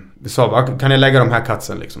 Vi sa, kan jag lägga de här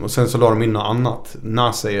katsen liksom? Och sen så la de in något annat.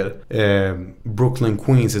 Nas säger Brooklyn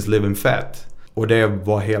Queens is living fat. Och det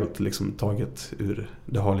var helt liksom taget ur.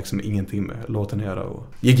 Det har liksom ingenting med låten att göra. Och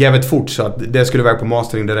gick jävligt fort så att det skulle iväg på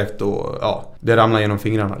mastering direkt. Och ja, det ramlade genom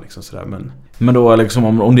fingrarna liksom sådär. Men då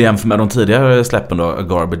liksom om du jämför med de tidigare släppen då, A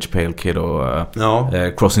Garbage Pail Kid och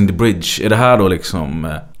Crossing the Bridge. Är det här då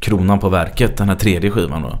liksom kronan på verket, den här tredje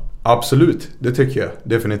skivan då? Absolut, det tycker jag.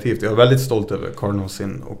 Definitivt. Jag är väldigt stolt över Cardinal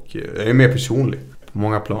Sin. Och jag är mer personlig på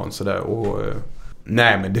många plan sådär. Och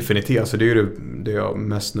nej, men definitivt. Alltså, det är ju det jag är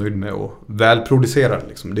mest nöjd med. Och välproducerad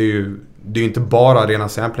liksom. Det är ju inte bara rena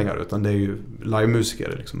samplingar, utan det är ju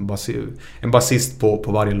livemusiker liksom. En basist på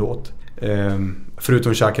varje låt.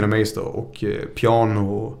 Förutom Shakin Amaze då, och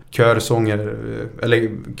piano och körsånger, eller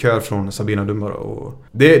kör från Sabina Dumbar. Och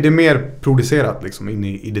det är mer producerat liksom, in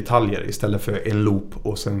i detaljer istället för en loop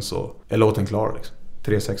och sen så är låten klar liksom.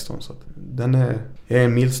 3.16, så att den är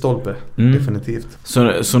en milstolpe, definitivt.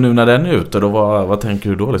 Så nu när den är ute då, vad tänker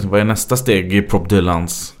du då liksom? Vad är nästa steg i Prop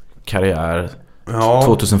Dylans karriär?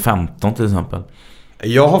 2015 till exempel.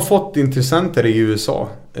 Jag har fått intressenter i USA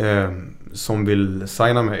som vill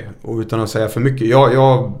signa mig, och utan att säga för mycket,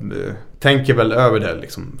 jag tänker väl över det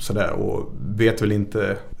liksom, sådär, och vet väl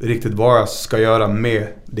inte riktigt vad jag ska göra med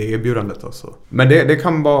det erbjudandet alltså. Men det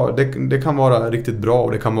kan vara riktigt bra,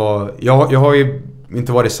 och det kan vara, jag har ju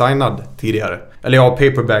inte varit signad tidigare. Eller jag har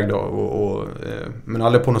Paperbag då, men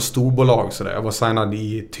aldrig på något storbolag sådär. Jag var signad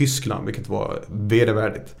i Tyskland, vilket var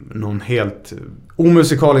vedervärdigt. Någon helt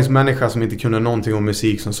omusikalisk människa som inte kunde någonting om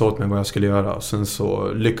musik som sa åt mig vad jag skulle göra. Sen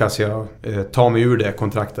så lyckas jag ta mig ur det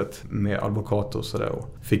kontraktet med advokat och sådär,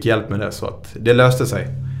 och fick hjälp med det, så att det löste sig.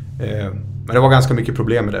 Men det var ganska mycket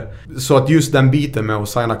problem med det. Så att just den biten med att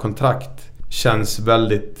signa kontrakt känns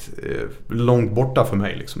väldigt långt borta för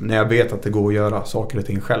mig liksom, när jag vet att det går att göra saker och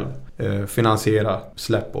ting själv, finansiera,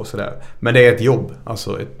 släpp och sådär. Men det är ett jobb,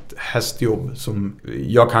 alltså ett hästjobb som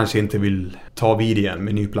jag kanske inte vill ta vid igen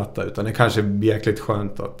med ny platta, utan det kanske blir jäkligt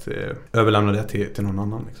skönt att överlämna det till någon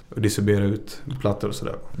annan liksom, och distribuera ut plattor och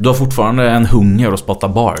sådär. Du har fortfarande en hunger att spotta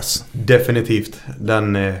bars? Definitivt,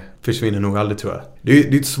 den försvinner nog aldrig, tror jag. Det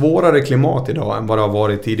är ett svårare klimat idag än vad det har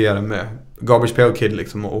varit tidigare med Garbage Pail Kid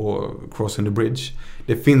liksom, och Crossing the Bridge.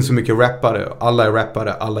 Det finns så mycket rappare, alla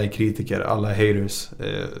är kritiker, alla är haters,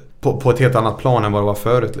 på ett helt annat plan än vad det var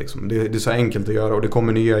förut liksom. Det är så enkelt att göra, och det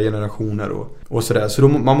kommer nya generationer och sådär. Så då,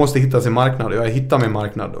 man måste hitta sin marknad. Jag hittar min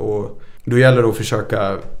marknad, och då gäller det att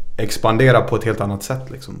försöka expandera på ett helt annat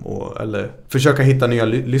sätt liksom, eller försöka hitta nya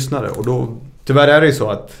lyssnare. Och då, tyvärr är det ju så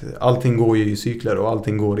att allting går i cykler och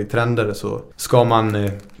allting går i trender. Så ska man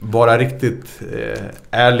vara riktigt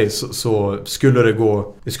ärlig, så skulle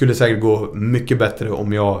det skulle säkert gå mycket bättre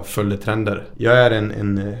om jag följde trender. Jag är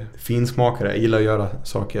en finsmakare, jag gillar att göra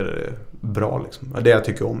saker bra liksom. Det jag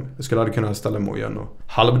tycker om. Jag skulle aldrig kunna ställa mig och göra något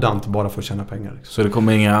halvdant bara för att tjäna pengar liksom. Så det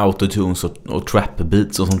kommer inga autotunes och trap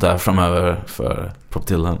beats och sånt där framöver för Prop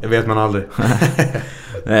Dylan? Det vet man aldrig.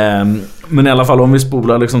 Men i alla fall, om vi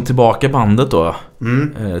spolar liksom tillbaka bandet då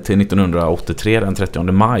till 1983, den 30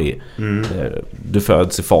 maj. Du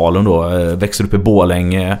föds i Falun då, växer upp i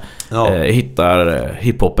Borlänge, hittar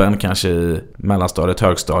hiphopen kanske i mellanstadiet,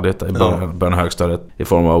 högstadiet, i början av högstadiet, i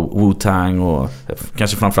form av Wu-Tang och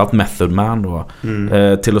kanske framförallt Method Man då,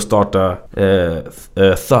 till att starta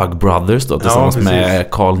Thug Brothers då, tillsammans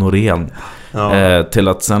med Carl Norén. Till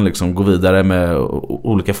att sen liksom gå vidare med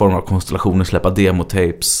olika former av konstellationer, släppa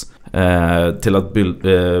demotapes, till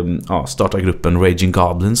att starta gruppen Raging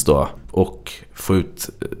Goblins då, och få ut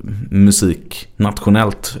musik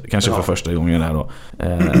nationellt kanske för första gången där då,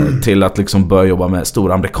 till att liksom börja jobba med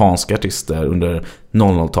stora amerikanska artister under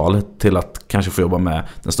 00-talet, till att kanske få jobba med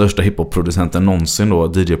den största hiphop-producenten någonsin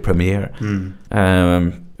då, DJ Premier.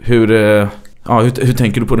 Hur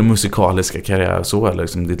tänker du på den musikaliska karriär så, eller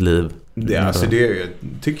liksom ditt liv? Jag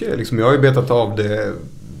tycker liksom, jag har ju betat av det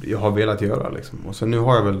jag har velat göra liksom. Och så nu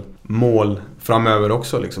har jag väl mål framöver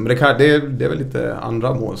också liksom. Det är väl lite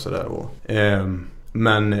andra mål sådär.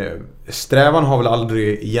 Men strävan har väl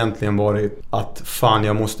aldrig egentligen varit att fan,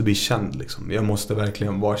 jag måste bli känd liksom. Jag måste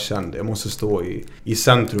verkligen vara känd. Jag måste stå i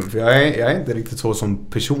centrum. För jag är inte riktigt så som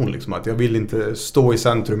person liksom, att jag vill inte stå i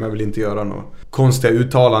centrum. Jag vill inte göra några konstiga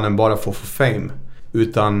uttalanden bara för att få fame.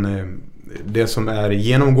 Utan det som är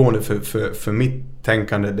genomgående för mitt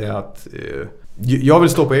tänkande, det är att jag vill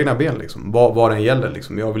stå på egna ben liksom, vad den gäller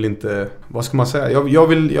liksom. Jag vill inte, vad ska man säga,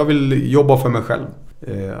 jag vill jobba för mig själv,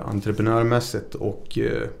 entreprenörmässigt, och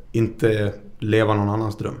inte leva någon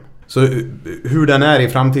annans dröm. Så hur den är i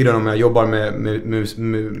framtiden, om jag jobbar med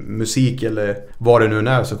musik eller vad det nu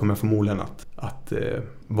är, så kommer jag förmodligen att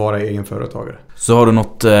vara egen företagare. Så har du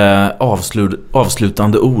något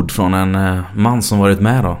avslutande ord från en man som varit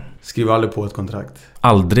med då? Skriv aldrig på ett kontrakt.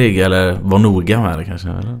 Aldrig, eller var noga med det kanske,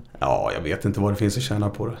 eller? Ja, jag vet inte vad det finns att tjäna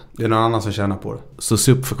på det. Det är någon annan som tjänar på det. Så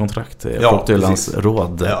se upp för kontrakt, Bob Dylans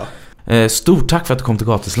råd. Ja. Stort tack för att du kom till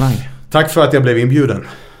Gatuslang. Tack för att jag blev inbjuden.